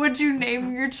god. would you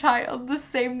name your child the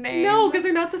same name? No, because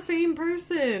they're not the same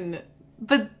person.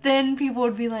 But then people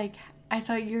would be like, I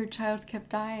thought your child kept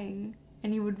dying.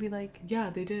 And you would be like,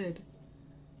 Yeah, they did.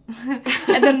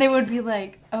 and then they would be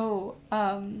like, oh,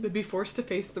 They'd be forced to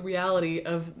face the reality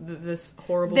of this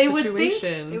horrible they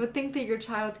situation. would think that your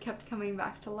child kept coming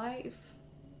back to life.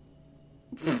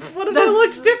 What if it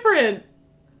looked different?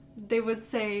 They would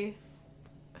say,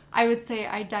 I would say,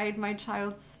 I dyed my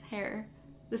child's hair.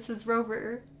 This is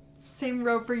Rover. Same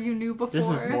Rover you knew before. This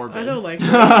is morbid. I don't like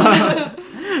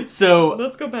this. So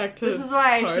Let's go back to This is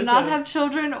why I should not Tarzan. have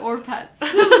children or pets.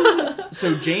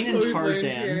 so Jane and What we've learned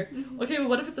Tarzan. here. Okay, well,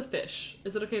 what if it's a fish?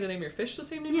 Is it okay to name your fish the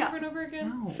same name Yeah. over and over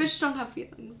again? No. Fish don't have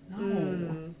feelings.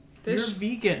 No. Fish. You're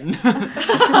vegan.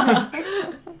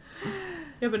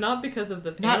 Yeah, but not because of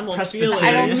the Not animal's feelings.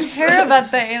 I don't Yes. care about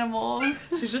the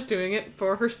animals. She's just doing it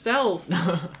for herself.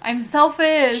 I'm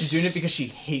selfish. She's doing it because she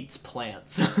hates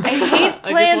plants. I hate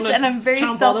plants wanna and I'm very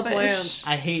chomp all the selfish. plants.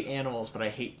 I hate animals, but I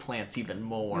hate plants even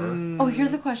more. Oh,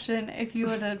 here's a question. If you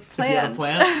had a If you had a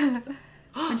plant, plant,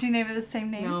 would you name it the same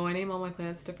name? No, I name all my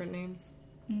plants different names.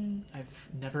 I've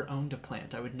never owned a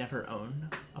plant. I would never own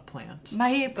a plant.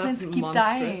 My plants keep monstrous.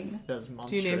 dying. That is Do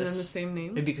monstrous. you name them the same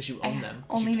name? Maybe because you I own them.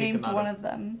 'cause only you take named them out one of... of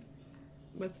them.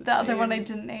 What's its The other one I name?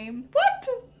 didn't name. What?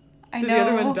 I Did know. the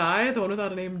other one die? The one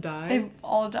without a name die? They've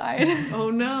all died.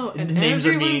 Oh no! And The names are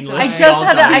everyone meaningless. died. I They all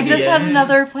just died I in just the had end.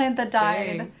 another plant that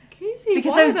died. Dang. Casey,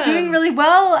 Because why I was then? doing really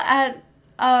well at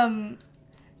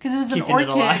because it was an Keeping it orchid,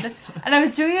 alive. and I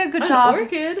was doing a good job. An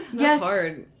orchid? That's Yes,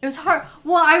 hard. It was hard.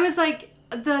 Well, I was like,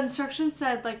 the instructions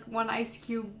said like 1 ice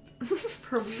cube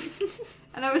per week,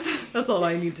 and I was like, That's all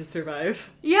I need to survive.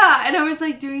 yeah, and I was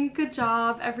like doing a good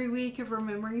job every week of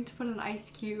remembering to put an ice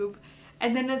cube,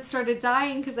 and then it started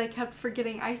dying because I kept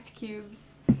forgetting ice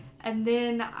cubes, and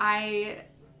then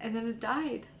it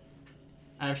died.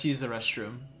 I have to use the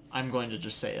restroom. I'm going to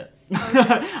just say it. Okay.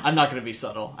 I'm not going to be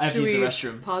subtle. I have Should to use we the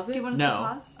restroom. Pause it? Do you want to No,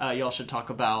 pause? y'all should talk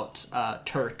about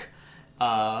Turk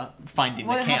finding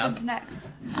What the camp. happens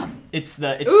next? It's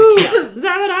the Ooh! camp.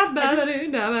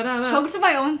 Choked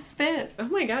my own spit. Oh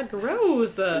my god,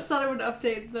 gross. I just thought I would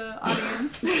update the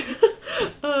audience.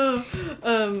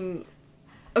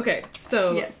 Okay,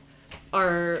 so Yes.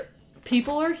 our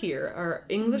people are here, our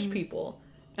English people,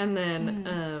 and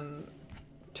then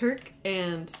Turk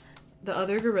and the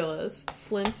other gorillas,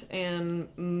 Flint and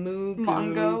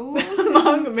Mango.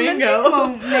 Mango.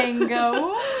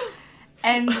 Mango.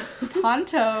 And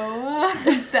Tonto,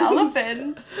 the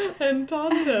elephant. And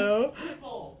Tonto.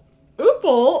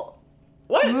 Oople.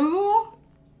 What? Google?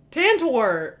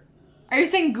 Tantor. Are you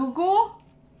saying Google?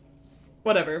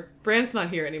 Whatever. Brant's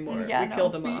not here anymore. Yeah, we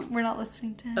killed him off. We're not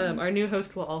listening to him. Our new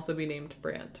host will also be named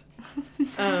Brant.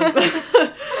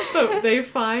 But they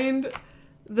find How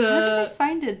do they the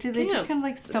find it? Do they just camp. kind of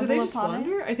like Do stumble they just upon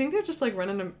wander? I think they're just like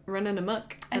running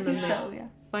amok. it? I And think then so, they yeah.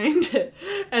 find it.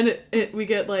 And we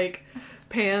get like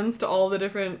pans to all the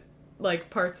different like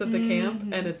parts of the camp,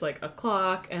 and it's like a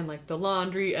clock and like the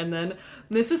laundry and then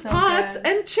Mrs. So Potts good.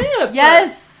 and Chip.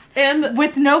 Yes! And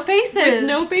With no faces! with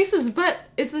no faces, but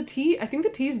is the tea? I think the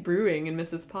tea's brewing in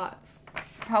Mrs. Potts. I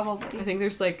Probably. think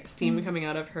there's like steam coming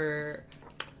out of her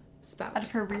spout. Out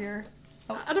of her rear.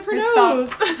 Oh, Out of her spout.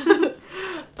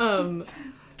 nose.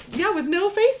 Yeah, with no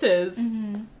faces.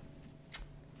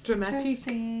 Dramatic.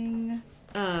 Interesting.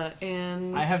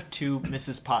 And I have 2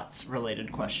 Mrs. Potts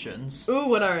related questions. Ooh,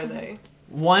 what are they?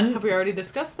 One Have we already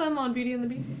discussed them on Beauty and the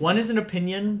Beast? One is an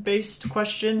opinion-based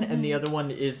question, and the other one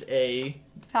is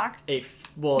Fact.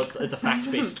 it's a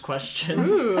fact-based question.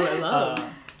 Ooh, I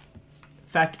love.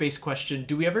 Fact-based question: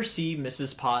 do we ever see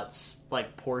Mrs. Potts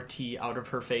like pour tea out of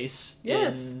her face?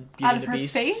 Yes. In Beauty Out and of the her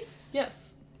Beast? face?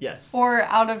 Yes. Yes. Or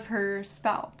out of her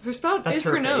spout? Her spout That's is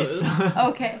her face. nose.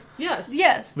 Okay. Yes.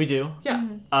 Yes. We do.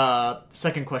 Yeah.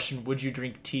 Second question: would you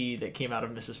drink tea that came out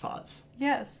of Mrs. Potts?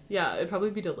 Yes. Yeah, it'd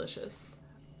probably be delicious.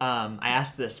 I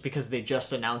asked this because they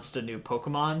just announced a new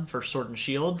Pokemon for Sword and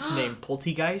Shield named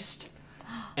Poltegeist.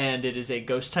 And it is a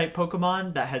ghost-type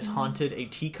Pokemon that has haunted a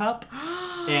teacup.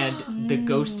 And the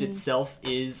ghost itself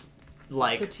is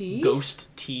like The tea?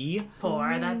 ghost tea.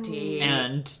 Pour that tea.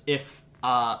 And if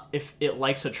it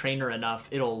likes a trainer enough,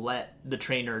 it'll let the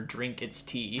trainer drink its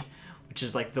tea, which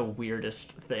is like the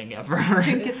weirdest thing ever.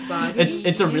 Drink its tea.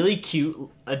 It's a really cute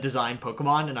design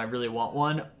Pokemon, and I really want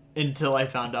one. Until I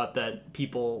found out that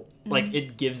people like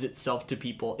it gives itself to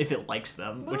people if it likes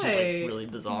them, which is like Right. really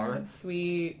bizarre. That's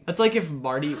sweet. That's like if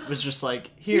Marty was just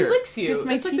like, He here. licks you. Here's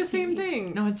my It's like the tea. same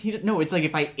thing. No, it's like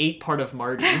if I ate part of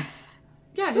Marty.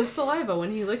 Yeah, his saliva when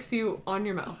he licks you on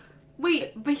your mouth.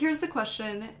 Wait, but here's the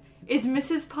question. Is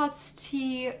Mrs. Potts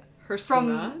tea Her from...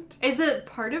 snot? Is it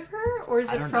part of her? Or is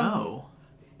I it don't from... know.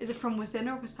 Is it from within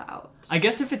or without? I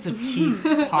guess if it's a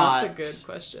teapot, That's a good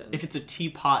question. if it's a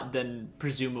teapot, then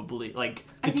presumably like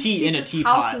I the think tea she in a just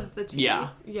teapot. houses the tea. Yeah,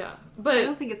 Yeah, I but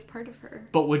don't think it's part of her.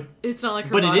 but would it's not like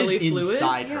her but it bodily is fluids.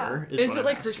 inside Yeah. her. Is what it I'm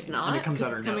like her asking. snot? And it comes 'Cause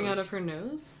out it's her coming nose. out of her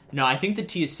nose. No, I think the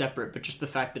tea is separate, but just the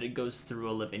fact that it goes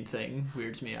through a living thing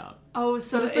weirds me out. Oh,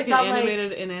 so So it's is like an that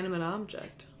animated inanimate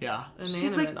object. Yeah, An She's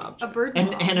animate like object. a bird an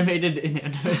mom. animated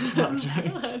inanimate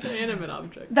object. An animate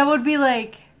object. That would be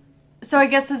like... So I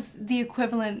guess is the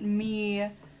equivalent me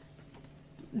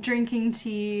drinking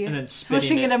tea, And then spitting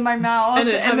swishing it it. in my mouth, And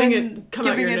then having then it come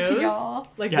out giving your it to nose? y'all.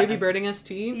 Like Yeah. baby birding us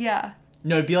tea? Yeah.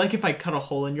 No, it'd be like if I cut a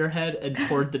hole in your head and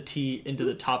poured the tea into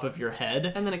the top of your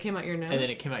head, And then it came out your nose? and then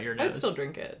it came out your nose. I'd still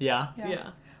drink it. Yeah. Yeah.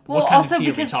 Well, What kind also of tea are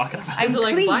we because talking about? I'm Is it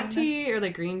like clean. black tea or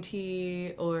like green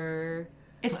tea or...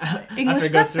 It's After English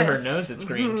it goes through her breakfast. nose, it's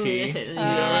green tea. Yeah. You know what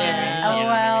I mean? You know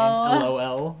what I mean?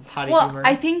 LOL. Potty Well, humor.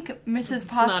 I think Mrs.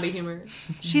 Potts, Snotty humor.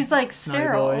 she's like Snotty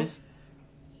sterile. boys.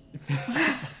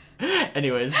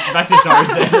 Anyways, back to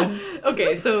Tarzan.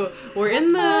 Okay, so we're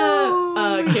in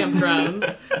the campground,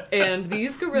 and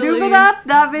these gorillas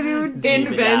Doo-ba-da-da-ba-doo.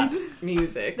 invent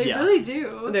music. They Yeah. really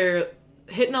do. They're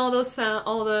hitting all those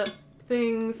all the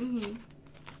things.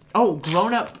 Oh,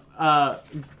 grown up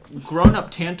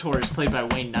Tantor is played by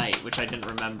Wayne Knight, which I didn't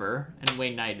remember. And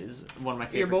Wayne Knight is one of my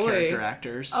Your favorite boy. character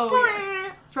actors. Oh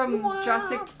yes, from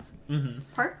Jurassic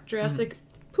Park. Jurassic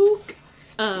Pook.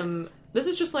 This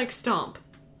is just like Stomp,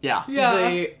 Yeah.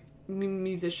 The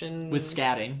musician with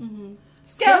scatting. Mm-hmm.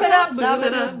 Good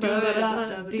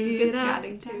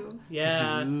scatting too.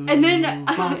 Yeah. And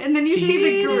then you see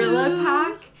the gorilla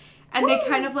pack. And they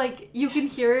kind of like, you can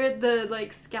hear the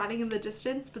like scatting in the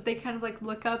distance, but they kind of like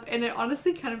look up, and it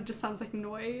honestly kind of just sounds like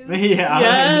noise. Yeah.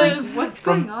 Yes. Like, what's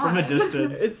going on? From a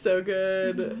distance. It's so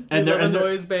good. Mm-hmm. And they're a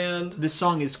noise band. This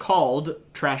song is called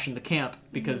Trash in the Camp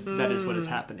because that is what is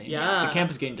happening. Yeah. The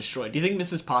camp is getting destroyed. Do you think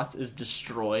Mrs. Potts is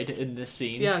destroyed in this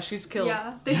scene? Yeah, she's killed.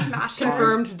 Yeah, they smashed her.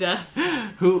 Confirmed death.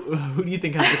 Who do you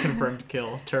think has the confirmed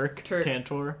kill? Turk?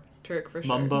 Tantor? Turk for sure.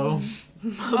 Mumbo?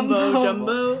 Mumbo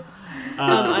Jumbo.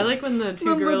 I like when the two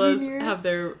Mumbo gorillas Jr. have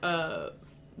their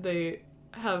they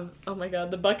have, oh my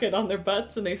god, the bucket on their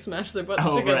butts and they smash their butts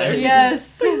together. Right.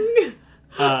 Yes.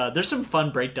 There's some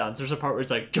fun breakdowns. There's a part where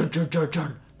it's like jun, jun, jun,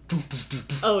 jun.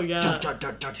 Oh yeah. Jun, jun,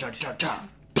 jun, jun, jun, jun, jun.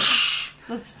 Those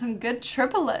are some good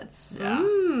triplets. Yeah.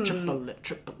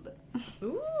 Triplet.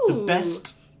 Ooh. The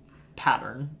best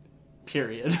pattern.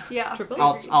 Period. Yeah. Triplet?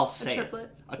 I'll say a triplet.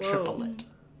 A triplet.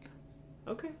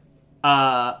 Okay.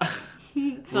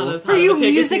 It's not as For hard you to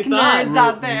take music as you thought. nerds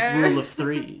out there. Rule of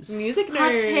threes. Music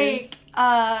nerds.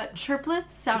 Hot take.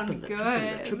 Triplets sound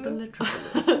good. Triplets.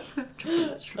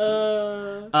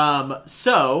 I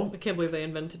can't believe they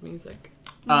invented music.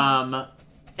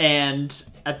 And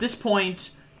at this point,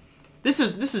 this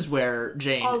is where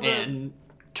Jane and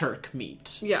Turk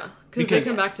meet. Yeah, because they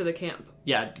come back to the camp.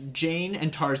 Yeah, Jane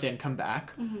and Tarzan come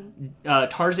back. Mm-hmm.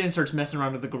 Tarzan starts messing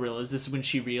around with the gorillas. This is when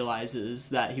she realizes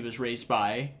that he was raised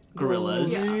by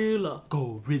gorillas. Gorilla.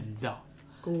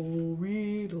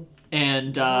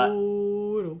 And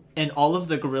all of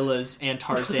the gorillas and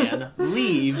Tarzan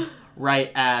leave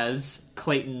right as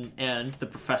Clayton and the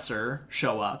professor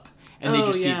show up. And they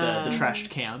just see the trashed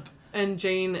camp. And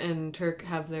Jane and Turk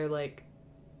have their, like,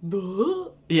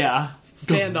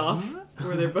 standoff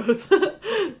where they're both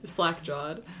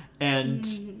slack-jawed. And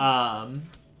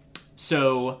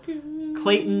so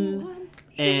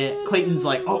Clayton's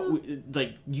like, oh,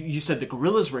 like you said the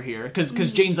gorillas were here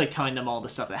because Jane's like telling them all the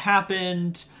stuff that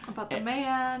happened about the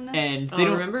man. And they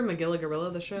don't remember Magilla Gorilla,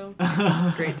 the show.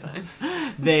 Great time.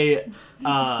 They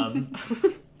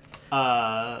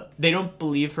don't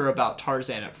believe her about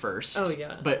Tarzan at first. Oh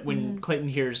yeah. But when Clayton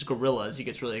hears gorillas, he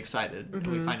gets really excited. And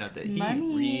we find out that he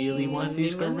really wants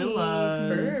these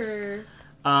gorillas. Fur.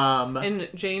 And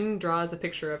Jane draws a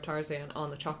picture of Tarzan on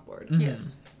the chalkboard.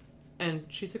 Yes. And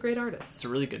she's a great artist. It's a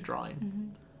really good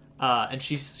drawing. And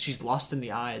she's lost in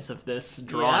the eyes of this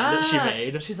drawing that she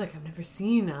made. She's like, I've never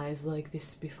seen eyes like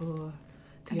this before.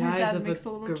 The and eyes of a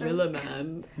gorilla joke.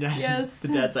 Man. Yes. The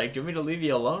dad's like, do you want me to leave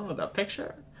you alone with that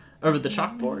picture? Or with the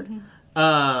chalkboard?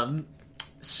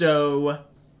 So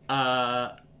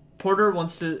Porter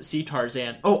wants to see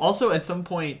Tarzan. Oh, also at some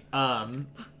point, everyone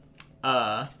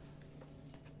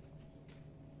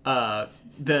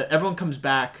comes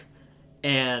back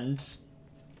and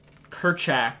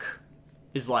Kerchak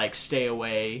is like, stay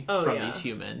away from these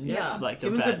humans. Yeah. Like,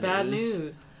 humans are bad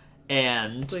news.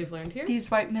 And that's what we've learned here.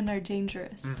 These white men are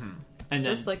dangerous. And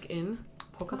just like in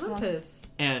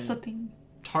Pocahontas. And something.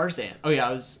 Tarzan. Oh yeah,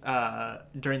 I was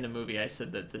during the movie I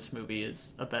said that this movie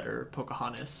is a better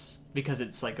Pocahontas because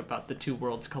it's like about the two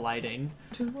worlds colliding.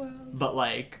 Two worlds. But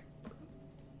like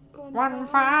one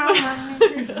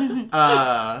family.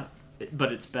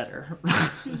 but it's better.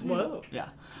 Whoa. Yeah.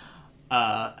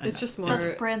 It's just more. That's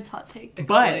Brand's hot take.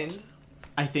 Explained. But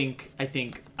I think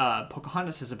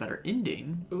Pocahontas has a better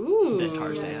ending than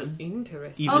Tarzan. Yes.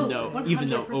 Interesting. Even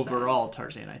though overall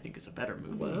Tarzan I think is a better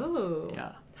movie. Whoa.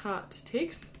 Yeah. Hot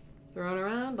takes thrown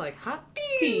around like hot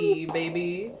tea,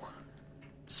 baby.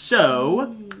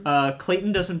 So,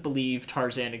 Clayton doesn't believe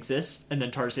Tarzan exists, and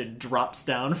then Tarzan drops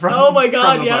down from Oh my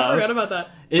god, from yeah, above. I forgot about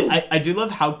that. I do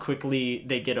love how quickly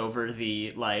they get over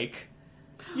the, like,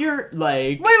 you're,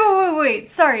 like... Wait,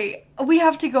 sorry. We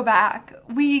have to go back.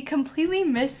 We completely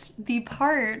missed the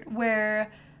part where,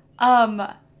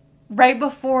 right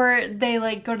before they,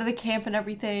 like, go to the camp and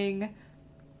everything,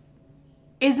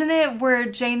 isn't it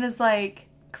where Jane is like,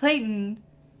 Clayton...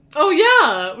 Oh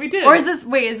yeah, we did. Or is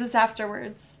this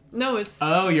afterwards? No, it's...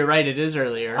 Oh, you're right, it is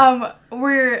earlier.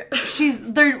 Where she's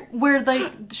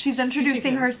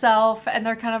introducing herself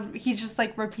and he's just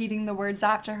like repeating the words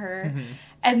after her.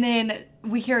 And then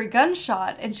we hear a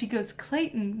gunshot and she goes,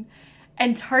 Clayton.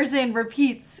 And Tarzan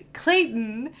repeats,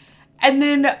 Clayton. And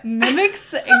then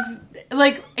mimics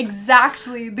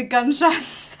exactly the gunshot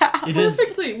sound. It is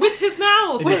perfectly with his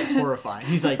mouth. It is horrifying.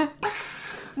 He's like...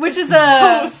 Which is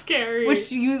so scary.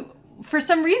 Which for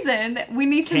some reason, we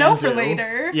need to know for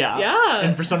later. Yeah.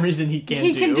 And for some reason, he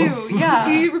can do. Yeah.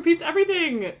 He repeats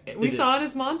everything. We saw in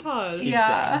his montage.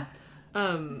 Yeah.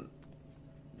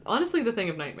 Honestly, the Thing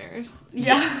of Nightmares.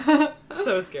 Yes.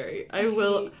 So scary. I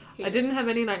didn't have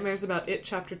any nightmares about It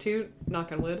Chapter 2,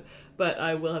 knock on wood, but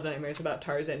I will have nightmares about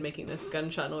Tarzan making this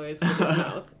gunshot noise with his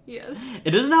mouth. Yes.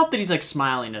 It doesn't help that he's like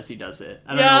smiling as he does it.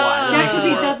 I don't know why. Yeah, because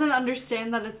he doesn't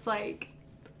understand that it's like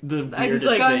the weirdest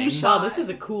weirdest thing. Wow, this is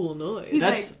a cool noise.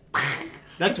 He's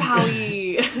that's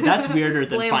Powie. That's weirder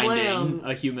than Blam, finding blam.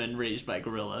 a human raised by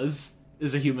gorillas.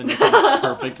 Is a human that can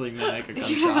perfectly mimic a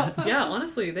gunshot. Yeah,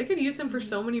 honestly, they could use him for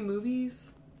so many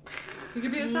movies. He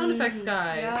could be a sound effects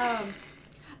guy. Yeah.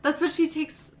 That's what she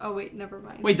takes... Oh, wait, never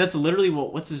mind. Wait, that's literally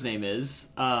what's his name is.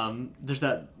 There's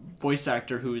that voice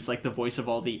actor who's like the voice of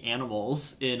all the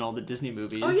animals in all the Disney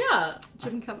movies. Oh, yeah.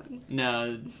 Jim Cummings.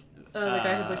 No. The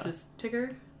guy who voices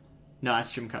Tigger? No,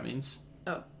 that's Jim Cummings.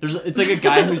 Oh. It's like a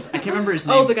guy who's... I can't remember his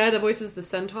name. Oh, the guy that voices the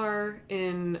centaur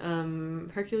in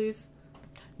Hercules?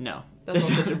 No. That's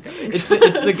also Jim Cummings.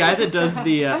 It's the guy that does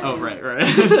the... oh, right.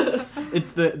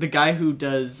 It's the guy who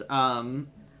does...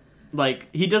 like,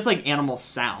 he does, like, animal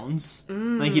sounds.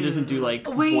 Like, he doesn't do, like,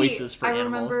 voices for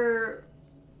animals. I remember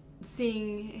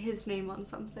seeing his name on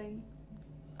something.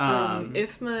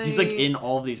 He's, like, in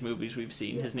all of these movies we've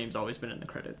seen. Yeah. His name's always been in the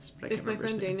credits. But I can't remember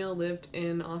his name. If my friend Daniel lived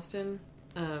in Austin,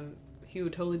 he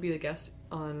would totally be the guest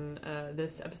on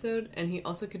this episode. And he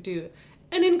also could do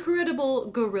an incredible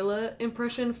gorilla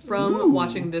impression from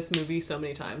watching this movie so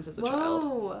many times as a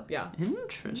child. Yeah.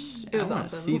 Interesting. It was I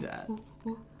awesome. See that.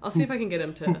 I'll see if I can get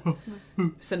him to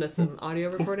send us some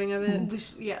audio recording of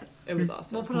it. Yes. It was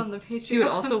awesome. We'll put it on the Patreon. He would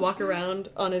also walk around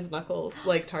on his knuckles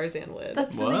like Tarzan would.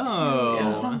 That's really cute. Yeah.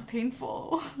 That sounds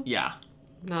painful. Yeah.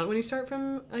 Not when you start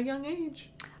from a young age.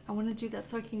 I want to do that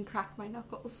so I can crack my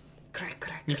knuckles.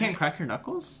 Crack. You can't crack your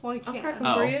knuckles? Well, I can't. I'll crack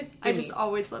them for you. I just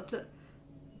always loved it.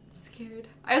 Scared.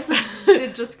 I also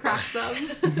did just crack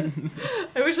them.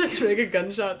 I wish I could make a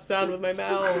gunshot sound with my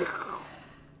mouth.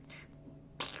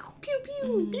 Pew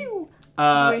pew pew.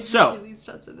 So Hercules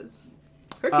does it is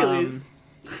Hercules.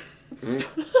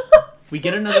 We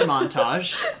get another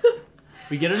montage.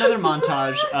 We get another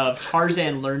montage of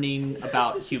Tarzan learning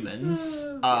about humans.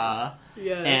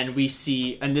 Yes. And we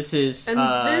see, and this is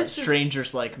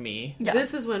Strangers Like Me. Yeah.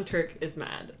 This is when Turk is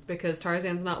mad because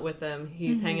Tarzan's not with them.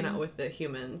 He's hanging out with the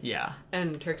humans. Yeah.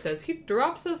 And Turk says he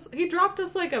dropped us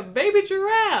like a baby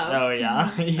giraffe. Oh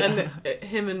yeah. Yeah. And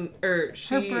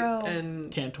she and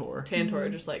Tantor are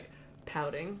just like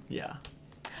pouting. Yeah.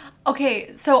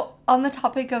 Okay, so on the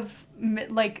topic of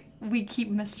like we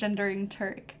keep misgendering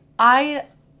Turk, I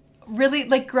really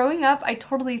like growing up. I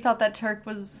totally thought that Turk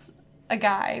was a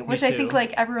guy, which I think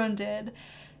like everyone did,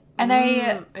 and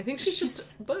I think she's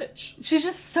just butch. She's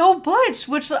just so butch,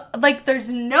 which like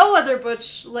there's no other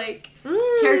butch like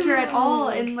character at all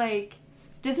in like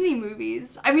Disney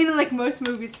movies. I mean, in, like most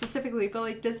movies specifically, but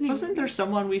like Disney. Wasn't there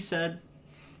someone we said?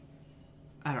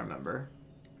 I don't remember.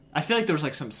 I feel like there was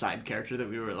like some side character that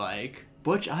we were like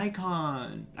butch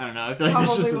icon. I don't know. I feel like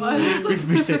Probably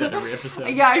we say that every episode.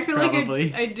 Yeah, I feel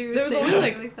probably. like I do. There was only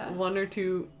like that. one or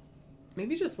two,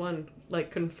 maybe just one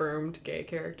like confirmed gay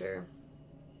character.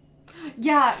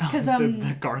 Yeah, because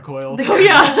the gargoyle.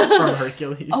 From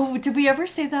Hercules. Oh, did we ever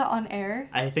say that on air?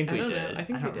 I think we don't did. Know. I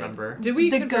think I don't remember. Did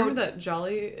we confirm that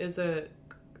Jolly is a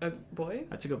boy?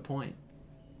 That's a good point.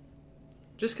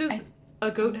 Just because a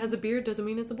goat has a beard doesn't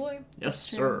mean it's a boy. Yes,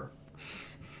 sir.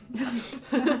 But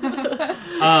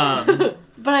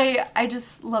I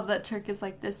just love that Turk is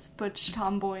like this butch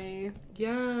tomboy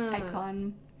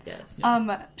icon. Yes.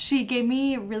 She gave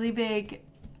me really big.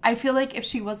 I feel like if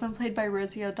she wasn't played by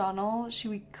Rosie O'Donnell,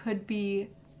 she could be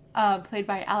played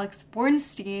by Alex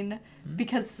Bornstein,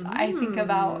 because I think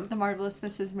about The Marvelous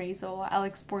Mrs. Maisel.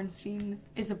 Alex Bornstein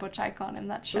is a butch icon in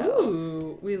that show.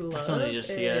 Ooh, we love it.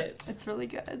 See it. It's really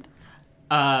good.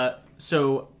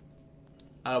 So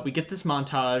we get this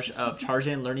montage of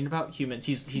Tarzan learning about humans.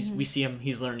 We see him.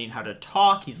 He's learning how to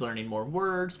talk. He's learning more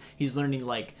words. He's learning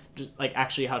just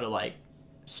actually how to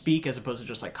speak as opposed to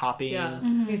just copying. Yeah,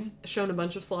 he's shown a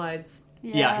bunch of slides.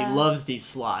 Yeah, he loves these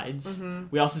slides.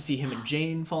 We also see him and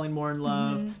Jane falling more in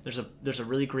love. There's a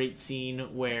really great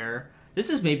scene where this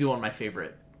is maybe one of my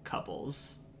favorite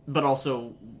couples, but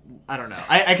also I don't know.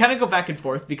 I kind of go back and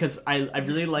forth because I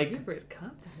really like favorite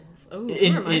couples. Oh,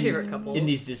 who are my favorite couples in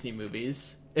these Disney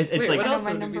movies? It's Wait, like what else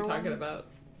would we be talking about?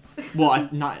 Well, I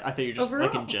thought you were just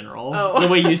overall? in general. Oh. The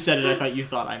way you said it, I thought you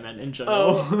thought I meant in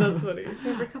general. Oh, that's funny.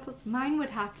 Favorite couples? Mine would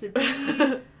have to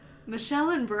be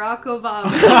Michelle and Barack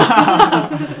Obama.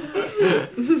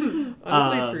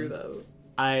 Honestly, true though.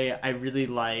 I really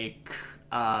like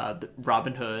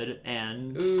Robin Hood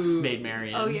and Maid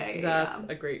Marian. Oh yeah, that's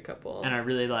a great couple. And I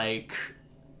really like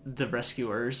the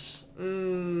rescuers.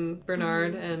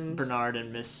 Bernard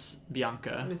and Miss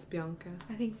Bianca.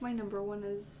 I think my number one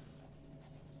is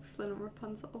Flynn and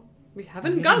Rapunzel. We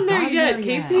haven't gotten there yet,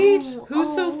 Casey.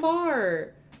 Who's so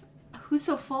far? Who's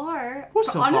so far?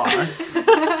 Who's so Honestly,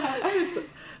 far?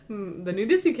 The new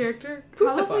Disney character.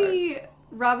 Who's probably so far?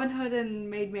 Robin Hood and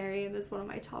Maid Marian is one of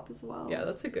my top as well. Yeah,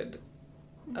 that's a good.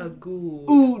 A good.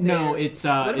 Ooh, no, it's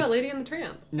what about Lady and the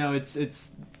Tramp? No, it's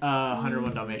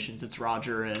 101 Dalmatians. It's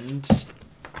Roger and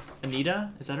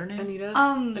Anita. Is that her name?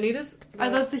 Anita's. Are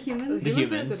those the humans? The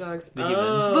humans. The dogs. The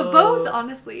humans. But both,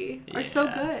 honestly, are so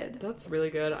good. That's really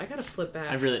good. I gotta flip back.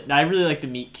 I really like the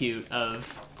meet cute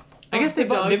of. I guess they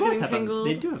both have tangled.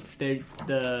 They do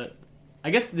have I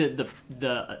guess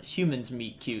the humans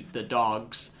meet cute. The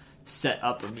dogs set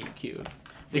up a meet cute.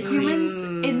 The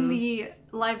humans in the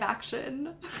live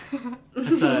action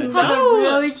That's have a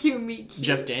really cute meet cute.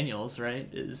 Jeff Daniels, right?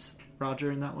 Is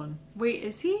Roger in that one? Wait,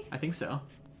 is he? I think so.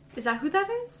 Is that who that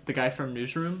is? The guy from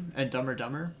Newsroom and Dumb and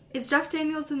Dumber. Is Jeff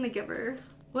Daniels in The Giver?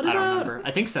 What about? I don't remember.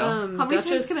 I think so. How many Duchess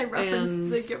times can I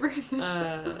reference The Giver in this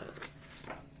show?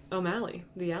 O'Malley,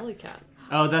 the alley cat.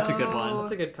 Oh, that's a good one.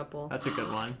 That's a good couple. That's a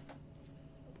good one.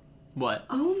 What?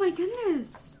 Oh my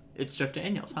goodness. It's Jeff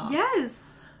Daniels, huh?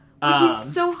 Yes.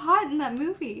 He's so hot in that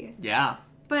movie. Yeah.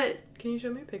 But can you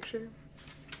show me a picture?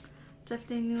 Jeff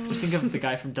Daniels. Just think of the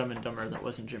guy from Dumb and Dumber that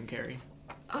wasn't Jim Carrey.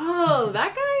 Oh,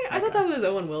 that guy? I thought that was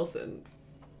Owen Wilson.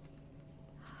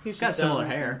 He's got similar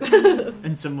hair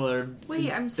and similar.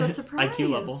 Wait, I'm so surprised. IQ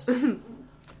levels.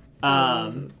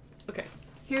 Okay.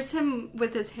 Here's him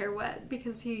with his hair wet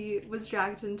because he was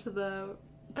dragged into the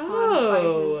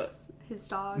pond by his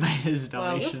dog. By his Wow,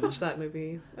 Dalmatian. let's watch that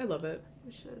movie. I love it.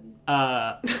 We should.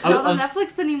 It's not on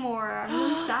Netflix anymore. I'm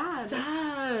really sad.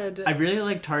 Sad. I really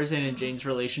like Tarzan and Jane's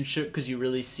relationship because you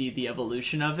really see the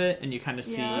evolution of it, and you kind of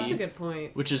see. That's a good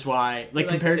point. Which is why,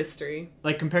 compared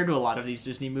to a lot of these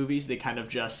Disney movies, they kind of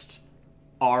just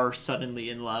are suddenly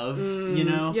in love. You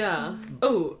know? Yeah.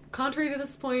 Oh, contrary to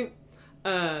this point,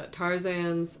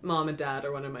 Tarzan's mom and dad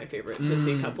are one of my favorite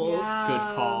Disney couples. Yeah.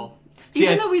 Good call. See,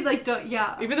 even though we don't,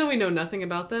 even though we know nothing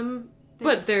about them,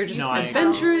 they're just No,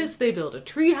 adventurous. They build a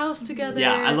tree house together.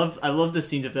 Yeah, I love the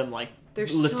scenes of them they're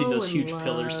lifting those huge in love.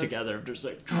 pillars together, just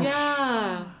like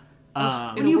yeah.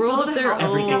 In you a world build of a their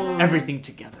house own, everything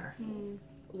together.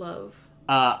 love.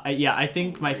 I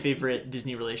think my favorite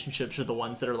Disney relationships are the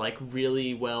ones that are like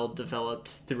really well developed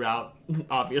throughout,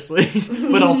 obviously,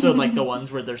 but also like the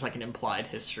ones where there's like an implied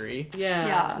history.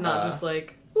 Yeah. Not just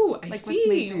like, ooh, I see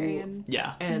you. Marian.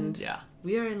 Yeah. And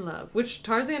we are in love. Which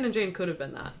Tarzan and Jane could have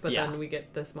been that, but then we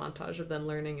get this montage of them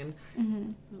learning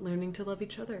and learning to love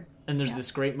each other. And there's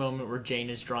this great moment where Jane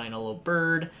is drawing a little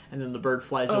bird, and then the bird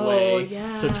flies away.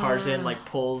 Yeah. So Tarzan like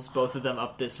pulls both of them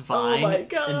up this vine, my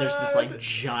God. and there's this like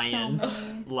giant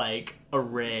like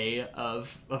array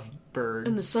of birds.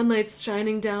 And the sunlight's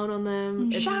shining down on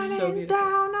them. It's so beautiful.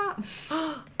 Down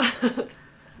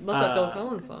Love that Phil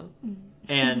Collins song.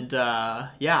 And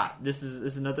this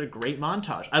is another great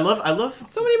montage. I love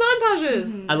so many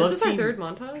montages. I love Is this seeing, our third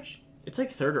montage? It's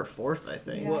like third or fourth, I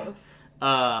think. Yeah. Woof.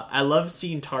 I love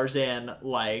seeing Tarzan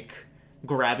like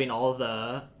grabbing all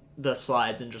the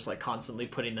slides and just like constantly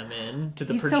putting them in to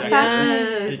the He's projector. so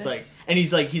fascinated. And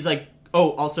he's like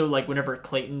oh, also like whenever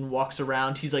Clayton walks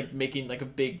around, he's like making like a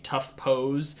big tough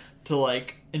pose to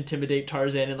like intimidate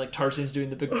Tarzan, and like Tarzan's doing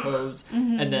the big pose,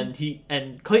 and then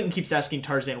Clayton keeps asking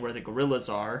Tarzan where the gorillas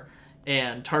are,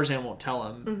 and Tarzan won't tell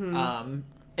him.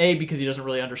 A, because he doesn't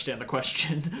really understand the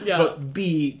question, but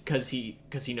B, because he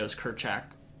knows Kerchak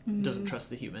doesn't trust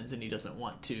the humans, and he doesn't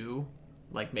want to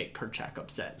like make Kerchak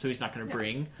upset, so he's not going to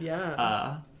bring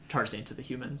Tarzan to the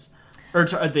humans, or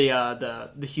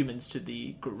the humans to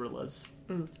the gorillas.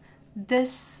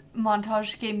 This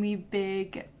montage gave me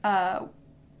big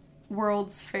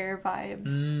World's Fair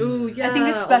vibes. Ooh, yeah. I think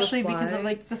especially because of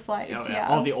like the slides.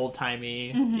 All the old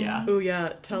timey. Yeah. Ooh, yeah.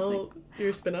 Tell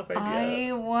your spin-off idea.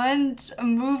 I want a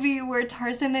movie where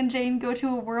Tarzan and Jane go to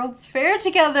a World's Fair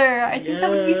together. I think that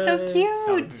would be so cute.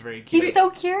 That would be very cute. He's so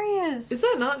curious. Is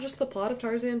that not just the plot of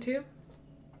Tarzan 2?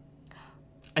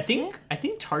 I think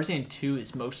Tarzan 2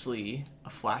 is mostly a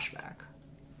flashback.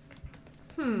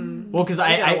 Well, because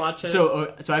I gotta watch it.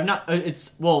 So I've not.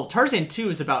 Tarzan 2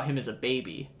 is about him as a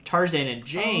baby. Tarzan and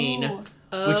Jane,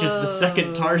 which is the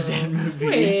second Tarzan movie.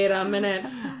 Wait a minute.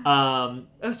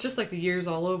 It's just like the years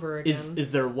all over again. Is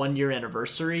their 1 year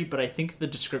anniversary? But I think the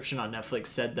description on Netflix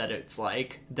said that it's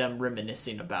like them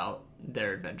reminiscing about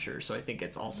their adventures. So I think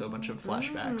it's also a bunch of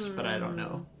flashbacks. But I don't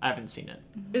know. I haven't seen it.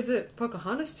 Is it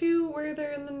Pocahontas 2 where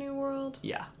they're in the New World?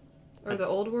 Yeah. Or the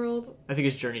Old World? I think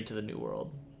it's Journey to the New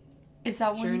World. Is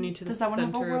that one? Journey to the does that one have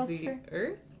a center of World's the Fair?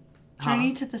 Earth?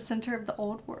 Journey to the Center of the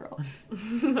Old World.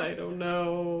 I don't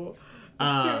know.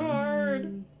 It's too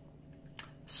hard.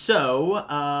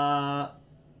 So,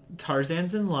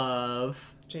 Tarzan's in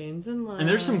love. Jane's in love. And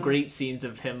there's some great scenes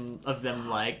of them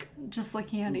like just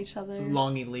looking at each other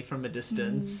longingly from a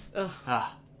distance.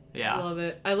 Yeah. Love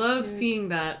it. I love seeing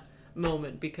that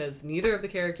moment because neither of the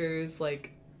characters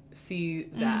like see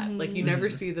that. Like you never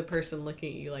see the person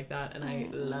looking at you like that, and I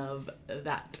love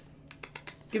that.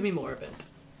 Give me more of it.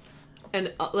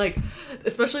 And like,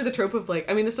 especially the trope of like,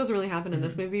 I mean, this doesn't really happen in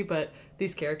this movie, but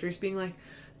these characters being like,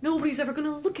 nobody's ever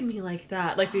gonna look at me like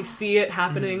that. Like they see it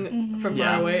happening from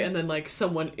far away, and then like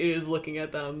someone is looking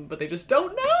at them, but they just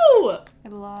don't know. I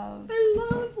love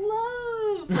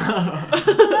love.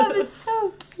 Love is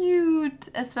so cute,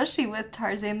 especially with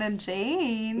Tarzan and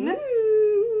Jane.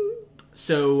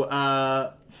 So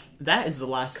that is the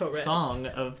last song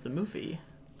of the movie.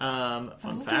 Fun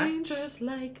fact. Strangers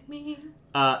like me.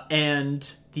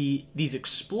 And these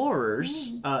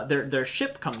explorers, their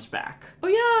ship comes back. Oh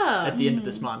yeah! At the end of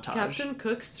this montage, Captain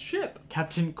Cook's ship.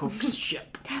 Captain Cook's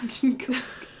ship. Captain Cook.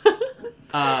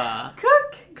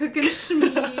 Cook and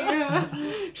Shmee.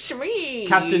 Shmee.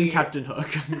 Captain Hook.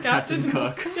 Captain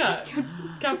Cook. Yeah.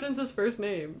 Captain's his first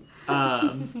name.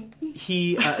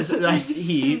 He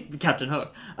Captain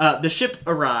Hook. The ship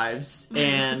arrives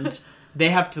and they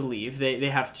have to leave. They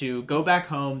have to go back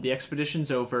home. The expedition's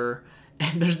over.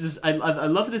 And there's this, I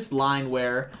love this line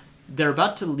where they're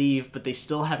about to leave, but they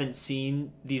still haven't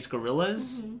seen these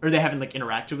gorillas, or they haven't like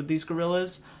interacted with these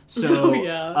gorillas. So,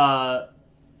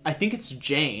 I think it's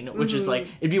Jane, which is like,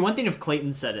 it'd be one thing if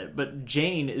Clayton said it, but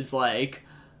Jane is like,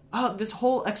 oh, this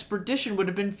whole expedition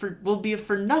will be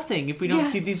for nothing if we don't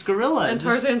see these gorillas. And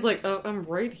Tarzan's like, oh, I'm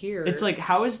right here. It's like,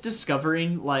 how is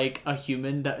discovering like a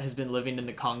human that has been living in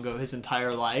the Congo his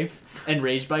entire life and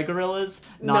raised by gorillas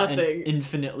not an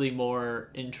infinitely more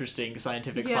interesting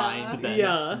scientific find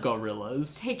than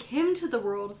gorillas? Take him to the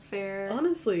World's Fair.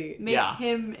 Honestly. Make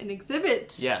him an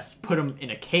exhibit. Yes, put him in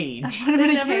a cage. Put him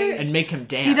in a cage. And make him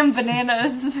dance. Feed him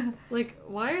bananas. Like,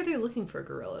 why are they looking for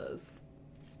gorillas?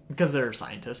 Because they're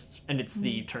scientists, and it's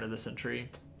the turn of the century.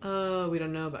 We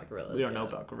don't know about gorillas. We don't know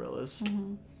about gorillas.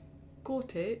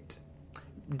 Got it.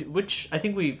 Which, I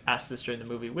think we asked this during the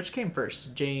movie, which came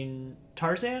first? Jane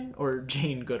Tarzan or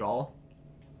Jane Goodall?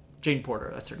 Jane Porter,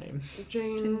 that's her name.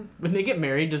 Jane. When they get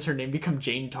married, does her name become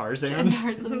Jane Tarzan?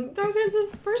 Tarzan. Tarzan's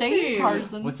his first name.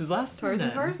 Tarzan. What's his last name?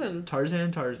 Tarzan. Tarzan.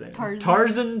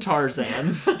 Tarzan.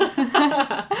 Tarzan.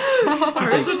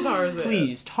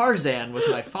 Please, Tarzan was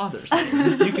my father's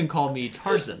name. You can call me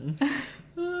Tarzan.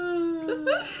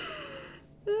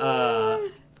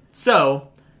 So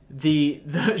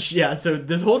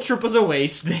this whole trip was a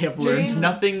waste. They have learned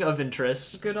nothing of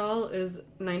interest. Goodall is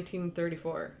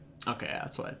 1934. Okay,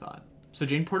 that's what I thought. So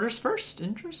Jane Porter's first.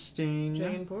 Interesting.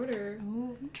 Jane Porter.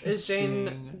 Ooh. Is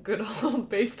Jane Goodall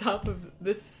based off of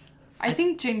this? I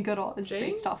think Jane Goodall is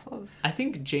based off of. I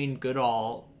think Jane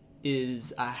Goodall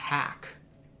is a hack.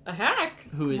 A hack?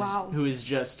 Who is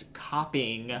just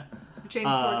copying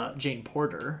Jane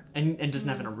Porter and doesn't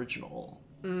have an original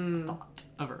thought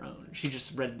of her own. She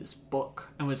just read this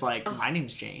book and was like, my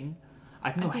name's Jane.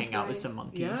 I can go hang out with some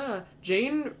monkeys. Yeah.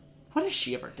 Jane... What has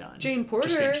she ever done? Jane Porter.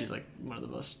 Just think she's like one of the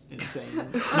most insane,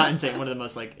 not insane, one of the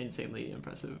most like insanely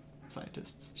impressive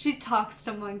scientists. She talks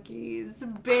to monkeys.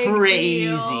 Big Crazy.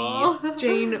 Deal.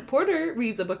 Jane Porter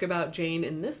reads a book about Jane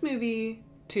in this movie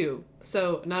too.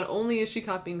 So not only is she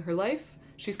copying her life,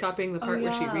 she's copying the part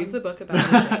where she reads a book about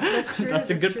Jane. That's true. That's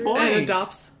a good point. And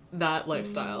adopts that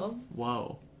lifestyle.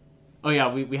 Whoa. Oh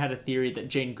yeah, we had a theory that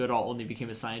Jane Goodall only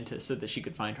became a scientist so that she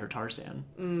could find her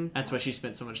Tarzan. That's why she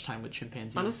spent so much time with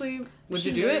chimpanzees. Honestly, would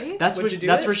you do it? That's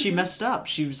where she messed up.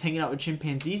 She was hanging out with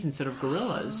chimpanzees instead of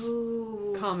gorillas. Oh.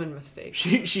 Common mistake.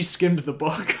 She skimmed the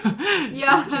book.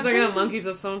 Yeah. She's like, oh, monkeys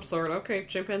of some sort. Okay,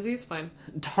 chimpanzees, fine.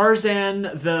 Tarzan,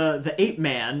 the ape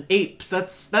man, apes.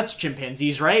 That's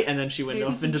chimpanzees, right? And then she went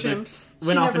off into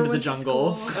the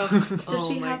jungle. Does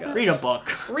she have Read a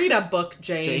book. Read a book,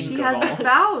 Jane. She has a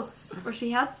spouse. Or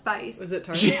she had spice. Was it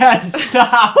Tarzan?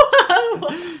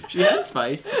 She had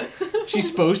spice. She's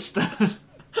supposed to.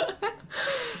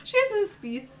 She had some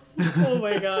spice. Oh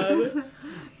my god.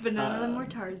 But none of them were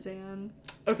Tarzan.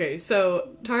 Okay, so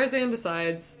Tarzan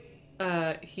decides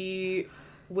he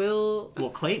will... Well,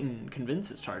 Clayton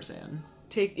convinces Tarzan.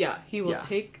 He will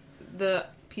take the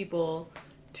people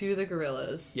to the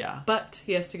gorillas. Yeah. But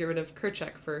he has to get rid of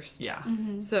Kerchak first. Yeah.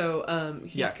 Mm-hmm. So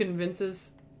he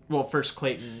convinces... Well, first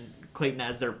Clayton,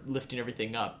 as they're lifting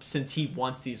everything up, since he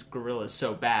wants these gorillas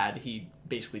so bad, he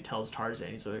basically tells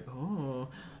Tarzan, he's like, oh,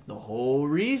 the whole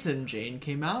reason Jane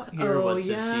came out here was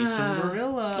to see some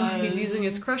gorillas. He's using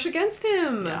his crush against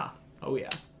him. Yeah. Oh, yeah.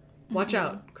 Watch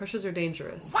out. Crushes are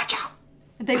dangerous. Watch out!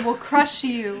 They will crush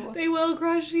you. They will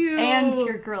crush you. And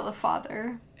your gorilla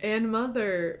father. And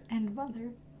mother. And mother.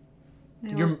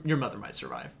 Your mother might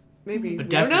survive. Maybe. But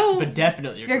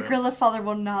definitely your gorilla father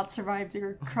will not survive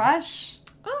your crush.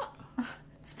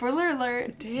 Spoiler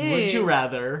alert. Dang. Would you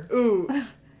rather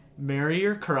marry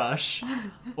your crush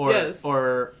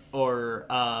or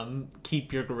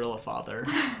keep your gorilla father?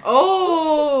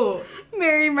 Oh!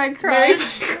 Marry my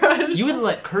crush. You would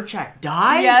let Kerchak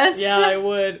die? Yes. Yeah, I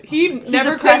would. He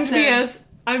never claimed me as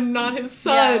I'm not his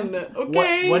son. Yeah.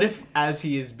 Okay. What if, as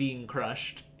he is being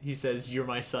crushed, he says, "You're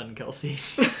my son, Kelsey."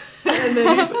 And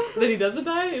then he doesn't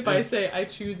die? If I say, "I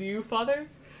choose you, father"?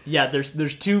 Yeah,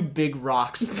 there's two big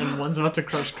rocks, and one's about to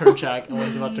crush Kerchak, and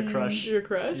one's about to crush your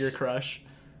crush. Your crush.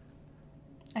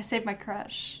 I saved my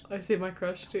crush. I saved my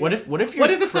crush too. What if it's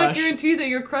crush... not guaranteed that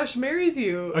your crush marries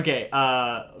you? Okay,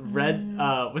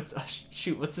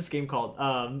 what's this game called?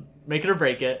 Make It or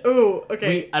Break It. Oh,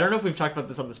 okay. I don't know if we've talked about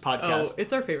this on this podcast. Oh,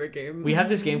 it's our favorite game. We have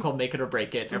this game called Make It or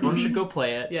Break It. Everyone should go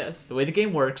play it. Yes. The way the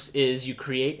game works is you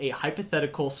create a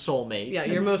hypothetical soulmate. Yeah,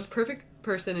 your most perfect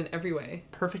person in every way.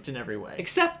 Perfect in every way.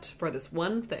 Except for this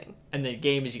one thing. And the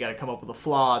game is you gotta come up with a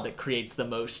flaw that creates the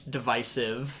most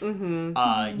divisive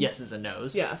yeses and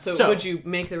nos. Yeah, so would you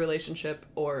make the relationship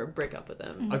or break up with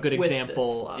them? A good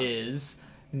example is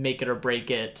Make It or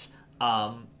Break It.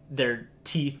 Their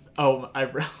teeth. Oh, I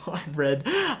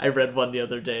read one the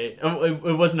other day. Oh,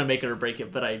 it wasn't a Make It or Break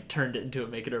It, but I turned it into a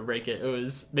Make It or Break It. It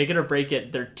was Make It or Break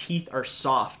It. Their teeth are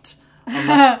soft.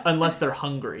 Unless they're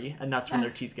hungry, and that's when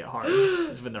their teeth get hard,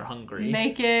 is when they're hungry.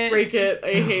 Make it. Break it.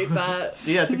 I hate that.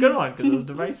 See, that's a good one, because it was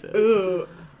divisive. Ooh.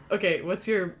 Okay, what's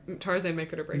your Tarzan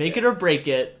Make It or Break It? Make It or Break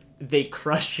It, they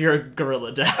crush your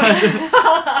gorilla dad.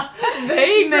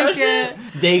 They crush it?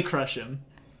 They crush him.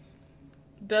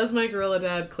 Does my gorilla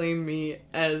dad claim me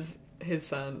as his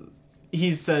son?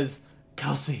 He says,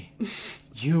 "Kelsey,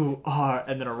 you are,"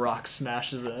 and then a rock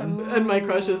smashes him. Oh. And my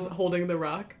crush is holding the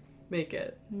rock. Make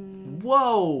it.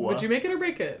 Whoa! Would you make it or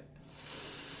break it?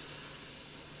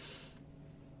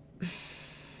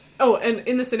 Oh, and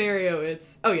in the scenario,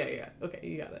 it's... Oh, yeah. Okay,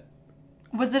 you got it.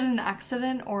 Was it an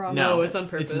accident or a... No, it's on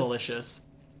purpose. It's malicious.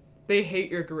 They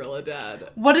hate your gorilla dad.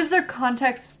 What is their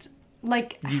context,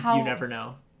 like, how... You never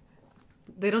know.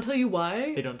 They don't tell you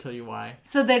why? They don't tell you why.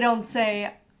 So they don't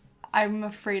say, "I'm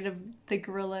afraid of the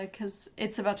gorilla because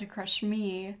it's about to crush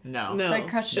me." No. So I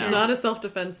crushed it. It's not a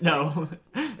self-defense thing. No.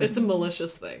 It's a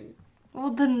malicious thing.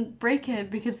 Well, then break it,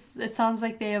 because it sounds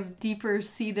like they have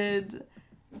deeper-seated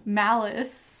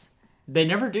malice. They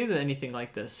never do anything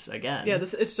like this again. Yeah,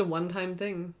 it's just a one-time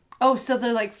thing. Oh, so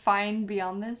they're, like, fine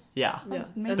beyond this? Yeah. Yeah.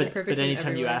 But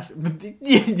anytime you ask...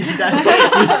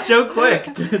 it's so quick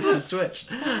to switch.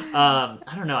 I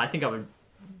don't know. I think I would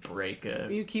break it.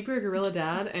 You keep your gorilla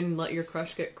dad and let your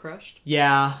crush get crushed?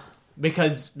 Yeah.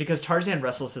 Because Tarzan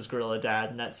wrestles his gorilla dad,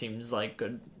 and that seems like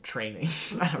good training.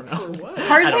 I don't know. For what?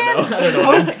 Tarzan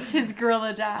chokes his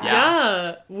gorilla dad.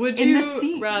 Yeah. Would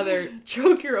you rather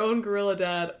choke your own gorilla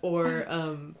dad or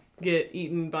get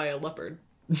eaten by a leopard?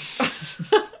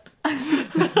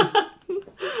 I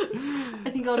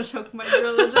think I'll choke my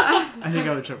gorilla dad. I think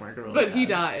I would choke my gorilla dad. But he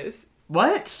dies.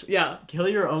 What? Yeah. Kill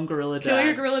your own gorilla dad. Kill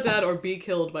your gorilla dad or be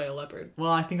killed by a leopard.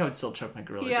 Well, I think I would still choke my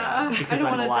gorilla dad. Because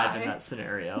I'm alive in that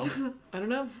scenario. I don't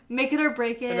know. Make it or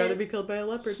break it. I'd rather be killed by a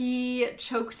leopard. He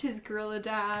choked his gorilla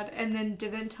dad and then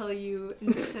didn't tell you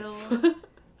until...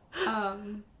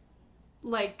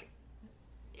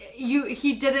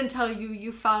 he didn't tell you.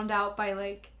 You found out by,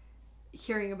 like,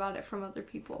 hearing about it from other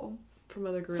people. From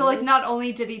other gorillas? So, like, not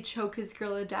only did he choke his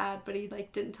gorilla dad, but he,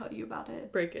 like, didn't tell you about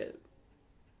it. Break it.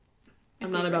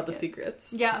 I'm not about the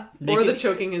secrets. Yeah. Or the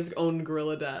choking his own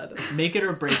gorilla dad. Make it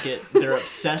or break it. They're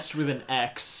obsessed with an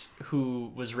ex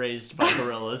who was raised by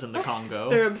gorillas in the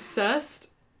Congo. They're obsessed?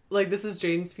 Like, this is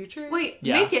Jane's future? Wait,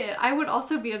 yeah. Make it. I would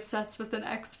also be obsessed with an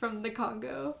ex from the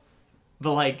Congo.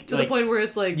 But, like... To the point where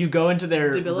it's, like, you go into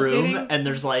their room, and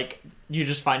there's, like... You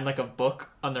just find, like, a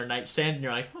book on their nightstand, and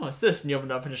you're like, oh, what's this? And you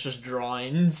open it up, and it's just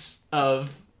drawings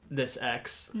of this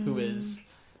ex who is...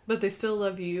 But they still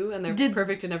love you, and they're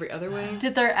perfect in every other way.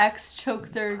 Did their ex choke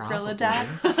their gorilla dad?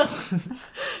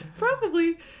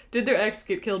 Probably. Did their ex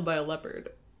get killed by a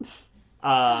leopard?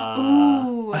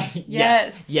 Ooh,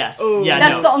 yes. Ooh. Yeah,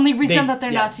 that's the only reason that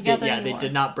they're not together anymore. They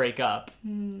did not break up.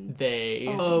 They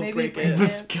break it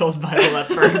was killed by a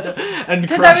leopard and I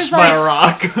crushed was by a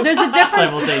like, rock. There's a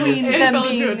difference between It them fell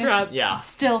into a being trap.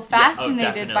 still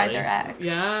fascinated by definitely. their ex,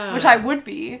 Yeah. which I would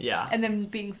be, Yeah. and them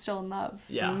being still in love,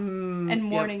 Yeah. and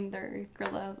mourning their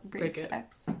gorilla raised Break it.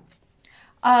 ex.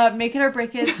 Make it or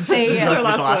break it. They This is the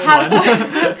last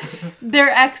last one. their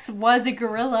ex was a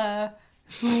gorilla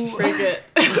who Break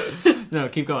it. No,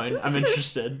 keep going. I'm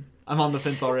interested. I'm on the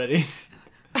fence already.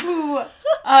 who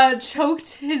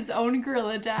choked his own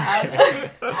gorilla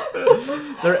dad.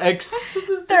 Their ex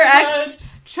Their ex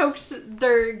choked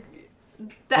the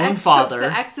Own ex father.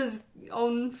 choked the ex's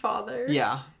own father.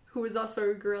 Yeah. Who was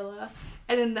also a gorilla,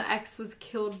 and then the ex was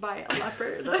killed by a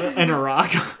leopard And a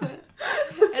rock.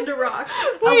 and a rock.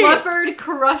 Wait. A leopard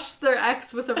crushed their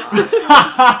ex with a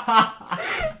rock,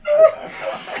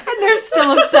 and they're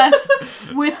still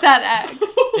obsessed with that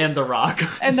ex And the rock.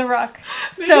 and the rock.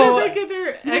 So So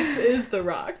their ex is the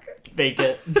Rock. Bake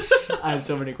it. I have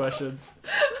so many questions.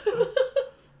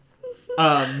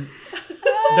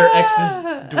 Their ex is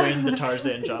Dwayne the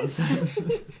Tarzan Johnson.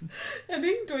 I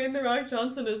think Dwayne the Rock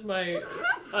Johnson is my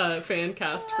fan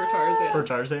cast for Tarzan. For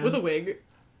Tarzan? With a wig.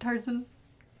 Tarzan.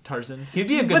 Tarzan. He'd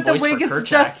be a good But the voice for wig is Kerchak.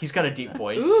 just- He's got a deep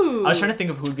voice. Ooh. I was trying to think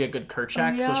of who would be a good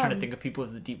Kerchak, so I was trying to Yeah. think of people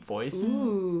with a deep voice.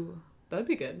 Ooh. That'd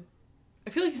be good. I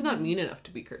feel like he's not mean enough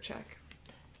to be Kerchak.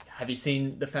 Have you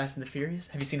seen The Fast and the Furious?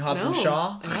 Have you seen Hobbs and No,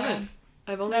 Shaw? I haven't.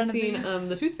 I've only None of seen these.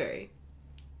 The Tooth Fairy.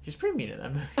 He's pretty mean in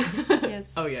that movie.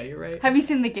 Yes. Oh yeah, you're right. Have you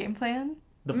seen The Game Plan?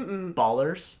 The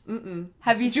Ballers.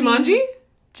 Have you Jumanji? seen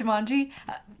Jumanji?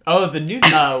 Oh, the new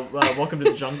Welcome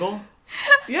to the Jungle.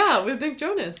 Yeah, with Nick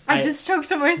Jonas. I just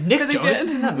choked on my spit Nick Jonas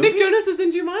is in again. that movie? Nick Jonas is in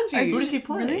Jumanji. Who does he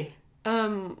play? Really?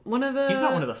 One of the. He's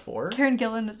not one of the four. Karen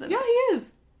Gillan is in it. Yeah, he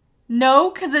is.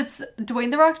 No, because it's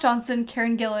Dwayne The Rock Johnson,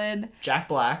 Karen Gillan, Jack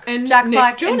Black. And Jack Nick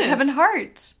Black, Jonas. and Kevin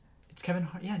Hart. It's Kevin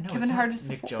Hart. Yeah, no, Kevin it's not. Hart is the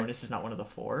Nick four. Jonas is not one of the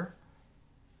four.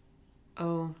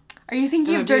 Oh, Are you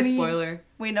thinking that of might be a Journey? spoiler.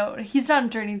 Wait, no, he's not in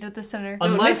Journey to the Center. No,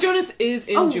 Unless- Nick Jonas is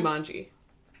in Oh. Jumanji.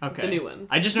 Okay. The new one.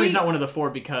 I just know he's Wait. not one of the four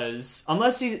because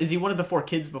unless is he one of the four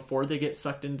kids before they get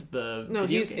sucked into the No,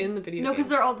 video he's game? in the video No, game. because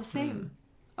they're all the same.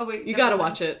 Oh wait, You never gotta mind.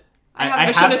 watch it. I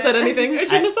I shouldn't have said anything. I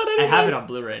shouldn't have said anything. I have it on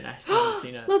Blu-ray and I still haven't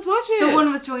seen it. Let's watch it. The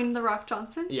one with Dwayne The Rock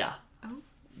Johnson. Yeah. Oh.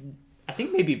 I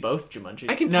think maybe both Jumanjis.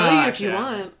 I can No, tell you actually, if you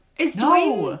I- want. Is No!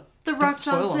 Dwayne The Rock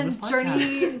spoil on this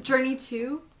Johnson Journey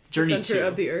 2? Journey Center 2.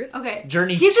 of the Earth. Okay.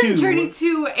 Journey He's 2. in Journey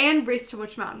 2 and Race to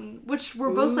Witch Mountain, which were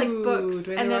both like Ooh, books,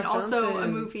 Dwayne and The then Rock also a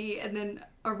Johnson. movie, and then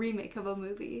a remake of a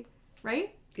movie,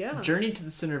 right? Yeah. Journey to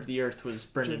the Center of the Earth was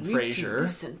Brendan Journey Fraser. to the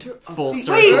center of Full the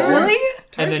circle. Wait, Earth. really?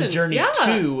 And then Tarzan, Journey yeah.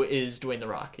 2 is Dwayne The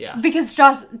Rock. Yeah. Because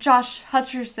Josh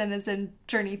Hutcherson is in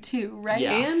Journey 2, right?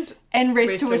 Yeah. And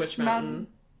Race to Witch Mountain.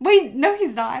 Wait, no,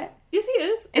 he's not. Yes, he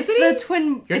is. It's Isn't the he? twin.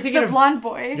 You're It's thinking the of- blonde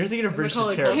boy. You're thinking of Bridge to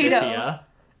Macaulay Terabithia.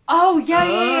 Oh yeah.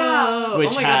 Oh,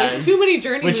 Which my god, there's too many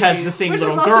Journey Which movies. has the same Which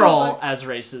little is also girl like- as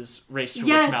Race to Yes.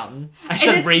 Witch Mountain. I And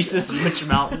said it's- racist Witch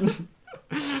Mountain.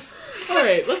 All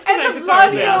right, let's go back And to the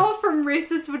blonde Tarzan. girl from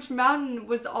Racist Witch Mountain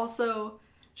was also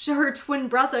her twin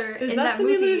brother Is in that that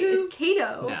Cindy movie. Lou Who? Is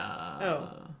Kato No.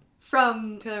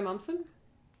 from Taylor Momsen?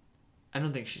 I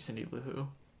don't think she's Cindy Lou Who.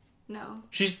 no.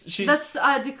 She's That's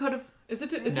Dakota Is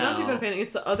it? It's No. not Dakota Fanning.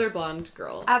 It's the other blonde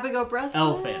girl. Abigail Breslin.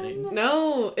 Elle Fanning.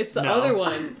 No, it's the No. other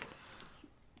one.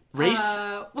 Race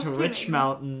what's to her Witch name?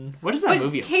 Mountain. What is that But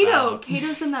movie Kato. about?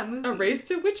 Kato's in that movie. A Race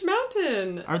to Witch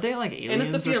Mountain. Are they like aliens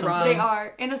Sophia or something? Robb. They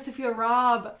are. Anna Sophia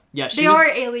Robb. Yeah, she They was, are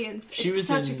aliens. she It's was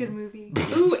such a in- good movie.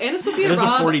 Ooh, Anna Sophia It was a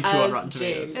Robb 42 on as Rotten Jane.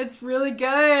 Tomatoes. It's really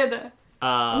good.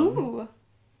 Um,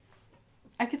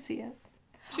 I could see it.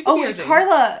 She could be Oh, our Jane.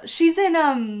 Carla. She's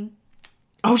in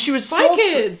Oh, she was Spy Soul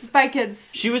Kids. Spy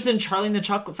Kids. She was in Charlie and the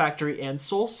Chocolate Factory and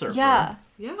Soul Surfer. Yeah.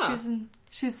 Yeah.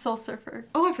 She was Soul Surfer.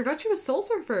 Oh, I forgot she was Soul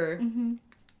Surfer. Mm-hmm.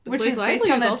 Which Blake is Lively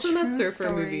based on was a also in that true Surfer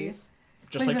story. movie.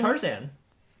 Just like Wait, Tarzan.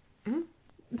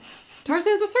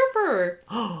 Tarzan's a surfer.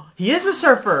 He is a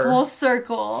surfer. Full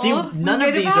circle. See, none We of made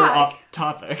it these are back. off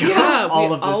topic. Yeah, all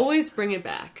we of this. always bring it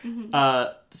back.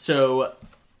 So,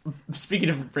 speaking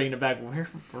of bringing it back, where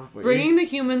were we? Bringing the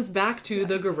humans back to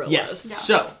the gorillas. Yes.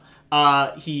 Yeah.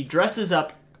 So, he dresses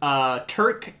up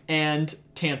Turk and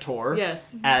Tantor.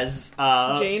 Yes. As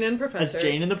Jane and Professor. As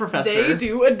Jane and the Professor. They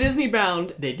do a Disney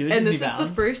bound. They do a and Disney this bound. is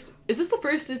the first. Is this the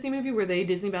first Disney movie where they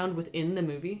Disney bound within the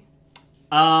movie?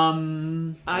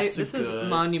 That's This a is good-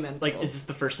 monumental. Like, is this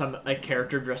the first time a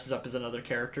character dresses up as another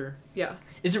character? Yeah.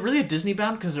 Is it really a Disney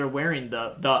bound because they're wearing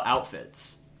the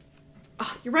outfits?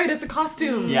 Oh, you're right. It's a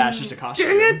costume. Yeah, it's just a costume.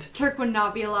 Dang it! Turk would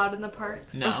not be allowed in the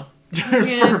parks. No.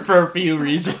 for a few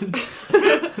reasons. Mostly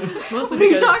what are you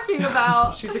because talking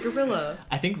about? she's a gorilla.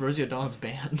 I think Rosie O'Donnell's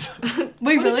banned.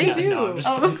 Wait, What did really? she do? No, I'm just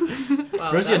kidding.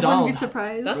 Wow, Rosie that's- O'Donnell. Wouldn't be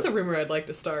surprised. That's the rumor I'd like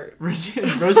to start. Rosie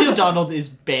O'Donnell is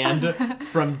banned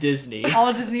from Disney.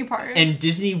 All Disney parks. And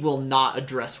Disney will not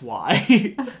address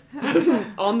why.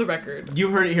 On the record. You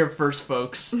heard it here first,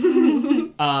 folks.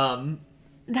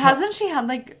 Hasn't she had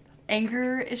like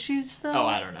anger issues though? Oh,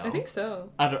 I don't know. I think so.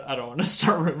 I don't want to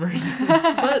start rumors.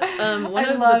 But one I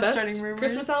of the love best starting rumors.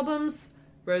 Christmas albums,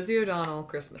 Rosie O'Donnell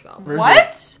Christmas album.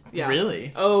 What? Yeah.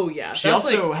 Really? Oh yeah. She That's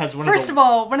also like, has one First of of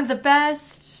all, one of the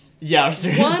best. yeah, I'm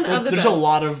serious. One of the There's best. a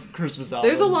lot of Christmas albums.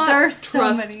 there's a lot. There are so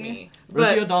trust many. me.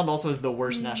 Rosie But O'Donnell also has the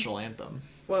worst national anthem.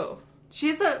 whoa.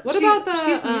 She's What about the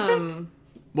she's music?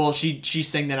 Well, she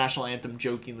sang the national anthem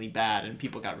jokingly bad, and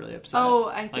people got really upset. Oh,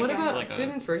 I think. What Like, about like a-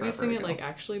 didn't Fergie forever sing it ago. like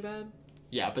actually bad?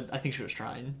 Yeah, but I think she was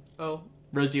trying. Oh,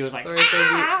 Rosie was like, sorry,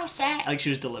 Fergie. sad. Like she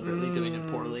was deliberately doing it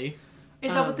poorly.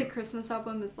 Is that what the Christmas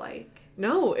album is like?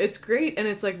 No, it's great, and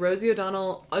it's like Rosie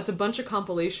O'Donnell. It's a bunch of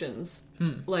compilations.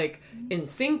 Like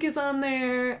NSYNC is on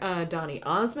there. Donny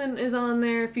Osmond is on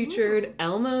there, featured.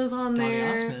 Elmo's on Donny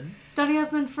there. Osmond, Donny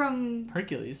Osmond from.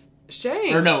 Hercules.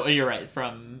 Shay. Or no, you're right,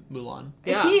 from Mulan.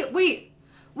 Is Yeah. he?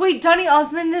 Wait. Donny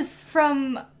Osmond is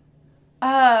from.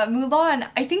 Mulan.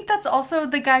 I think that's also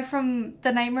the guy from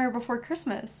The Nightmare Before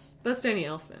Christmas. That's Danny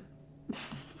Elfman.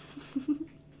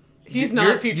 He's You're-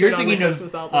 not featured you're on the thinking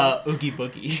Christmas of, album. Oogie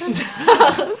Boogie.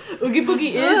 Oogie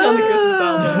Boogie is on the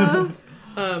Christmas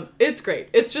album. It's great.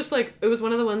 It's just like it was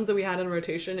one of the ones that we had in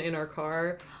rotation in our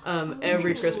car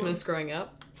every Christmas growing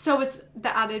up. So it's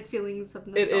the added feelings of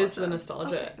nostalgia. It is the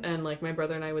nostalgia, Okay. and like my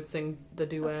brother and I would sing the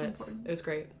duets. important. It was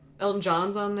great. Elton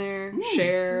John's on there.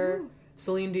 Cher,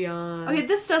 Celine Dion. Okay,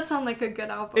 this does sound like a good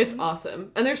album. It's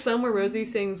awesome. And there's some where Rosie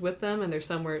sings with them, and there's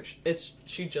some where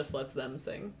she just lets them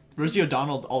sing. Rosie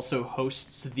O'Donnell also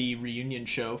hosts the reunion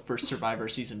show for Survivor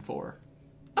Season 4.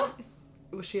 Nice.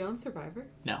 Was she on Survivor?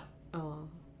 No, Oh,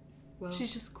 well.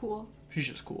 She's just cool. she's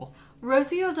just cool.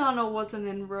 Rosie O'Donnell wasn't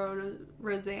in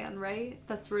Roseanne, right?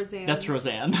 That's Roseanne. That's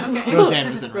Roseanne. Okay. Roseanne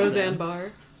was in Roseanne Roseanne.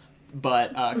 Barr.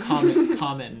 But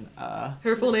common.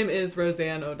 Her full name is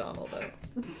Roseanne O'Donnell,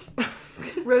 though.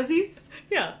 Rosie's?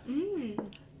 Yeah.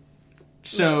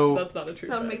 So That's not a true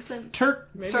That would fact. make sense.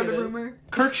 Maybe Start a it is. rumor.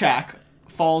 Kerchak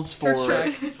falls for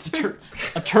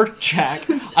Kerchak. a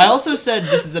Turkchak. I also said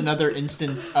this is another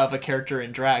instance of a character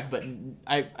in drag, but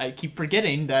I keep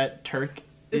forgetting that Turk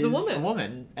Is is a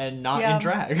woman. and not Yeah. in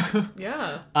drag.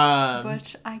 Yeah.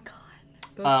 Butch icon.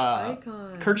 Butch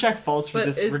icon. Kerchak falls for But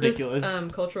this is ridiculous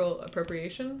this cultural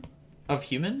appropriation? of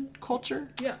human culture.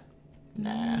 Yeah.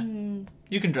 Nah,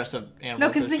 you can dress up animals. No,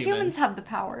 because as the human. humans have the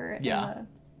power. Yeah.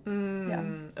 Yeah.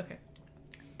 Okay.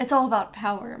 It's all about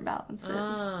power imbalances.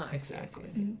 I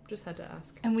see. Just had to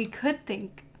ask. And we could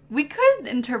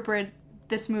interpret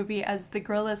this movie as the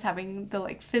gorillas having the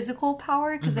like physical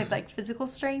power because they have like physical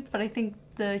strength, but I think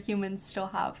the humans still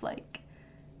have like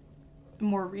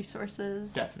more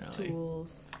resources. Definitely.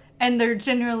 Tools. And they're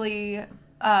generally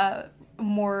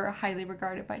more highly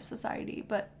regarded by society,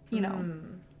 but you know,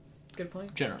 Good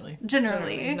point. Generally.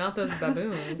 generally. Not those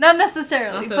baboons. Not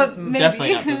necessarily, Not but those- maybe.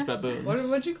 Definitely not those baboons.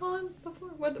 What'd you call them before?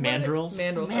 What are they? Mandrills?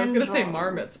 Mandrills. I was gonna say Mandrills.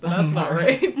 marmots, but that's not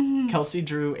right. Kelsey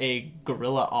drew a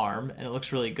gorilla arm, and it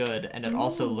looks really good, and it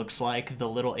also looks like the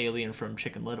little alien from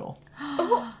Chicken Little.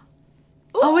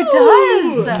 Oh, it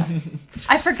does!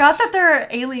 I forgot that there are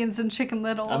aliens in Chicken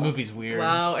Little. That movie's weird.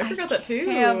 Wow, I forgot that too.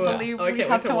 can't believe I we can't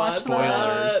have wait to watch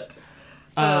Spoilers.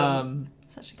 that.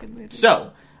 Such a good movie.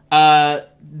 So,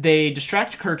 they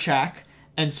distract Kerchak,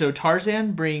 and so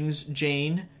Tarzan brings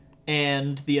Jane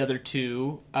and the other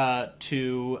two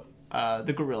to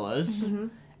the gorillas,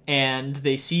 and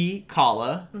they see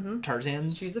Kala,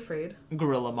 Tarzan's She's afraid.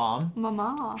 gorilla mom.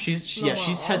 Mama. She's Mama.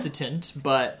 hesitant,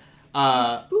 but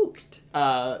She's spooked.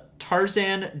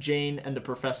 Tarzan, Jane, and the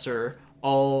professor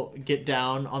all get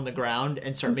down on the ground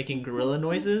and start making gorilla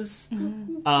noises.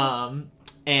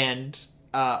 And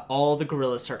all the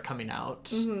gorillas start coming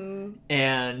out.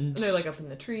 And They're like up in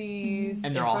the trees.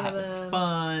 and they're in all front of having them.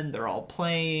 fun. They're all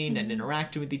playing and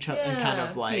interacting with each other and kind Yeah, of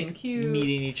being like cute.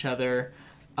 meeting each other.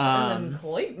 And then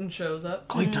Clayton shows up.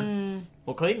 Clayton.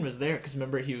 Well, Clayton was there because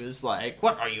remember he was like,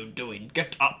 "What are you doing?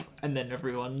 Get up!" And then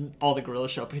all the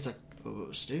gorillas show up. And he's like,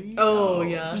 "Oh, stay Oh, down,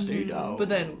 yeah. stay down." But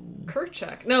then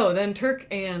Kerchak. No, then Turk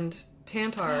and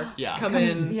Tantar Yeah. come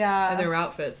in yeah. in their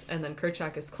outfits, and then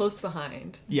Kerchak is close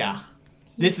behind. yeah.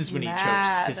 This is when he chokes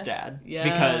mad. his dad. Yeah.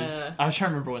 Because I was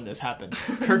trying to remember when this happened.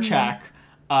 Kerchak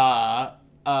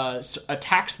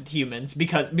attacks the humans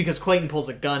because Clayton pulls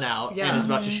a gun out Yeah. and is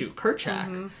about to shoot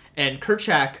Kerchak. And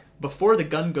Kerchak, before the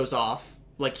gun goes off,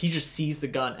 like he just sees the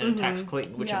gun and attacks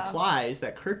Clayton, which implies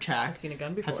that Kerchak has seen a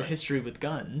gun before. Has a history with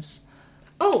guns.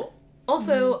 Oh,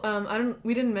 also,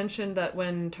 we didn't mention that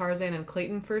when Tarzan and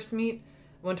Clayton first meet,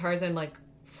 when Tarzan like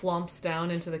flomps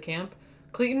down into the camp,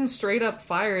 Clayton straight up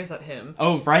fires at him.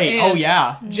 Oh right. Oh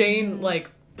yeah. Jane like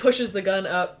pushes the gun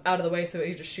up out of the way, so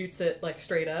he just shoots it like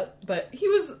straight up. But he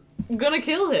was gonna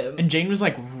kill him. And Jane was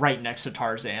like right next to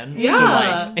Tarzan. Yeah. So,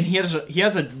 like, and he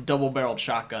has a double-barreled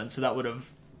shotgun, so that would have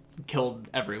killed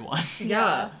everyone.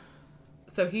 Yeah.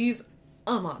 So he's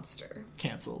a monster.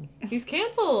 Canceled. He's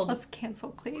canceled. Let's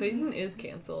cancel Clayton. Clayton is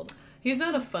canceled. He's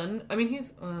not a fun. I mean,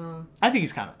 he's. I think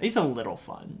he's a little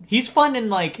fun. He's fun in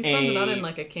like he's fun, but not in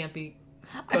like a campy.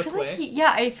 I feel way. like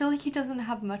I feel like he doesn't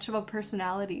have much of a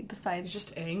personality besides he's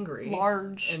just angry,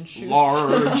 large, and shoots.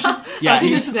 Large. Yeah,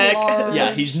 he's large.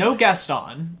 Yeah, he's no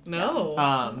Gaston.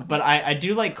 No. But I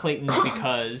do like Clayton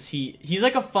because he's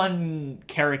like a fun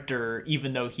character,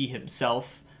 even though he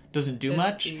himself doesn't do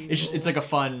much. It's like a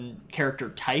fun character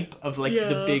type of like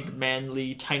the big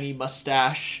manly tiny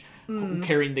mustache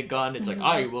carrying the gun. It's like,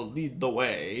 I will lead the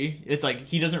way. It's like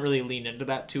he doesn't really lean into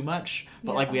that too much,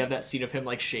 but like we have that scene of him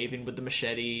like shaving with the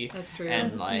machete. That's true.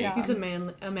 And like he's a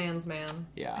man's man.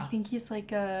 Yeah, I think he's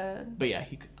like a but yeah,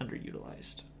 he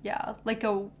underutilized. Yeah, like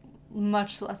a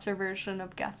much lesser version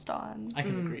of Gaston. I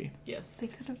can agree. Yes, they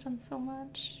could have done so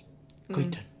much.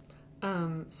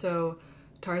 Clayton. So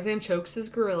Tarzan chokes his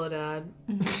gorilla dad.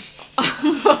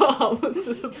 Almost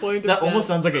to the point of that death. almost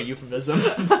sounds like a euphemism.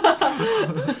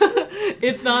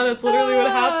 It's not. That's literally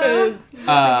what happens.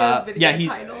 He's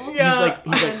like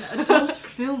an adult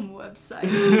film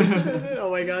website.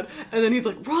 Oh my god! And then he's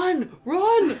like, "Run,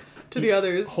 run!" to the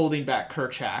others, holding back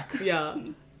Kerchak. Yeah,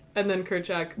 and then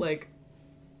Kerchak like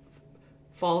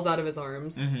falls out of his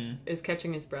arms, is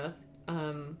catching his breath.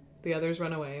 The others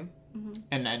run away.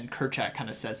 And then Kerchak kind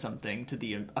of says something to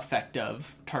the effect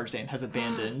of Tarzan has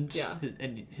abandoned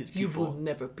his people. You will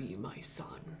never be my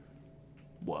son.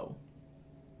 Whoa.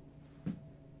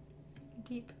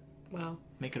 Deep. Wow.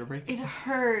 Make it or break it. It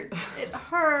hurts. It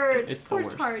hurts. It's Poor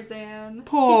Tarzan.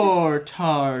 Poor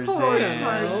Tarzan. Poor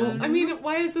Tarzan. I mean,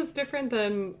 why is this different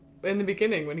than in the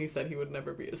beginning when he said he would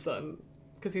never be his son?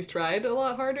 Because he's tried a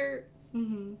lot harder? I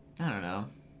don't know.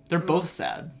 They're both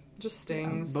sad. Just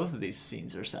stings. Both of these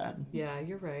scenes are sad. Yeah,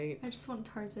 you're right. I just want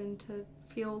Tarzan to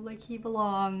feel like he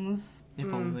belongs.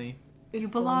 If only. You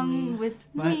belong with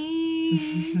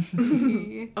me.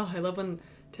 Oh, I love when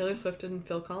Taylor Swift and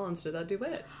Phil Collins did that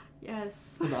duet.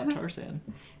 Yes. About Tarzan.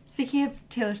 Speaking of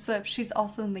Taylor Swift, she's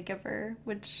also in The Giver,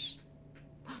 which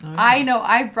I know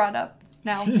I've brought up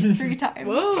now 3 times.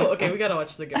 Whoa, okay, we gotta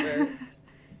watch The Giver.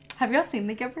 Have y'all seen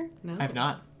The Giver? No. I've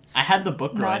not. I had the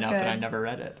book growing up, but I never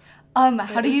read it.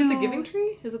 How do you... Is it The Giving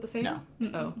Tree? Is it the same? No.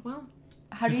 Oh, well.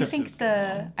 How do you think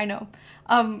the... I know.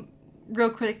 Real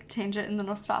quick tangent and then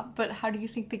I'll stop, but how do you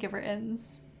think The Giver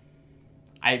ends?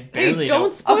 I barely know.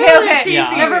 Don't spoil it,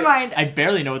 yeah. Never mind. I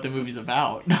barely know what the movie's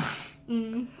about.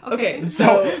 Okay.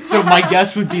 So my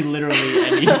guess would be literally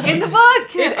anything. In the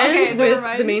book! It ends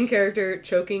with the main character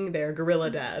choking their gorilla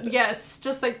dad. Yes,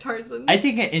 just like Tarzan. I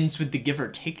think it ends with the giver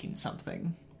taking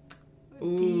something.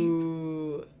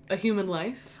 Ooh. A human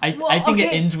life? I think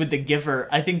it ends with the giver.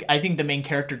 I think the main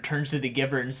character turns to the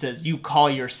giver and says, "You call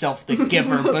yourself the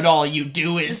giver, but all you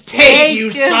do is take,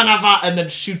 you son of a..." And then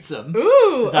shoots him.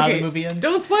 Ooh. Is that how the movie ends?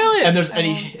 Don't spoil it!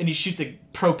 And he shoots a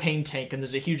propane tank and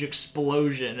there's a huge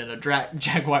explosion and a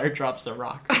jaguar drops a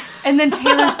rock. And then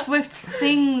Taylor Swift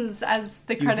sings as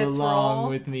the credits roll. You belong roll.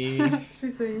 with me. She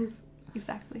sings.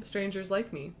 Exactly. Strangers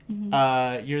like me.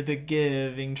 You're the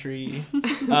giving tree.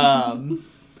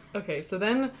 Okay, so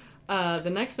then the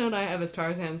next note I have is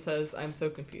Tarzan says, "I'm so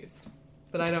confused."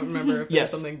 But I don't remember if there's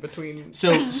something between...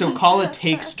 So Kala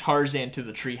takes Tarzan to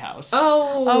the treehouse.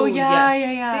 Oh, yeah,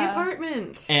 yes. yeah. The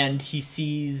apartment. And he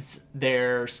sees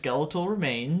their skeletal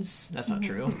remains. That's not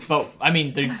true. But, I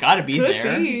mean, they've got to be Could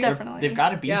there. be. Definitely. They've got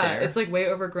to be there. Yeah, it's like way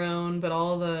overgrown, but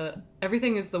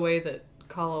everything is the way that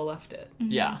Kala left it.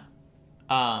 Yeah.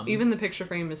 Even the picture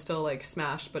frame is still like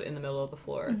smashed, but in the middle of the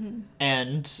floor.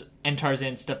 And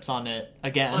Tarzan steps on it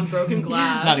again. On broken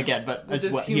glass. Not again, but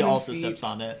he also feet. steps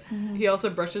on it. He also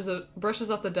brushes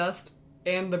off the dust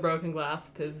and the broken glass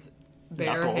with his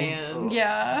bare Knuckles. hand.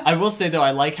 Yeah. I will say though,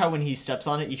 I like how when he steps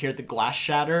on it, you hear the glass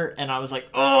shatter, and I was like,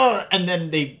 "Oh!" And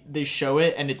then they show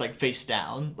it, and it's like face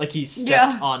down, like he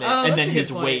stepped on it, Oh, and that's then a good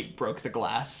his point. weight broke the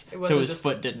glass, It so wasn't his just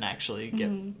foot didn't actually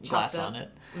get glass up. on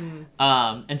it.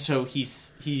 And so he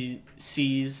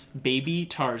sees baby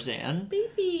Tarzan,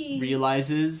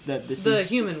 realizes that this The is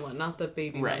human one, not the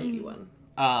baby Right. monkey one.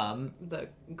 The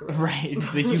gorilla. right,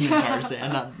 the human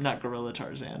Tarzan, not gorilla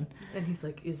Tarzan. And he's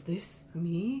like, "Is this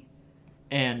me?"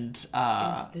 And is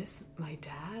this my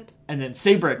dad? And then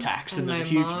Saber attacks, and there's a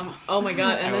huge mom. Oh my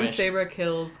god! And then Saber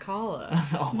kills Kala.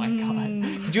 Oh my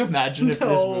god! Could you imagine if this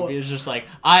movie is just like,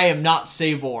 I am not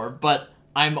Sabor, but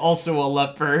I'm also a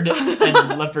leopard,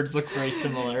 and leopards look very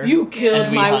similar. You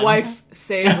killed my wife,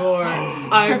 Sabor.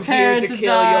 I'm here to kill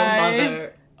your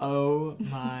mother. Oh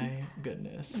my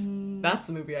goodness! That's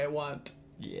the movie I want.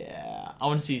 Yeah, I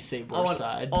want to see Sabor's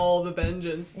side. All the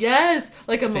vengeance. Yes,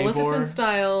 like a Sabor Maleficent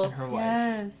style and her wife.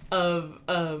 Yes. Of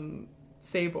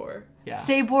Sabor. Yeah.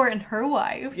 Sabor and her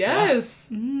wife.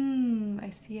 Yes. I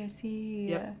see.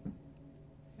 Yep.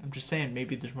 I'm just saying,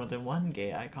 maybe there's more than one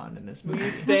gay icon in this movie. We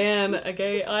stan a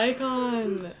gay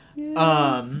icon.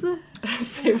 Yes.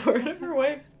 Sabor and her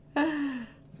wife.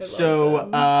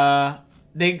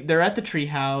 They're at the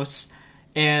treehouse,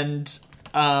 and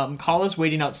Kala's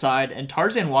waiting outside, and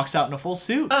Tarzan walks out in a full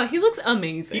suit. He looks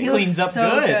amazing. He cleans up so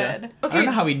good. Okay. I don't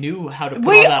know how he knew how to put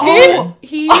all that on.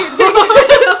 He took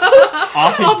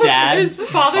off his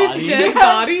father's dead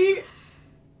body.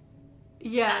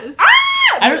 Yes.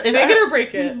 Make it or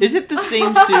break it. Is it the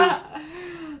same suit?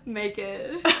 Make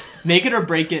it. Make it or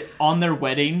break it on their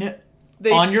wedding.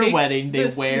 On your wedding, they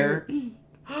wear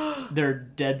their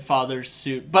dead father's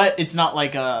suit, but it's not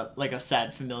like a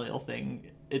sad familial thing.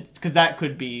 It's because that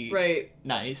could be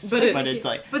nice, but it's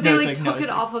like they took it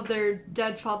off of their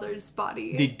dead father's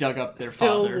body. They dug up their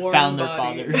father, found their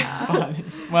father's body.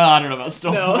 Well, I don't know about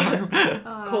still warm.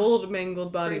 Cold,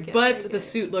 mangled body, but the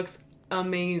suit looks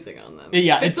amazing on them.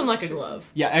 Yeah, fits them like a glove.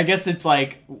 Yeah, I guess it's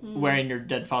like wearing your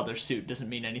dead father's suit doesn't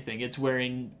mean anything. It's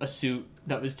wearing a suit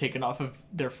that was taken off of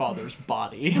their father's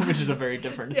body, which is a very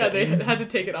different thing. They had to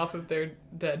take it off of their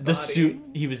dead body. The suit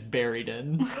he was buried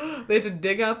in. They had to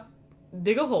dig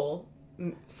a hole,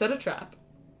 set a trap,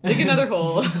 dig another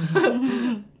hole,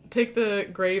 take the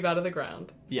grave out of the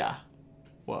ground. Yeah.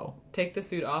 Whoa. Take the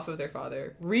suit off of their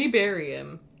father, rebury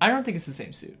him. I don't think it's the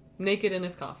same suit. Naked in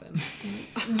his coffin.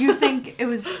 You think it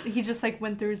was, he just like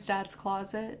went through his dad's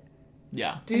closet?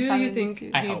 Yeah. Do you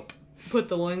think I hope. Put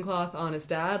the loincloth on his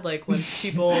dad, like when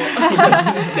people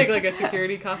take like a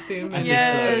security costume? I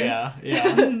think so,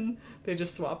 yeah. They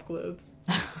just swap clothes.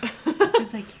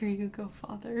 He's like, here you go,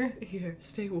 father. Here,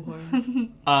 stay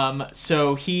warm.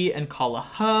 So he and Kala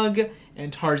hug,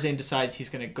 and Tarzan decides he's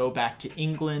going to go back to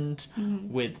England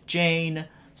with Jane.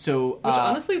 So, which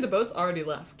honestly, the boat's already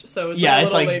left, so it's a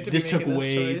little late to be making this choice. This took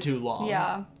way too long.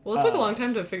 Yeah. Well, it took a long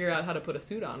time to figure out how to put a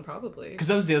suit on, probably. Because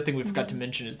that was the other thing we forgot to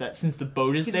mention is that since the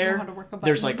boat is there,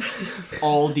 there's like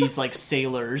all these like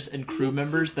sailors and crew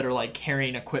members that are like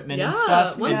carrying equipment and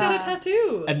stuff. One's got a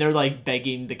tattoo. And they're like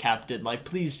begging the captain, like,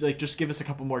 please, like, just give us a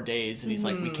couple more days. And he's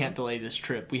like, we can't delay this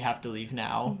trip. We have to leave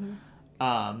now.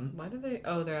 Why do they?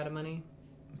 Oh, they're out of money.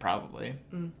 Probably.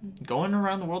 Going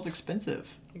around the world's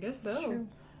expensive. I guess so. True.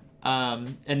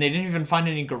 And they didn't even find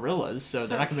any gorillas, so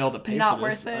they're not gonna be able to pay for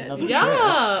this. Another trip.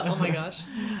 Oh my gosh.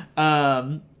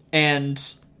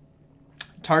 And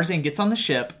Tarzan gets on the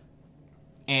ship,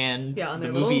 and on the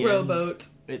their movie little rowboat.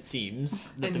 It seems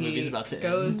that the movie's about to end.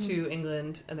 Goes to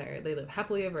England, and they live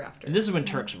happily ever after. And this is when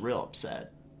Turk's real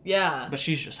upset. Yeah, but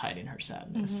she's just hiding her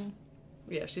sadness.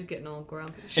 Yeah, she's getting all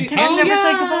grumpy. He never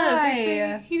say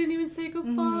goodbye. He didn't even say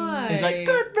goodbye. He's like,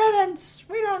 good riddance.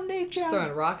 We don't need you. Just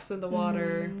throwing rocks in the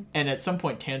water. And at some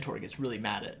point, Tantor gets really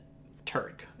mad at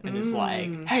Turk and is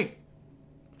like, hey,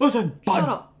 listen,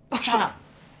 bud. Shut up.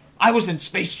 I was in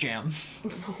Space Jam.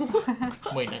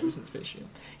 Wait, no, I was in Space Jam.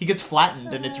 He gets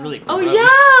flattened, and it's really gross. Oh, yeah!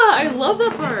 I love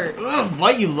that part.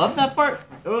 What? You love that part?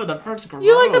 Oh, that part's gross.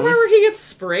 You like the part where he gets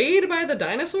sprayed by the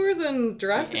dinosaurs in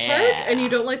Jurassic Park, and you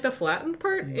don't like the flattened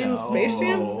part in Space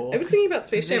Jam? I was thinking about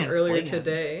Space Jam earlier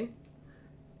today.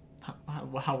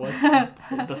 How was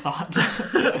the thought?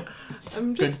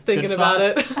 I'm just thinking about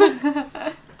it.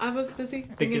 I was busy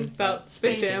thinking about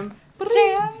Space Jam.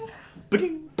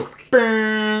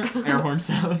 Air horn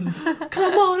sound.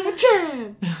 Come on and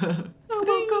jam.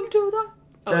 Welcome to the.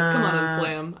 Oh, it's come on and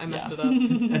slam. I messed it up.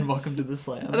 And welcome to the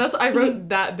slam. I wrote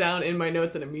that down in my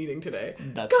notes in a meeting today.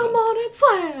 Come on and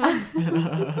slam.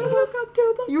 Welcome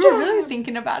to the. You were really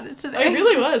thinking about it today. I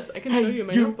really was. I can show you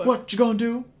my notebook. What you gonna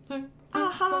do?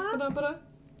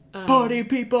 Party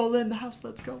people in the house,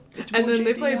 let's go. And then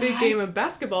they play a big game of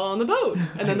basketball on the boat,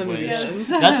 and then the movie ends.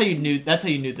 That's how you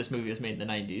knew this movie was made in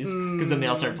the 90s, because then they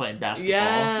all started playing basketball.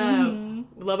 Yeah,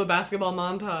 love a basketball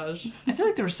montage. I feel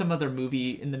like there was some other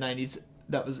movie in the 90s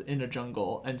that was in a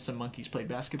jungle, and some monkeys played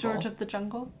basketball. George of the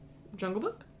Jungle? Jungle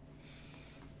Book?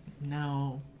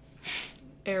 No.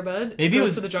 Air Bud Maybe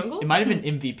Goes to the Jungle? It might have been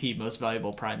MVP, Most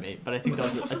Valuable Primate, but I think that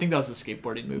was a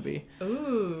skateboarding movie.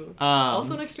 Ooh.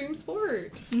 Also an extreme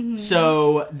sport.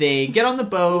 So they get on the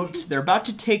boat. They're about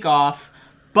to take off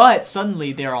But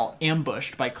suddenly they're all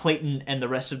ambushed by Clayton and the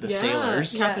rest of the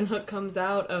sailors. Captain Hook comes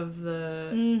out of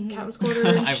the captain's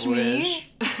quarters. I wish.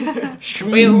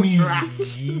 Shmee.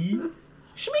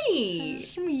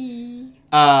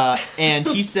 And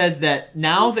he says that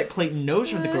now that Clayton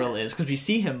knows where the gorilla is, because we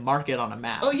see him mark it on a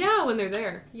map. Oh yeah, when they're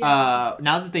there. Now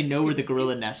that they know where the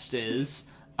gorilla nest is,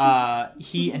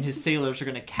 he and his sailors are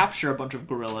going to capture a bunch of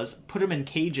gorillas, put them in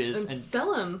cages, and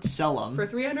sell them for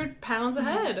 £300 a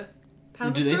head.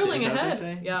 Pounds sterling a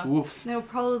head. Yeah. Oof. They'll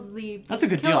probably. That's a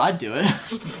good deal. I'd do it.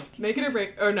 Make it or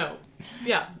break. Or no.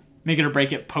 Yeah. Make it or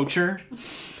break it. Poacher.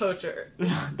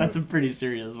 That's a pretty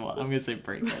serious one. I'm gonna say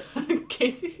break it.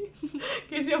 Casey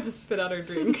almost spit out her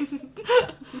drink.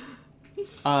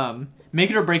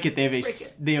 Make it or break it.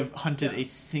 They have hunted a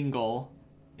single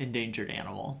endangered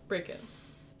animal. Break it.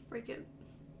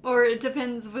 Or it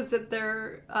depends. Was it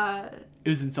their? It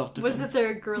was in self-defense. Was it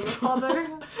their gorilla father?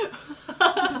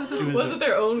 Was it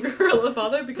their own gorilla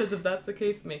father? Because if that's the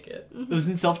case, make it. It was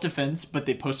in self-defense, but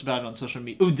they posted about it on social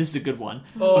media. Ooh, this is a good one.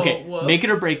 Oh, okay, woof. Make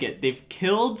it or break it. They've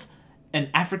killed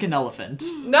an African elephant.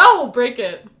 No, break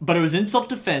it. But it was in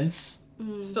self-defense.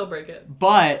 Still break it.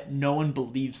 But no one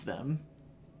believes them.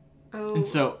 Oh, and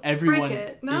so everyone... Break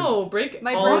it. No, break it.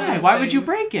 Why would you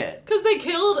break it? Because they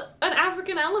killed an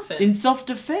African elephant. In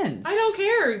self-defense. I don't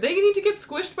care. They need to get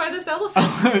squished by this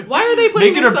elephant. Why are they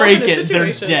putting themselves in this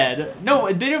situation? They're dead.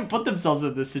 No, they didn't put themselves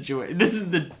in this situation. This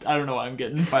is the... I don't know why I'm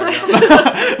getting fired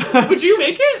up. Would you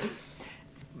make it?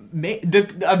 Maybe.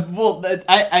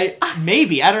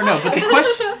 I don't know. But the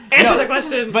question... Answer the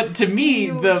question. But to me,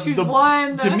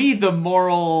 the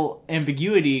moral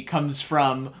ambiguity comes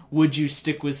from: would you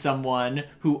stick with someone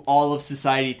who all of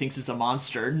society thinks is a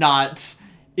monster? Not,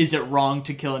 is it wrong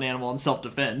to kill an animal in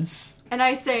self-defense? And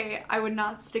I say I would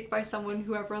not stick by someone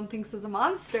who everyone thinks is a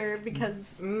monster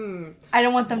because I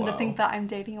don't want them to think that I'm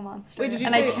dating a monster. Wait, did you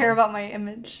say I care about my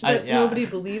image. That nobody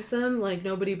believes them? Like,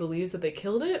 nobody believes that they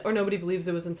killed it? Or nobody believes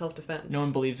it was in self-defense? No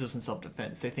one believes it was in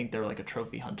self-defense. They think they're like a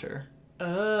trophy hunter.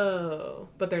 Oh.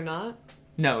 But they're not?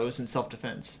 No, it was in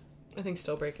self-defense. I think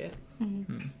still break it.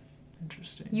 Mm-hmm.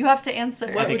 Interesting. You have to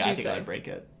answer. What would you I say? think I'd break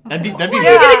it. That'd be Why are you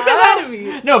getting so mad at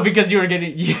me? No, because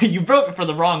you broke it for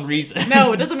the wrong reason.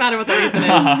 No, it doesn't matter what the reason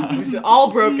is. We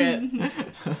all broke it.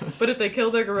 But if they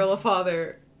kill their gorilla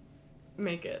father,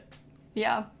 make it.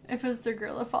 Yeah, if it's their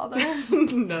gorilla father.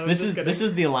 No, this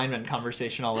is the alignment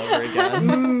conversation all over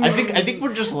again. I think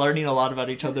we're just learning a lot about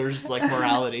each other's like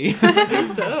morality. I think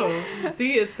so.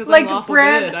 See, it's because I'm lawful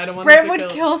good. I don't want Brent them to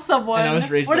would kill someone. And I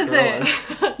was raised what by is gorillas.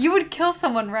 it? You would kill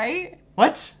someone, right?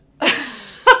 What?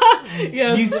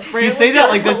 Yes, you say that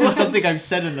like this is something I've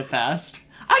said in the past.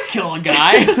 I'd kill a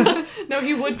guy. No,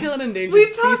 he would kill an endangered We've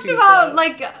species. talked about,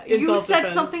 though, you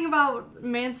said something about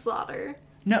manslaughter.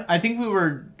 No, I think we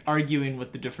were arguing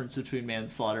what the difference between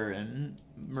manslaughter and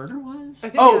murder was.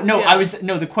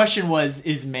 The question was,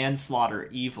 is manslaughter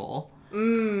evil?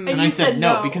 And I said said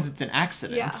no because it's an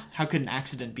accident. Yeah. How could an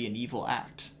accident be an evil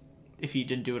act if you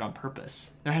didn't do it on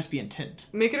purpose? There has to be intent.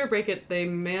 Make it or break it, they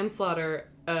manslaughter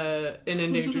an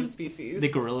endangered species. The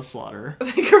gorilla slaughter.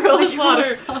 The gorilla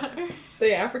slaughter.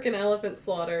 The African elephant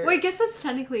slaughter. Wait, I guess that's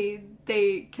technically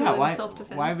they kill in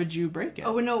self-defense. Why would you break it?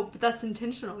 Oh, no, but that's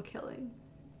intentional killing.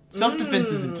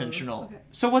 Self-defense is intentional. Okay.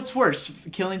 So what's worse,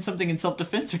 killing something in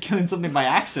self-defense or killing something by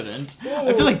accident? Whoa.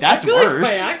 I feel like that's worse. Like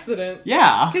by accident.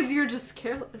 Yeah. Because you're just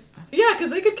careless. Yeah,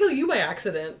 because they could kill you by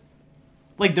accident.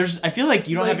 Like, I feel like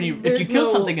you don't have any... If you kill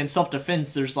something in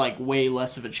self-defense, there's, like, way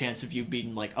less of a chance of you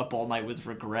being, like, up all night with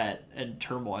regret and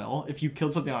turmoil. If you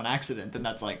killed something on accident, then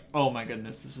that's like, oh my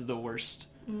goodness, this is the worst.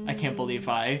 I can't believe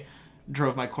I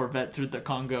drove my Corvette through the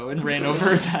Congo and ran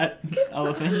over that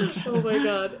elephant. Oh my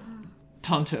god.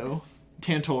 Tantor.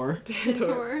 Tonto.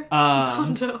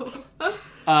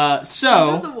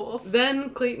 So the wolf. Then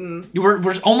Clayton.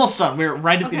 We're almost done. We're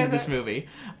right at the end of this movie.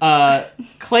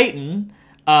 Clayton,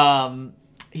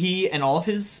 he and all of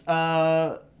his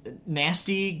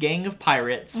nasty gang of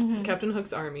pirates, Captain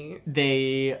Hook's army.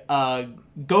 They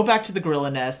go back to the gorilla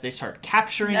nest. They start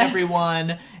capturing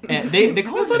everyone. And they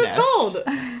call That's it a what nest. It's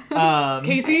called.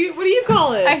 Casey, what do you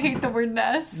call it? I hate the word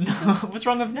nest. What's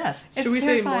wrong with nests? Should we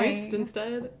say moist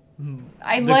instead?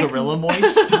 The gorilla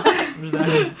moist?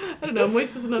 I don't know.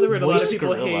 Moist is another word a lot of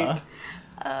people gorilla.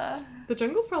 hate. The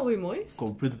jungle's probably moist.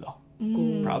 Gorilla.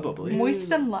 Probably.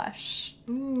 Moist and lush.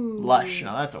 Ooh. Lush.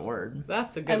 Now that's a word.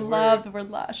 That's a good word. I love the word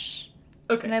lush.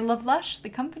 Okay. And I love Lush, the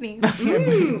company.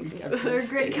 They're a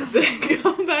great company.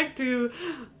 Go back to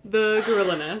the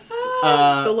gorilla nest.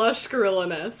 The Lush gorilla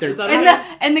nest. Is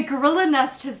that and the gorilla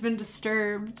nest has been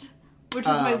disturbed. which is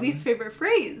my least favorite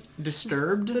phrase.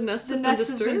 Disturbed? The nest has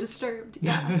been disturbed?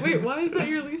 Yeah. Wait, why is that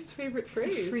your least favorite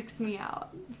phrase? It freaks me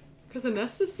out. Because the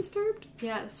nest is disturbed?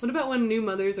 Yes. What about when new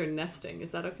mothers are nesting?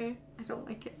 Is that okay? I don't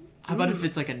like it. How about if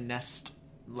it's like a nest,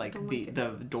 like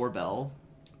the doorbell?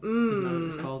 Isn't that what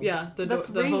it's called? Yeah,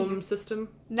 the home system.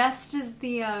 Nest is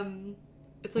the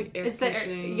It's like air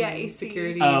conditioning, AC.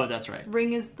 security. Oh, that's right.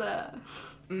 Ring is the.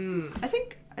 I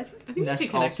think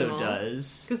Nest also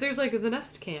does. Because there's like the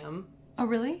Nest Cam. Oh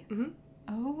really? Mm-hmm.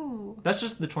 Oh. That's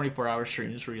just the 24-hour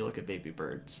streams where you look at baby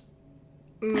birds.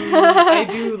 I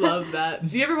do love that.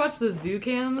 Do you ever watch the zoo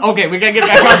cams? Okay, we gotta get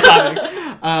back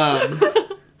on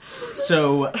topic.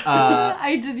 So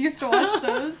I did used to watch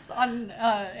those on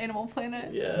Animal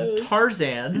Planet. Yes.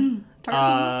 Tarzan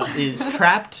is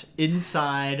trapped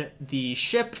inside the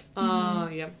ship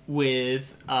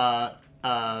with the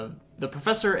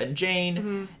professor and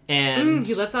Jane, and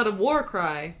he lets out a war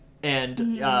cry.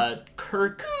 And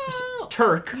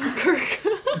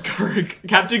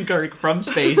Captain Kirk from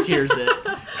space hears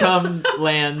it, comes,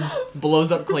 lands,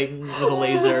 blows up Clayton with a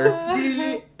laser,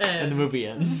 and the movie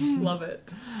ends. Love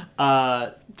it.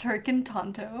 Turk and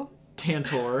Tonto.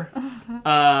 Tantor.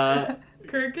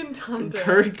 Kirk and Tonto.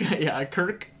 Kirk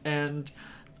and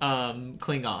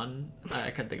Klingon. I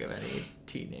can't think of any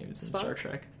T names in Star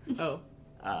Trek. Oh.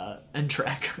 And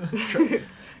Trek.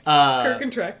 Kirk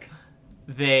and Trek.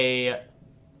 They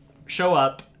show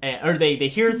up, or they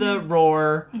hear the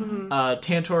roar.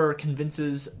 Tantor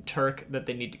convinces Turk that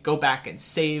they need to go back and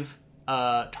save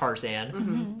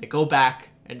Tarzan. They go back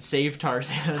and save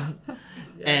Tarzan.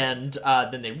 Yes.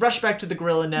 And then they rush back to the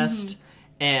gorilla nest.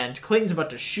 And Clayton's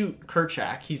about to shoot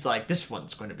Kerchak. He's like, this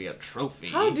one's going to be a trophy.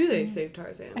 How do they save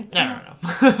Tarzan? I don't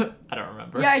know. I don't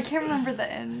remember. Yeah, I can't remember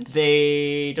the end.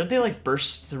 Don't they like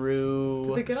burst through?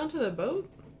 Do they get onto the boat?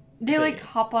 They like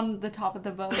hop on the top of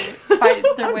the boat, fight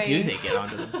their way. How do they get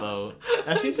onto the boat?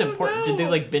 That seems important. Did they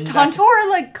like bend Tontor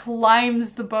like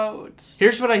climbs the boat.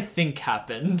 Here's what I think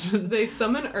happened. They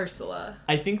summon Ursula.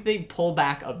 I think they pull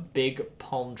back a big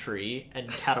palm tree and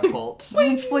catapult.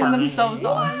 And fling themselves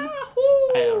on.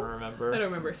 I don't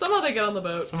remember. Somehow they get on the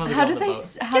boat. How do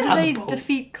they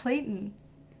defeat Clayton?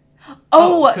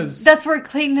 Oh, that's where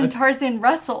Clayton and Tarzan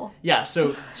wrestle. Yeah,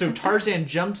 so Tarzan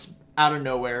jumps out of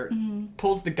nowhere,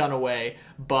 pulls the gun away,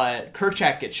 but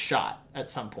Kerchak gets shot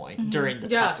at some point during the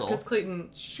tussle. Yeah, because Clayton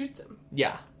shoots him.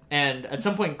 Yeah, and at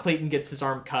some point Clayton gets his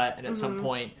arm cut, and at some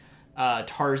point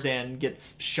Tarzan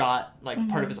gets shot, like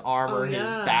part of his arm or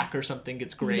his back or something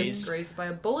gets grazed. He gets grazed by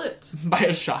a bullet. By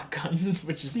a shotgun,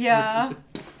 which is... Yeah.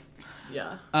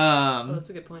 Oh, that's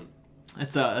a good point.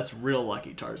 That's real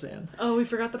lucky Tarzan. Oh, we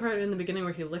forgot the part in the beginning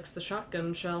where he licks the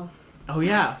shotgun shell. Oh,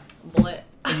 yeah. Bullet.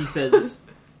 And he says...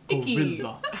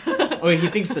 Gorilla. Oh, he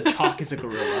thinks the chalk is a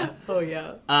gorilla. Oh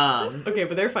yeah. Okay,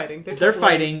 but they're fighting. They're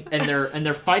fighting, and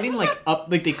they're fighting like up,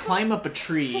 like they climb up a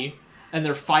tree, and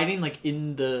they're fighting like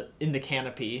in the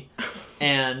canopy,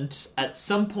 and at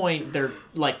some point they're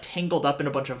like tangled up in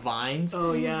a bunch of vines.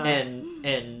 Oh yeah.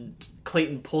 And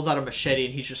Clayton pulls out a machete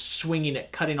and he's just swinging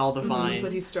it, cutting all the vines.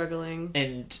 But he's struggling.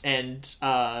 And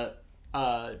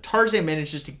Tarzan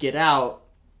manages to get out.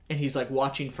 And he's like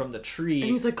watching from the tree.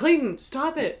 And he's like, Clayton,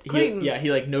 stop it. Clayton.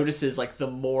 He like notices like the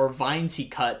more vines he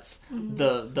cuts,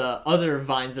 the other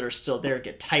vines that are still there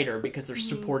get tighter because they're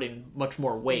supporting much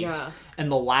more weight. Yeah.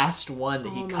 And the last one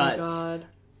that he cuts,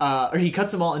 or he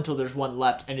cuts them all until there's one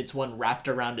left, and it's one wrapped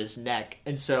around his neck.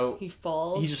 And so he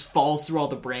falls. He just falls through all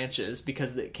the branches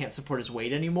because it can't support his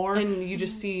weight anymore. And you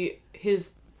just see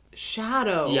his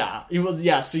shadow. Yeah, it was.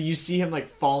 Yeah, so you see him like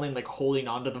falling, like holding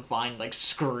onto the vine, like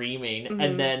screaming,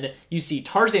 and then you see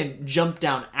Tarzan jump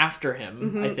down after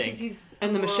him. I think,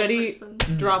 and the machete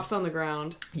drops on the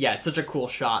ground. Yeah, it's such a cool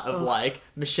shot of like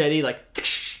machete like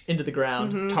into the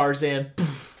ground. Tarzan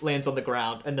lands on the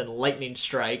ground, and then lightning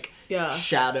strike. Yeah,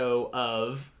 shadow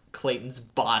of Clayton's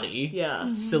body.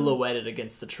 Yeah, silhouetted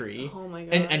against the tree. Oh my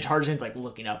god! And Tarzan's like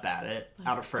looking up at it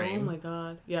out of frame. Oh my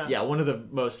god! Yeah, yeah, one of the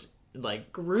most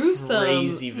like gruesome,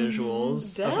 crazy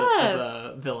visuals of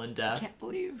a villain death. I can't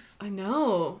believe. I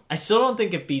know. I still don't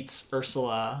think it beats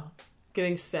Ursula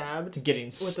getting stabbed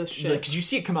with a ship, because you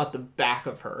see it come out the back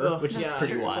of her, which is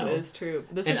pretty wild. That is true.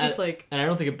 This is just like, and I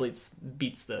don't think it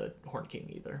beats the Horn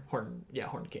King either. Horn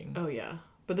King. Oh yeah,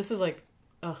 but this is like,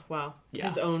 oh wow,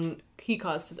 he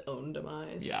caused his own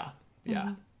demise. Yeah,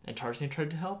 yeah. And Tarzan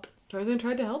tried to help. Tarzan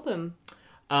tried to help him.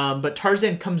 But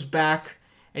Tarzan comes back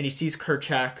and he sees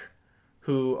Kerchak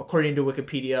who, according to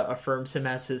Wikipedia, affirms him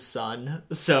as his son.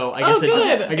 So I guess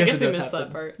I guess we missed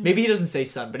that part. Maybe he doesn't say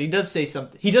son, but he does say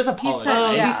something. He does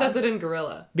apologize. He says it in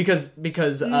gorilla because so he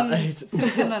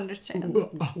can understand.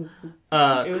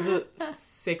 It was a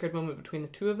sacred moment between the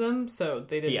two of them, so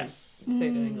they didn't say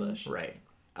it in English. Right.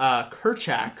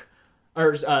 Kerchak,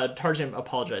 or Tarzan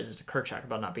apologizes to Kerchak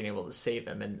about not being able to save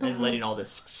him and letting all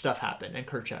this stuff happen, and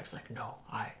Kerchak's like, no,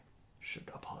 I should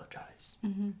apologize.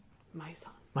 My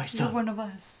son. My son. You're one of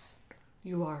us.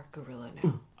 You are a gorilla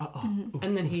now.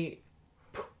 And then he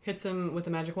hits him with a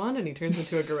magic wand and he turns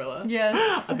into a gorilla.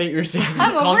 Yes. I think you're saying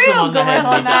I'm a real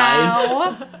gorilla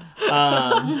now.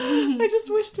 I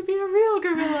just wish to be a real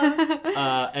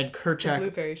gorilla. And Kerchak the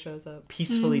blue fairy shows up.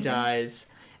 Peacefully dies.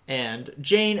 And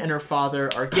Jane and her father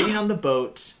are getting on the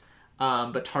boat.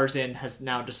 But Tarzan has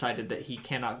now decided that he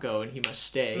cannot go and he must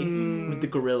stay with the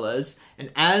gorillas.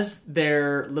 And as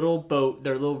their little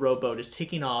rowboat is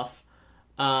taking off,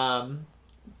 the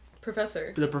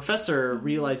professor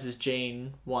realizes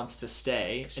Jane wants to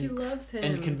stay. She loves him.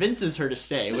 And convinces her to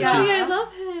stay, I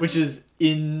love him. Which is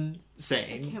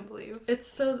insane. I can't believe. It's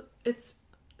so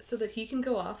that he can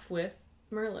go off with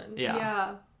Merlin.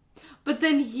 Yeah. But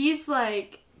then he's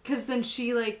like, because then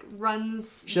she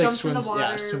jumps in the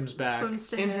water, swims back. Swims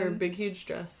to in him. her big huge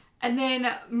dress. And then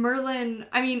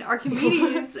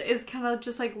Archimedes is kind of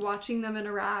just like watching them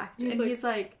interact. He's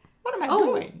like, what am I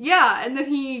doing? Yeah, and then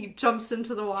he jumps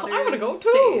into the water. I want to go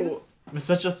too. With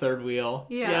such a third wheel.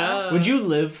 Yeah. Would you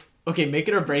live? Okay, make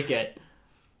it or break it.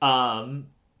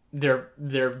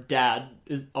 Their dad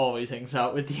always hangs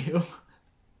out with you.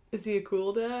 Is he a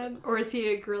cool dad? Or is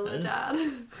he a gorilla dad?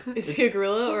 Is he a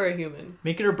gorilla or a human?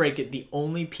 Make it or break it, the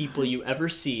only people you ever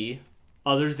see,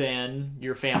 other than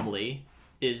your family,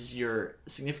 is your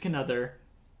significant other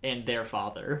and their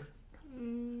father.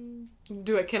 Can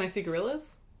I see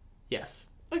gorillas? Yes.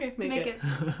 Okay, make it.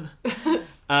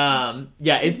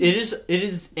 It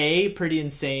is pretty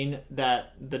insane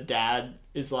that the dad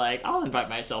is like, I'll invite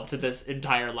myself to this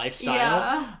entire lifestyle.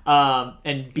 Yeah.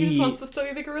 And B, he just wants to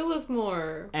study the gorillas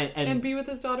more. And be with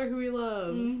his daughter who he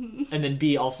loves. And then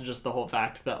B, also just the whole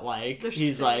fact that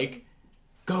he's like,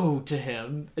 go to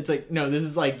him. It's like, no, this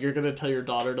is like, you're gonna tell your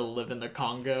daughter to live in the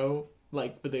Congo?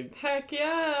 Heck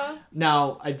yeah.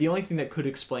 Now, the only thing that could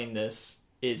explain this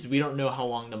is we don't know how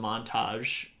long the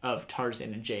montage of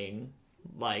Tarzan and Jane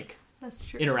that's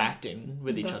true. interacting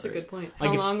with each other. That's a good point.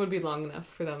 How long would be long enough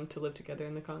for them to live together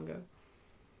in the Congo?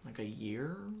 Like a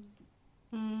year?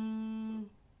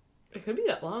 It could be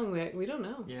that long. We don't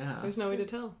know. Yeah. There's no way to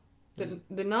tell.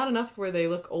 They're not enough where they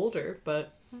look older,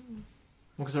 but... Well,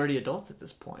 because they're already adults at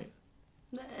this point.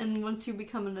 And once you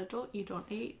become an adult, you don't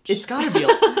age. It's gotta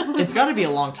be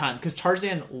a long time, because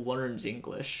Tarzan learns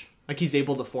English. He's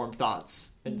able to form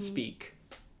thoughts and speak.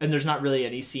 And there's not really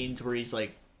any scenes where he's,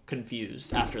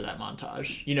 confused after that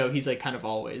montage. He's, kind of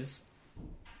always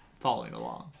following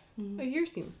along. A year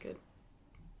seems good.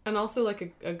 And also, a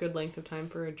good length of time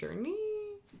for a journey?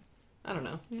 I don't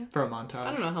know. Yeah. For a montage.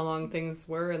 I don't know how long things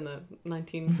were in the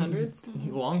 1900s.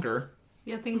 Longer.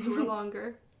 Yeah, things were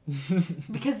longer.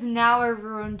 Because now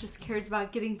everyone just cares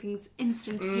about getting things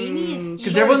instantaneous.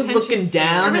 Because everyone's looking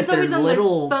down at their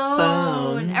little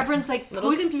phone. Everyone's like,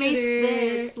 Postmates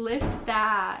this, Lyft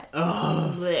that.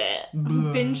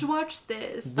 Binge watch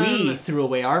this. We threw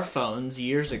away our phones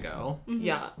years ago.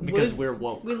 Yeah. Because we're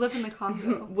woke. We live in the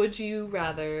Congo. Would you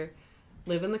rather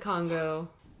live in the Congo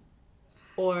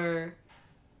or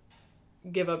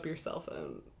give up your cell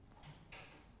phone?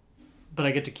 But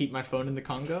I get to keep my phone in the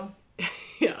Congo?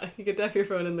 Yeah, you get to have your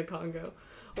phone in the Congo.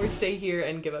 Or stay here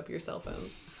and give up your cell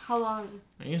phone. How long?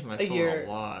 I use my phone a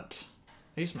lot.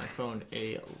 I use my phone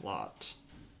a lot.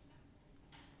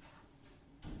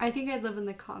 I think I'd live in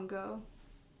the Congo.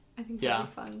 I think that'd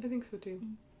be fun. I think so too.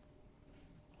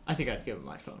 I think I'd give him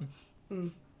my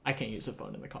phone. I can't use a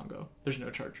phone in the Congo. There's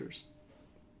no chargers.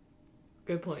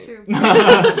 Good point. It's true.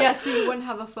 Yeah, so you wouldn't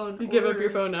have a phone. You give up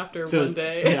your phone after one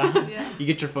day. Yeah. You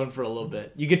get your phone for a little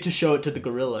bit. You get to show it to the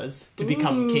gorillas to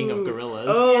become king of gorillas.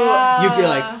 Oh, yeah. You'd be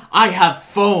like, I have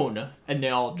phone. And they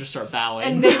all just start bowing.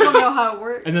 And they don't know how it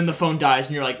works. And then the phone dies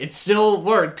and you're like, it still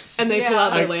works. And they pull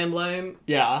out their landline.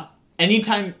 Yeah.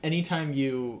 Anytime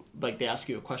you, they ask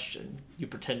you a question, you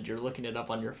pretend you're looking it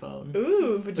up on your phone.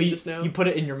 Ooh, but you just know. You put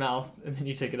it in your mouth and then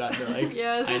you take it out and you're like,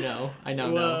 yes. I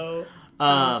know. Whoa.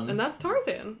 And that's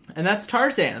Tarzan.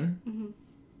 Mm-hmm.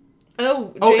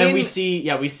 Oh, Jane... and we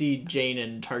see Jane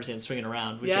and Tarzan swinging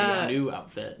around with Jane's new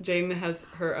outfit. Jane has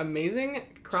her amazing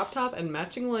crop top and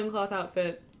matching loincloth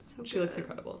outfit. So she looks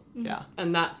incredible. Yeah.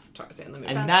 And that's Tarzan, the movie.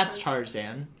 And that's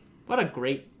Tarzan. What a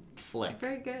great flick.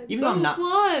 Very good. Even though I'm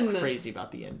not crazy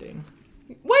about the ending.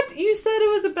 What? You said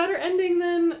it was a better ending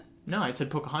than... No, I said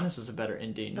Pocahontas was a better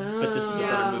ending, but this is a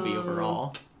better movie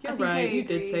overall. You're right, you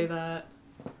did say that.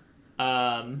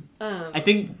 I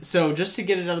think, so just to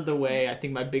get it out of the way, I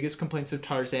think my biggest complaints with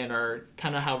Tarzan are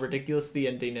kind of how ridiculous the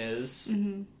ending is.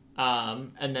 Mm-hmm.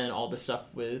 And then all the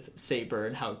stuff with Saber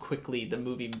and how quickly the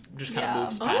movie just kind of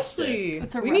moves past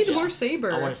it. We need more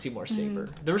Saber. I want to see more Saber.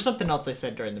 There was something else I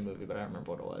said during the movie, but I don't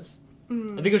remember what it was. I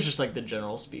think it was just like the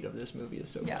general speed of this movie is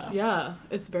so fast. Yeah,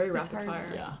 it's very rapid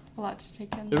fire. Yeah. A lot to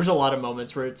take in. There was a lot of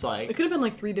moments where it's like... It could have been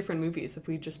like 3 different movies if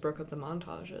we just broke up the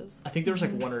montages. I think there was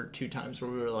like 1 or 2 times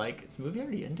where we were like, is the movie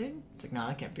already ending? It's like, no,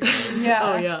 that can't be right.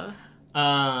 Yeah. Oh, yeah.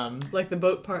 Like the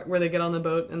boat part where they get on the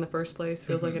boat in the first place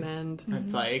feels like an end.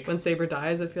 It's like... When Saber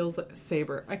dies, it feels like...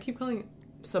 Saber. I keep calling it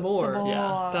Sabor.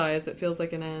 Dies, it feels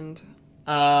like an end.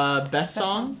 Best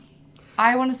song?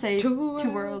 I want to say Two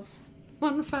Worlds.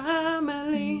 One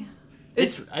family.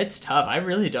 It's tough. I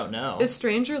really don't know. Is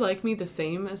Stranger Like Me the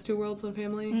same as Two Worlds, One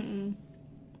Family? Mm-mm.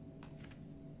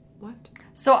 What?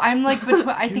 So I'm like between.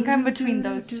 I think I'm between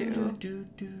those two.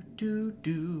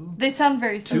 They sound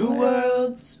very similar. 2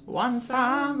 worlds, 1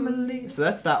 family. So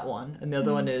that's that one, and the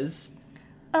other one is.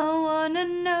 I wanna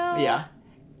know. Yeah.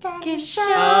 Can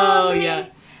show me. Yeah.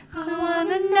 I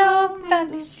wanna know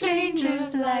about these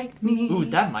strangers like me. Ooh,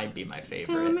 that might be my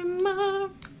favorite. Tell me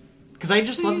more. Because I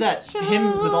just love that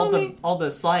him with all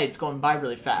the slides going by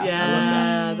really fast. Yeah, I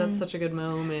love that. that's such a good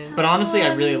moment. But honestly,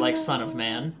 I really like Son of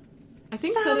Man. I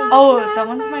think that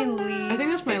one's my least. I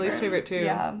think that's my least favorite too.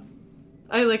 Yeah.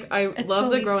 I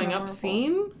love the growing up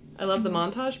scene. I love the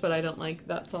montage, but I don't like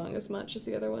that song as much as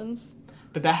the other ones.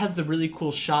 But that has the really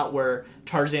cool shot where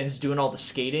Tarzan's doing all the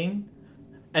skating,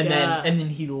 and then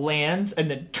he lands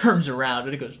and then turns around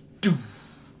and it goes doo,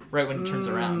 right when it turns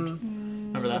around.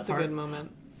 Remember that That's part? a good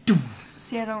moment.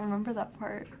 See, I don't remember that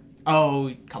part.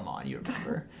 Oh, come on, you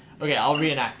remember. Okay, I'll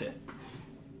reenact it.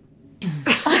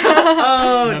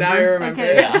 Oh, now I remember.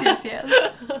 Okay,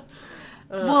 yes.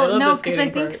 Well, no, because I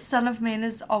think Son of Man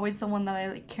is always the one that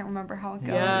I can't remember how it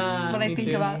goes when I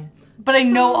think about it. But I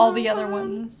know all the other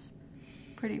ones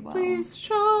pretty well. Please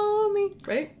show me.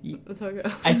 Right? That's how it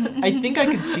goes. I think I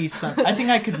could see I think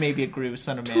I could maybe agree with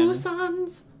Son of Man. 2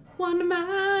 sons, 1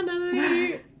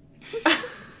 man.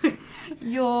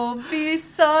 You'll be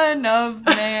son of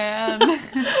man.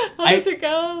 How does it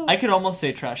go? I could almost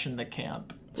say Trash in the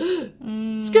Camp.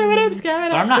 Screw it up.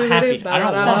 But I'm not happy. I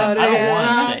don't want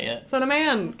to say it. Son of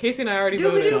Man. Casey and I already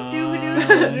voted.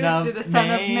 The Son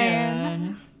of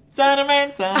Man. Son of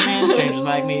Man, strangers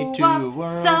like me, 2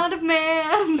 worlds. Son of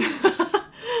Man.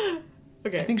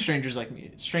 Okay. I think Strangers Like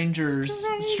Me. Stranger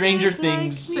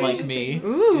Things Like Me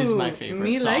is my favorite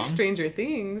Me song. Like Stranger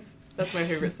Things. That's my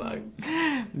favorite song.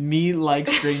 Me Like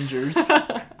Strangers.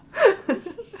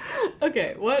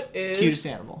 Okay, what is... Cutest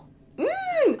animal.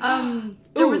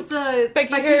 There was the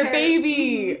Spiky Hair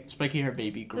Baby. Spiky Hair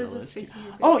Baby gorillas. Spiky Hair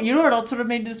Baby. Oh, you know what else would have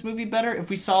made this movie better? If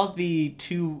we saw the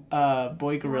 2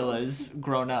 boy gorillas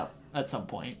grown up at some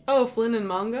point. Oh, Flynn and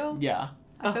Mongo? Yeah.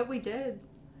 I bet we did.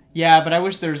 Yeah, but I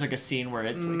wish there was like a scene where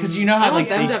it's because you know how I want like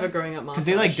them to have a growing up montage. Because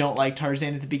they don't like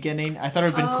Tarzan at the beginning. I thought it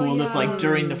would have been cool if like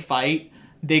during the fight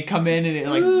they come in and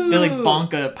they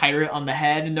bonk a pirate on the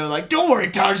head and they're like, "Don't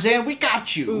worry, Tarzan, we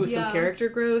got you." Ooh, some character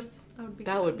growth.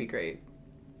 That would be great.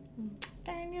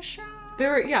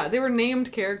 They were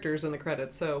named characters in the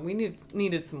credits, so we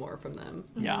needed some more from them.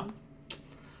 Yeah.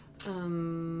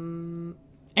 And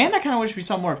I kind of wish we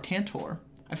saw more of Tantor.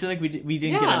 I feel like we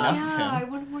didn't get enough of him. I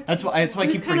wanted more. That's why I keep. He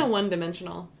was kind of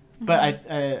one-dimensional. But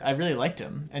I really liked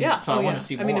him, and so I want to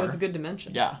see more. I mean, it was a good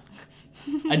dimension. Yeah.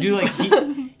 I do like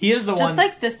he is the one just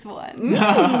like this one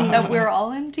that we're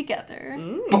all in together.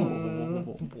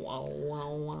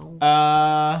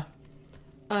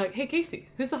 Hey Casey,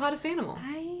 who's the hottest animal?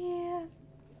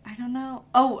 I don't know.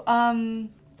 Oh,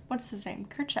 what's his name?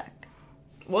 Kerchak.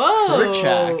 Whoa,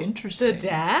 Kerchak, interesting. The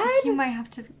dad? He might have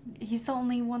to. He's the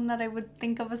only one that I would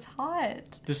think of as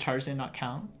hot. Does Tarzan not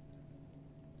count?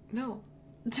 No.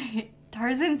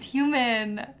 Tarzan's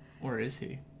human. Or is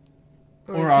he?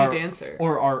 Or is he dancer?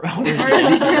 Or is he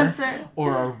dancer?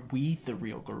 Or are we the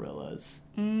real gorillas?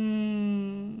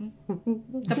 The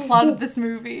plot of this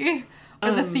movie.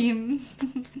 Or the theme.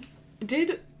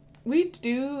 Did we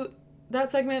do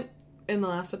that segment in the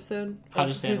last episode?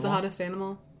 Hottest animal? Who's the hottest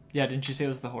animal? Yeah, didn't you say it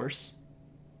was the horse?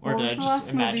 Or did I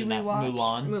just imagine that?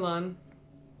 Mulan.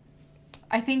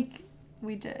 I think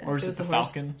we did. Or is it the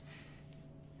falcon?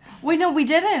 Wait, no, we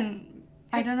didn't.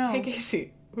 I don't know. Hey,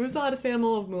 Casey, who's the hottest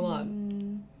animal of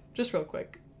Mulan? Just real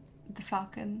quick. The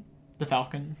falcon. The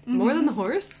falcon? Mm-hmm. More than the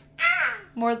horse?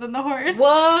 More than the horse.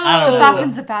 Whoa! The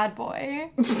falcon's a bad boy.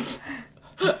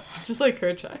 Just like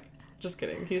Kerchak. Just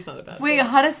kidding. He's not a bad Wait, boy.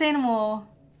 hottest animal.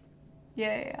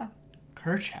 Yeah.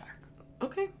 Kerchak.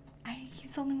 Okay.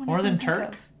 He's the only one. More than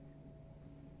Turk?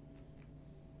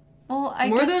 Well, I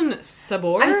More guess, than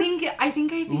Sabor? I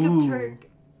think of Turk.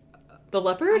 The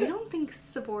leopard? I don't think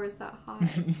Sabor is that hot.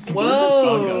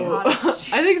 Whoa. Hot.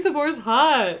 I think Sabor's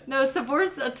hot. No,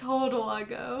 Sabor's a total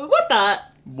uggo. What the?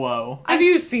 Whoa. Have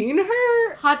you seen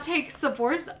her? Hot take,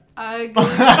 Sabor's ugly.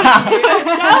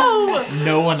 No.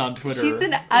 No one on Twitter. She's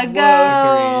an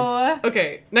uggo.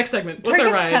 Okay, next segment. What's Turk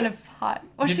our is ride? kind of hot.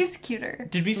 Well, she's cuter.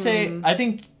 Did we say,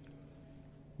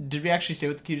 did we actually say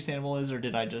what the cutest animal is, or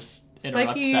did I just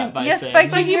interrupt Spiky- that by saying...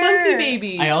 Spiky monkey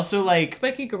baby. I also like...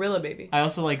 Spiky gorilla baby. I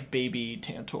also like baby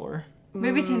Tantor.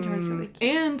 Baby Tantor is really cute.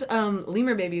 And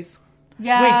lemur babies.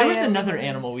 Yeah. Wait, there was yeah, another lemurs.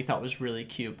 animal we thought was really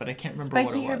cute, but I can't remember Spiky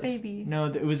what it was. hair baby. No,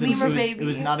 it was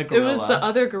not a It gorilla. was the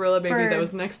other gorilla baby that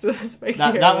was Birds. next to the spiky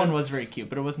that hair one was very cute,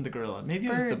 but it wasn't the gorilla. Maybe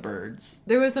it was the birds.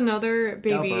 There was another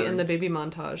baby in the birds. baby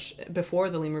montage before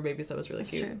the lemur babies that was really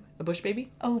That's cute. true. A bush baby?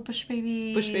 Oh, bush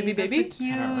baby. Bush baby Those baby? are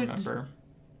cute. I don't remember.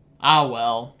 Ah,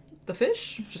 well. The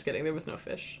fish? Just kidding, there was no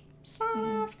fish.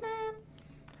 Soft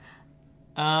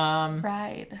man.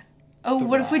 Ride. Oh,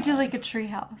 what if we do like a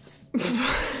treehouse?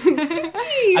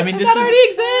 I mean, that already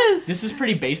exists! This is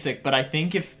pretty basic, but I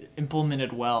think if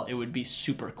implemented well, it would be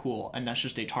super cool. And that's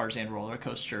just a Tarzan roller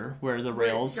coaster where the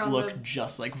rails look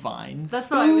just like vines. That's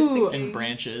what I was Ooh. thinking. And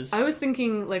branches. I was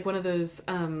thinking like one of those,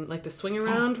 like the swing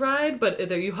around ride, but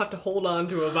you have to hold on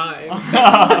to a vine.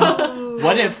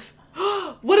 What if...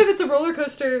 What if it's a roller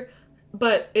coaster,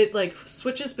 but it like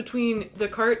switches between the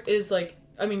cart is like,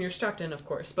 I mean, you're strapped in, of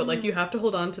course, but like you have to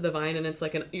hold on to the vine, and it's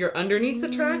like you're underneath the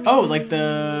track. Oh, like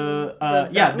the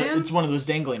Batman? it's one of those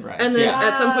dangling rides. And then yeah.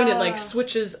 at some point it like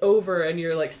switches over, and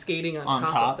you're like skating on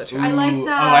top of the track. I like Ooh,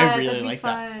 that. Oh, I really That'd be like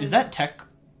fun. that. Is that tech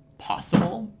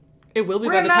possible? It will be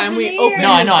We're by the time we Imagineers. open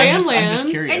No, I know. I'm just Sandland.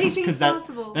 curious Anything's because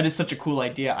possible. that is such a cool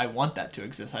idea. I want that to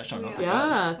exist. I just don't know if it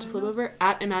Yeah, to flip over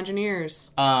at Imagineers.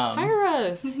 does. Hire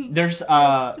us. There's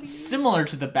similar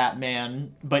to the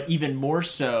Batman, but even more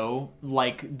so,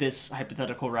 like this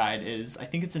hypothetical ride is. I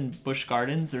think it's in Busch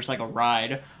Gardens. There's like a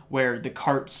ride where the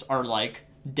carts are like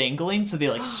dangling, so they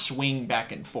like swing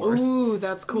back and forth. Ooh,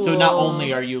 that's cool. So not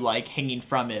only are you like hanging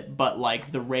from it, but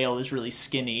like the rail is really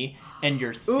skinny, and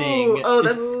your thing Ooh, oh,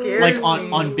 is that scares like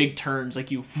me. on big turns, like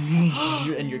you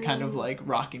and you're kind of like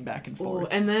rocking back and Ooh, forth.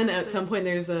 and then at some point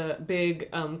there's a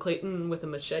big Clayton with a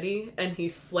machete, and he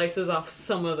slices off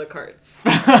some of the carts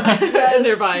and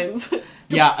their vines.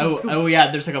 Yeah. Oh yeah.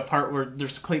 There's like a part where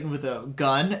there's Clayton with a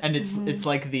gun, and it's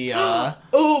like the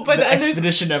Oh, but the and there's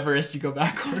Expedition Everest. You go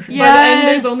backwards. and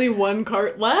there's only one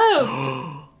cart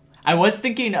left. I was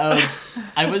thinking of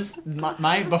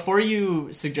my before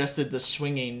you suggested the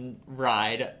swinging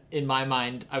ride. In my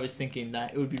mind, I was thinking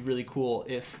that it would be really cool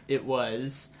if it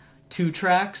was 2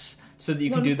 tracks. So that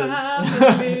you can do those.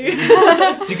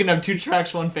 So you can have 2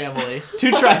 tracks, 1 family,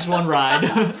 2 tracks, 1 ride,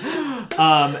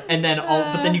 and then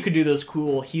but then you could do those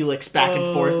cool helix back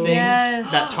and forth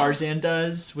things that Tarzan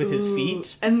does with his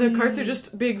feet. And the carts are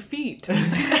just big feet.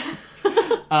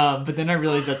 But then I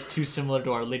realized that's too similar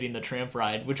to our Lady and the Tramp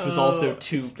ride, which was also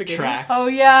 2 spaghettis. tracks. Oh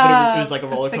yeah. But it was like a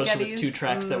The roller coaster with spaghettis. 2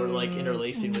 tracks that were like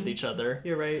interlacing with each other.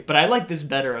 You're right. But I like this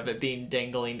better of it being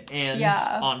dangling and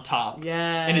on top.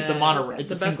 Yeah. And it's a monorail.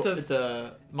 It's It's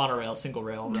a monorail single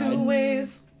rail ride. 2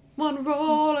 ways, 1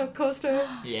 roller coaster.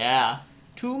 Yeah.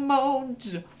 2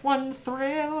 modes, 1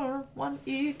 thrill, 1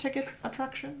 e-ticket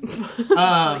attraction. That's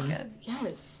really good.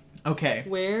 Yes. Okay.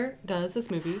 Where does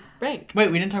this movie rank? Wait,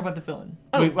 we didn't talk about the villain.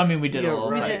 Oh, we did a you're little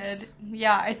right. bit. Did.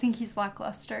 Yeah, I think he's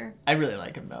lackluster. I really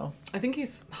like him though. I think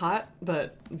he's hot,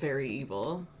 but very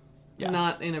evil. Yeah.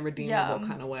 Not in a redeemable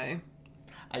kind of way.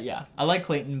 Yeah, I like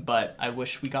Clayton, but I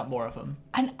wish we got more of him.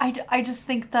 And I just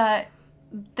think that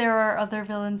there are other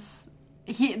villains.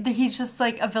 He's just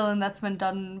like a villain that's been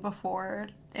done before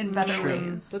in better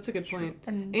ways. That's a good point.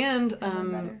 And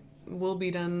And will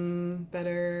be done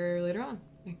better later on.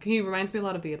 He reminds me a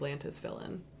lot of the Atlantis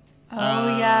villain.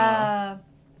 Oh yeah.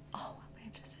 Oh,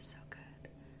 Atlantis is so good.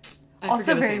 I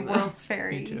Also forget his very name, though. World's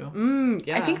Fair. Me too.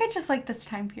 Yeah. I think I just like this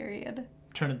time period.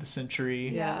 Turn of the century.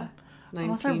 Yeah. I'm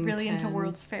also really into 1910s.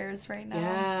 World's Fairs right now.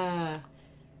 Yeah.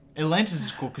 Atlantis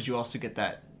is cool because you also get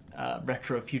that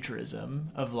retrofuturism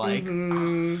of like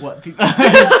what people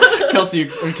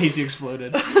Casey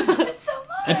exploded. It's so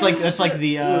much. It's like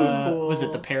the So cool. was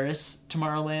it the Paris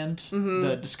Tomorrowland,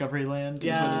 the Discovery Land?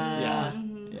 Yeah.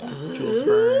 Jules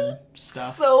Verne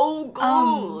stuff. So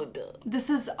good. This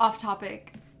is off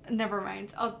topic. Never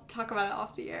mind. I'll talk about it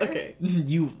off the air. Okay.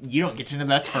 You don't get to know.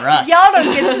 That's for us. Y'all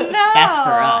don't get to know. That's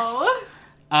for us.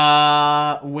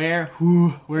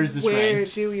 Where's this ranked? Where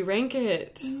do we rank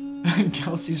it?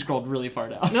 Kelsey scrolled really far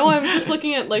down. No, I was just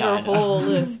looking at like our whole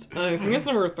list. I think it's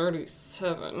number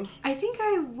 37. I think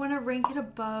I want to rank it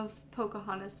above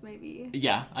Pocahontas, maybe.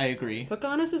 Yeah, I agree.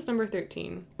 Pocahontas is number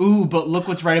 13. Ooh, but look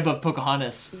what's right above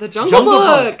Pocahontas. The Jungle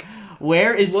Book!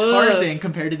 Where is Tarzan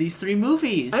compared to these three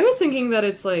movies? I was thinking that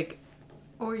it's like...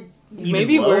 Or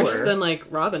maybe worse than like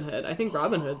Robin Hood. I think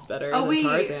Robin Hood's better than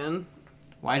Tarzan.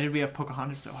 Why did we have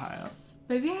Pocahontas so high up?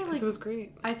 Maybe because it was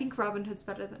great. I think Robin Hood's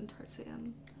better than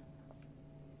Tarzan.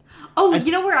 Oh,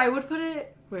 you know where I would put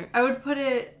it? Where? I would put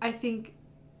it, I think...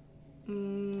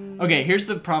 Okay, here's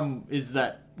the problem, is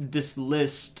that this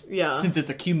list, since it's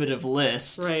a cumulative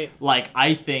list, right. like,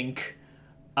 I think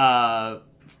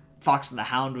Fox and the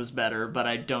Hound was better, but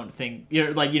I don't think...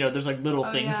 there's like little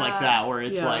things like that where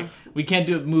it's like, we can't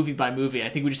do it movie by movie. I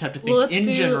think we just have to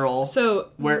think general.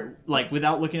 So, where, like,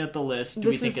 without looking at the list, do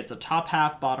we think it's a top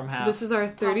half, bottom half? This is our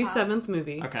 37th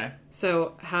movie. Okay.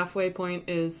 So, halfway point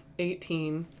is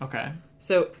 18. Okay.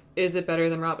 So, is it better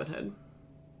than Robin Hood?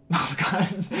 Oh, God.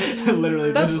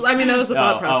 Literally. that was the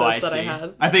thought process that I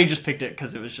had. I think you just picked it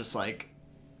because it was just like...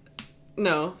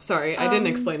 No, sorry. I didn't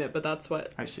explain it, but that's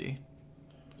what... I see.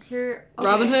 Here,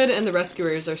 Robin Hood and the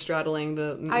Rescuers are straddling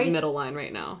the middle line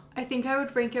right now. I think I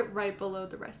would rank it right below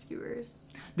the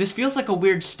Rescuers. This feels like a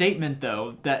weird statement,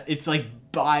 though, that it's like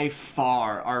by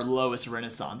far our lowest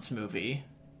Renaissance movie.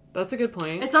 That's a good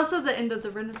point. It's also the end of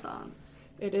the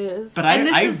Renaissance. It is. But I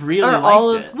really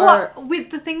liked it. Well,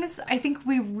 the thing is, I think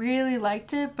we really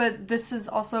liked it, but this is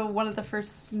also one of the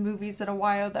first movies in a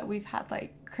while that we've had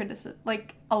like criticism,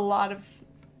 like a lot of...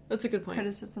 That's a good point.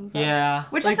 Criticisms. Yeah.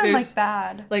 Which isn't like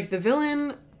bad. Like the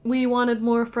villain we wanted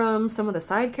more from, some of the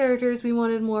side characters we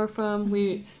wanted more from.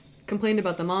 We complained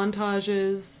about the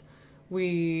montages.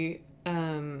 We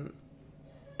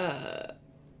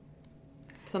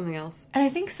something else. And I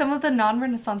think some of the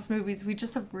non-Renaissance movies we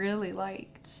just have really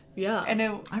liked. Yeah. And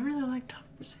I really like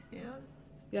Tarzan.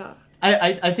 Yeah.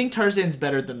 I think Tarzan's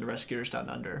better than The Rescuers Down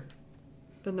Under.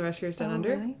 Than The Rescuers Down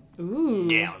Under? Really? Ooh.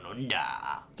 Down Under.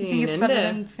 Do you think it's better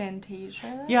than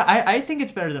Fantasia? Yeah, I think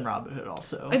it's better than Robin Hood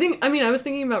also. I was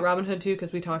thinking about Robin Hood too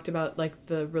because we talked about like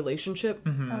the relationship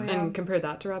Mm-hmm. and compared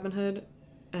that to Robin Hood.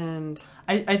 And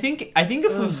I think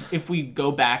if we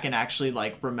go back and actually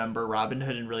like remember Robin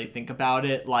Hood and really think about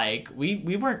it, like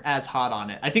we weren't as hot on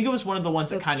it. I think it was one of the ones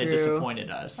that kind of disappointed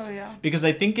us. Oh yeah. Because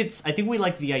I think we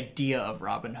like the idea of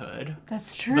Robin Hood.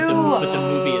 That's true. But the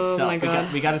movie itself, my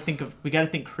God. we got to think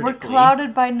critically. We're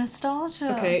clouded by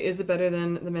nostalgia. Okay, is it better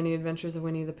than The Many Adventures of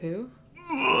Winnie the Pooh?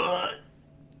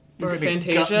 Or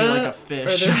Fantasia? like a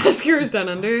fish. Or The Rescuers Down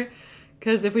Under?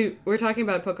 Because if we're talking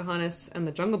about Pocahontas and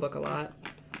The Jungle Book a lot.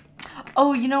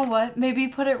 Oh, you know what? Maybe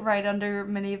put it right under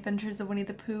Many Adventures of Winnie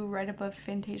the Pooh, right above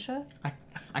Fantasia.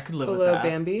 I could live with that. Below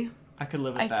Bambi. I could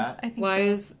live with that. I think Why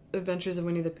is Adventures of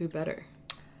Winnie the Pooh better?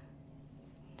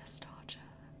 Nostalgia.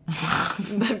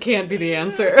 That can't be the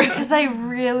answer. Because I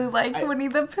really like Winnie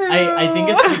the Pooh. I think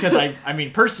it's because I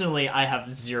mean, personally, I have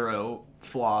zero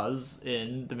flaws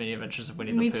in The Many Adventures of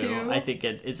Winnie the Pooh. Too. I think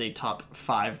it is a top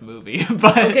 5 movie,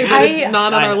 but it's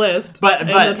not on our list. But in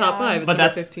the top 5, it's but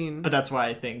number 15. But that's why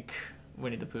I think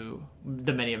Winnie the Pooh,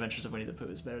 The Many Adventures of Winnie the Pooh,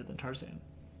 is better than Tarzan.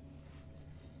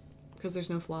 Because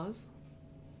there's no flaws.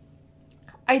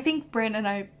 I think Brandon and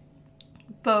I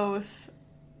both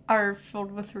are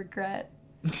filled with regret.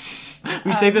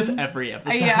 We say this every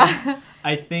episode. Yeah.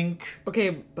 I think... Okay,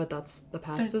 but that's... The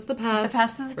past is the past. The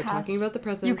past is the We're past. talking about the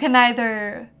present. You can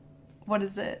either... What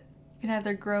is it? You can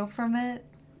either grow from it,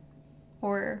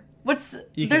 or... There's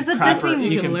a Disney...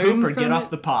 You can learn poop or from get it. off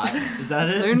the pot. Is that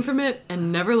it? Learn from it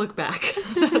and never look back.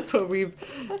 That's what we've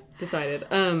decided.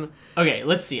 Okay,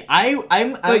 let's see.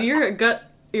 But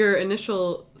your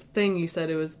initial thing, you said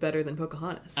it was better than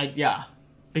Pocahontas. Yeah,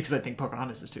 because I think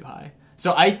Pocahontas is too high.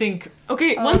 So I think...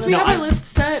 Okay, once we have our list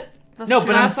set... No,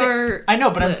 but I'm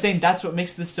list. saying that's what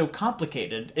makes this so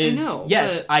complicated.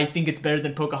 I think it's better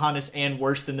than Pocahontas and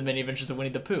worse than The Many Adventures of Winnie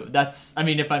the Pooh.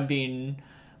 If I'm being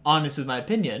honest with my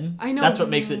opinion, I know, that's what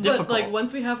makes it difficult. But like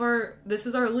once we have this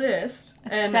is our list,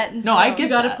 and set in no, I stone. get you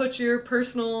got to that. put your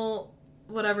personal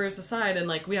whatever's aside, and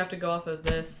like we have to go off of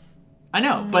this. I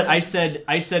know, but I said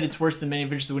it's worse than Many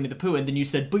Adventures of Winnie the Pooh, and then you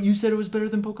said it was better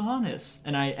than Pocahontas,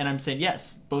 and I'm saying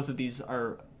yes, both of these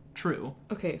are true.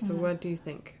 Okay, so what do you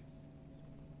think?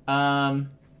 Where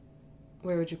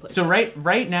would you place so it?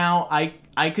 right now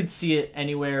I could see it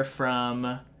anywhere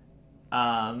from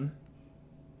I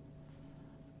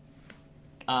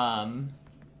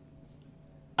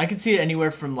could see it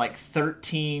anywhere from like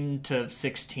 13 to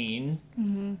 16.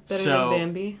 Better than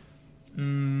Bambi?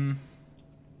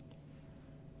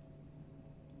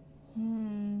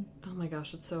 Oh my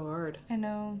gosh, it's so hard. I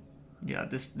know. Yeah,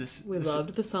 we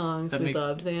loved the songs. We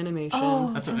loved the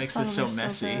animation. That's what makes this so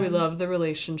messy. We loved the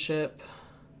relationship.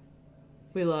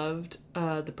 We loved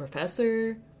the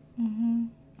professor. Mm-hmm.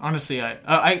 Honestly,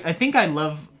 I think I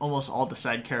love almost all the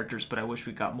side characters, but I wish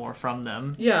we got more from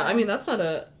them. Yeah, I mean, that's not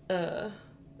a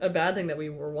bad thing that we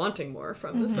were wanting more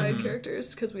from the side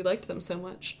characters, because we liked them so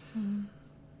much. Mm-hmm.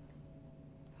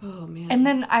 Oh, man. And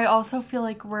then I also feel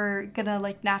like we're gonna,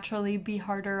 like, naturally be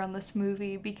harder on this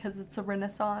movie because it's a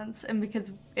Renaissance and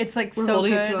because it's, like, we're so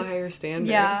holding good. it to a higher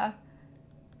standard. Yeah.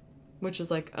 Which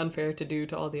is, like, unfair to do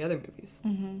to all the other movies.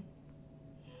 Mm-hmm.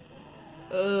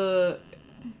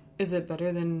 Is it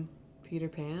better than Peter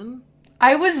Pan?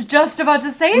 I was just about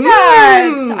to say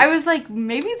that! I was like,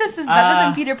 maybe this is better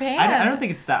than Peter Pan. I don't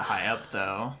think it's that high up,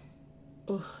 though.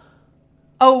 Ugh.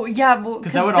 Oh, yeah.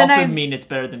 Because that would also mean it's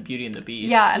better than Beauty and the Beast.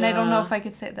 Yeah, and I don't know if I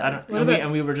could say that.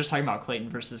 And we were just talking about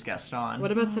Clayton versus Gaston.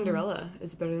 What about Cinderella?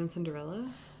 Is it better than Cinderella?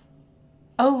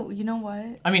 Oh, you know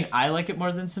what? I mean, I like it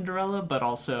more than Cinderella, but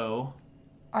also...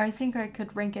 I think I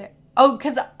could rank it... Oh,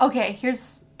 because, okay,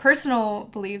 here's personal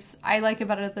beliefs. I like it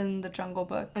better than The Jungle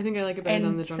Book. I think I like it better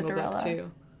than The Jungle Book,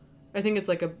 too. I think it's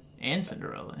like And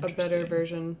Cinderella, a better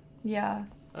version. Yeah.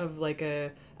 Of, like, a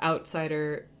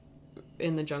outsider...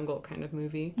 in the jungle kind of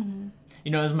movie. Mm-hmm.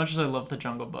 You know, as much as I love The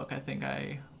Jungle Book, I think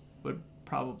I would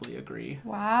probably agree.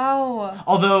 Wow.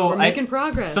 Although we're making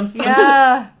progress.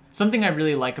 Something I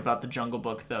really like about The Jungle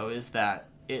Book, though, is that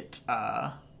it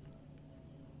has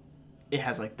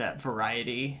like that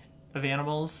variety of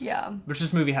animals. Yeah. Which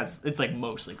this movie has. It's like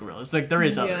mostly gorillas. Like there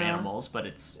is other animals, but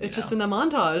it's just in a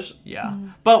montage. Yeah. Mm-hmm.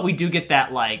 But we do get that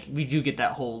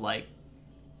whole like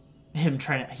him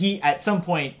trying to at some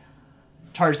point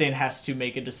Tarzan has to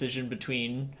make a decision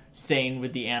between staying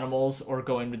with the animals or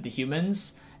going with the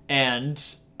humans, and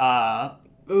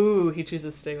he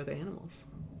chooses to stay with the animals.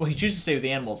 Well, he chooses to stay with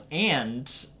the animals, and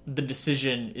the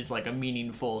decision is like a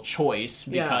meaningful choice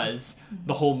because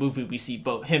the whole movie we see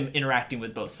him interacting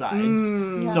with both sides.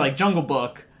 So like Jungle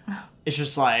Book, it's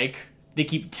just like they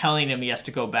keep telling him he has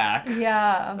to go back.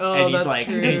 Yeah. Oh, and he's that's like,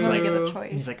 true. He doesn't really get a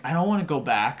choice. He's like, I don't want to go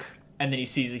back. And then he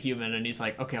sees a human, and he's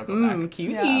like, "Okay, I'll go back."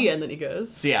 Cutie, and then he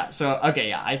goes. So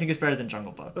I think it's better than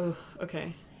Jungle Book. Ugh,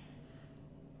 okay.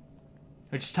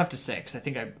 Which is tough to say because I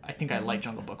think I like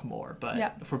Jungle Book more.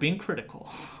 But if we're being critical,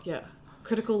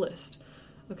 critical list.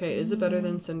 Okay, is it better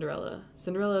than Cinderella?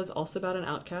 Cinderella is also about an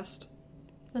outcast.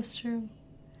 That's true.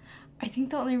 I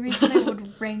think the only reason I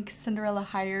would rank Cinderella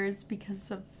higher is because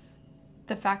of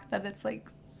the fact that it's like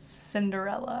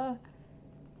Cinderella.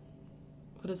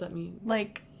 What does that mean?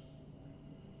 Like.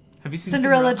 Have you seen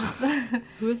Cinderella?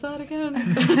 Who is that again?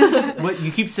 What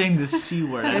you keep saying this C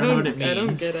word? I don't know what it means. I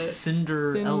don't get it.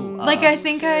 Cinderella. Like I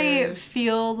think I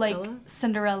feel like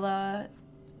Cinderella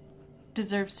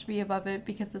deserves to be above it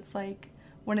because it's like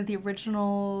one of the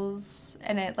originals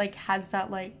and it like has that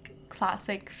like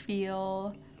classic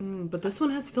feel. But this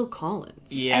one has Phil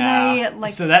Collins. Yeah. And I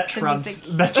like so that trumps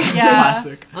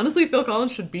classic. Honestly, Phil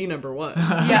Collins should be number one.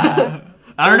 Yeah.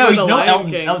 I don't know. He's no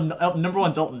Elton. Number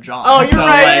one's Elton John. Oh, you're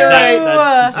right. You're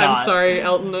right. I'm sorry,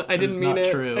 Elton. I didn't mean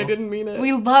it. True. I didn't mean it.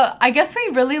 I guess we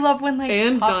really love when like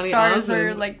and pop Donny stars Osmond.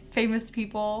 or like famous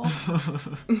people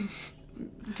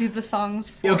do the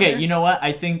songs. Okay, you know what?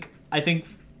 I think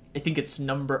it's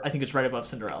right above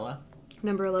Cinderella.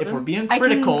 Number 11. If we're being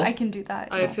critical, I can do that.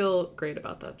 I feel great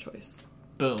about that choice.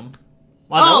 Boom.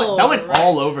 Wow, that went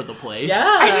all over the place. Yeah,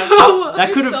 I know.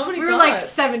 That could have. So many we were like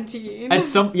 17. At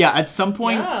some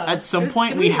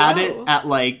point, we had it at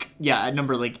like at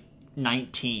number like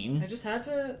 19. I just had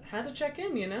to check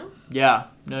in, you know. Yeah.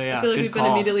 No. Yeah. I feel like we've been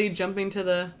immediately jumping to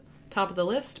the top of the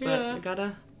list, but I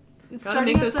gotta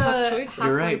make those tough choices.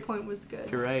 You're right. Point was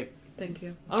good. You're right. Thank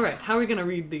you. All right, how are we gonna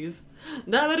read these?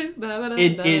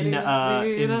 In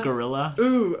Gorilla.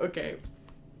 Ooh, okay.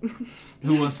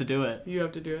 Who wants to do it? You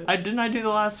have to do it. Didn't I do the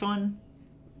last one?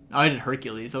 Oh, I did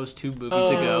Hercules. That was 2 movies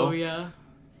ago. Oh, yeah.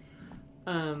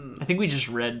 I think we just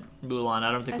read Mulan.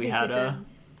 I don't think we had I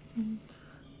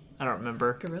don't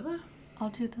remember. Gorilla? I'll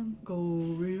do them.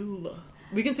 Gorilla.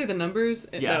 We can say the numbers.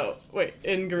 No, wait.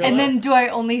 In Gorilla. And then do I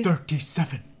only...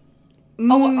 37.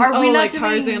 Oh, are we not like doing...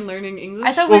 Tarzan learning English?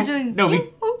 I thought we were doing... No,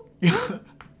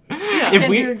 if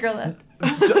we do a Gorilla.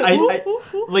 So I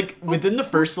like within the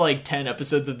first like 10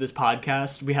 episodes of this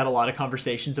podcast, we had a lot of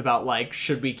conversations about like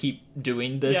should we keep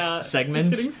doing this segment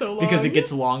it's getting so long. Because it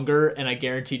gets longer, and I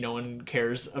guarantee no one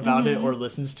cares about it or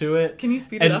listens to it. Can you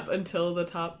speed it up until the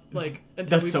top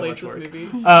until we so place much this work. movie?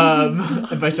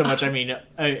 And by so much I mean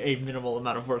a minimal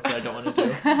amount of work that I don't want to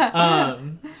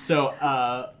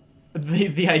do.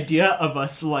 the idea of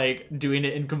us like doing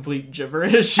it in complete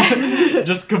gibberish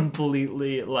just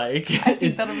completely like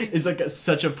is like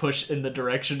such a push in the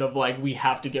direction of like we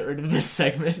have to get rid of this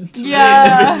segment.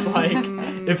 Yeah. If it's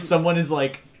like if someone is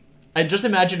like, I just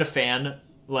imagine a fan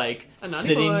like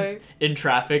sitting in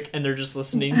traffic and they're just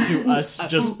listening to us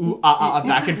just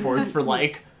back and forth for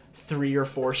like 3 or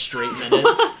 4 straight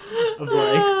minutes of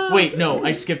like, wait, no,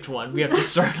 I skipped one. We have to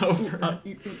start over.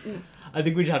 I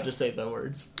think we'd have to say the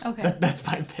words. Okay. That's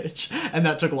my pitch. And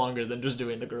that took longer than just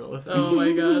doing the gorilla thing. Oh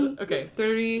my god. Okay,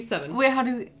 37. Wait, how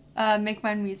do make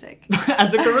mine music?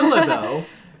 As a gorilla, though.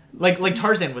 Like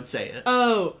Tarzan would say it.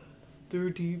 Oh,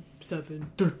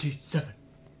 37. 37.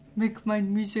 Make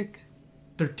mine music.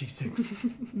 36.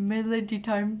 Melody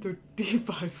time.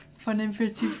 35. Fun and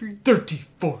fancy free.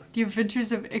 34. The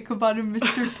Adventures of Ichabod and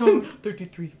Mr. Toad.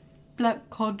 33. Black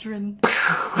Cauldron.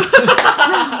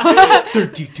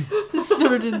 32.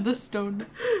 Sword in the Stone.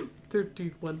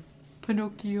 31.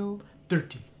 Pinocchio.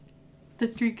 30. The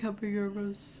Three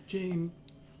Caballeros. Jane.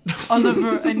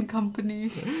 Oliver and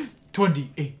Company.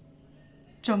 28.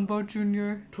 Jumbo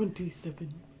Jr. 27.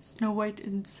 Snow White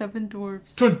and 7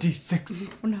 Dwarfs. 26.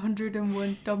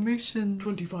 101 Dalmatians.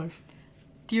 25.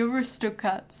 The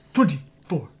Aristocats.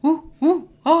 24. Ooh, ooh,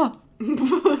 ah!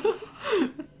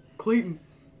 Clayton.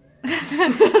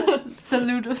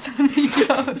 Saludos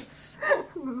amigos.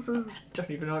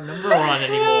 Don't even know what number we're on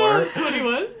anymore.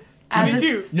 21.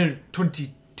 Alice, No,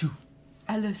 22.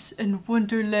 Alice in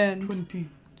Wonderland. 20.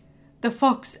 The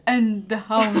Fox and the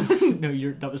Hound. No,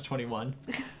 that was 21.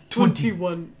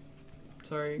 21.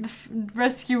 Sorry. The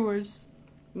Rescuers.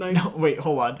 9. No, wait,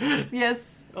 hold on.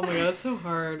 Yes. Oh my god, that's so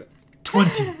hard.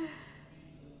 20.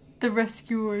 The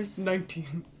Rescuers.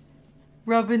 19.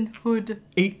 Robin Hood.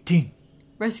 18.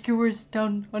 Rescuers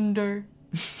Down Under.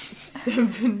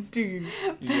 17.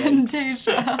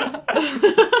 Fantasia.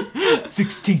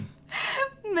 16.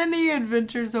 Many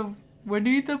Adventures of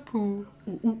Winnie the Pooh.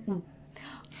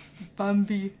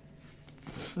 Bambi.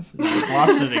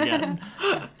 Lost it again.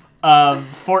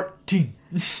 14.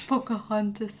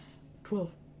 Pocahontas. 12.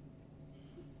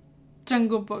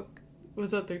 Jungle Book.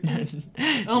 Was that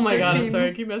 13? Oh my god, I'm 13. sorry,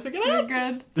 I keep messing it You're up.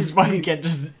 good. This is why we can't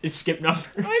just skip numbers.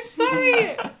 I'm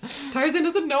sorry. Tarzan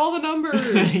doesn't know all the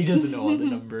numbers. He doesn't know all the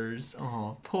numbers.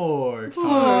 Oh, poor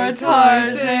Poor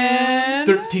Tarzan. Tarzan.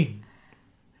 13.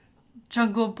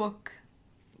 Jungle Book.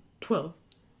 12.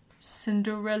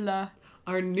 Cinderella.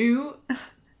 Our new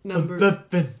number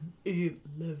 11.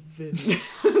 11.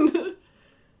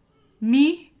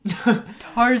 Me.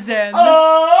 Tarzan.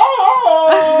 Oh!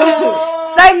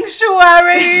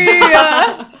 Sanctuary.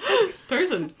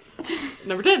 Tarzan.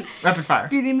 Number 10. Rapid fire.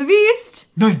 Beauty and the Beast.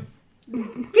 9.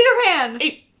 Peter Pan.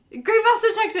 8. Great Mouse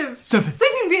Detective. 7.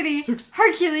 Sleeping Beauty. 6.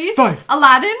 Hercules. 5.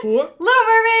 Aladdin. 4. Little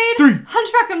Mermaid. 3.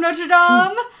 Hunchback of Notre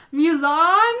Dame.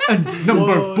 Mulan. And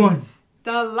number 1.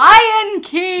 The Lion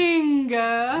King.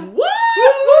 Woo!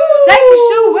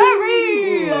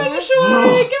 Sanctuary.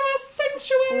 Sanctuary! Give us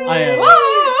sanctuary! I am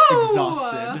Whoa!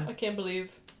 exhausted. I can't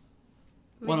believe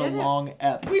What a did it. long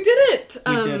ep. we did it!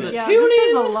 We did it. Yeah, Tune this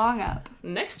is in. a long up.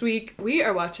 Next week, we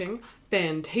are watching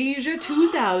Fantasia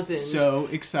 2000. So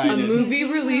a excited. movie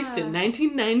released in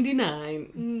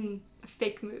 1999.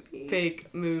 Fake movie.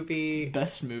 Fake movie.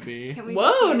 Best movie. Can't we just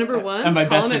Whoa, say number it? 1. And by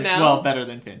Calling best, it now. well, better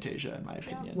than Fantasia, in my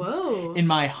opinion. Whoa. In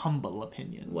my humble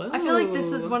opinion. Whoa. I feel like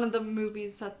this is one of the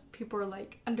movies that people are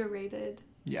like underrated.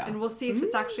 Yeah. And we'll see if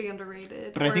it's actually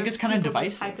underrated. But I or think if it's kind of people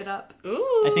just divisive. hype it up.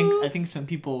 Ooh. I think some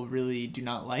people really do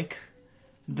not like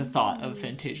the thought of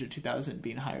Fantasia 2000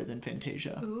 being higher than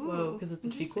Fantasia. Ooh, Whoa, because it's a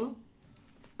sequel?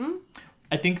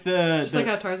 I think Just like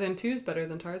how Tarzan 2 is better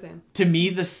than Tarzan. to me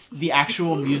the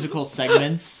actual musical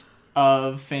segments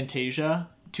of Fantasia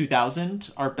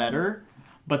 2000 are better,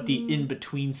 but the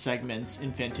in-between segments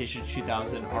in Fantasia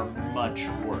 2000 are much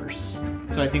worse.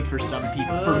 So I think for some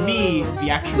people, for me, the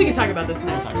actual... We can talk about this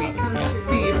next talk week. about this, yeah.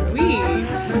 See if we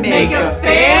Make a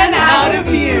fan out of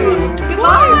you.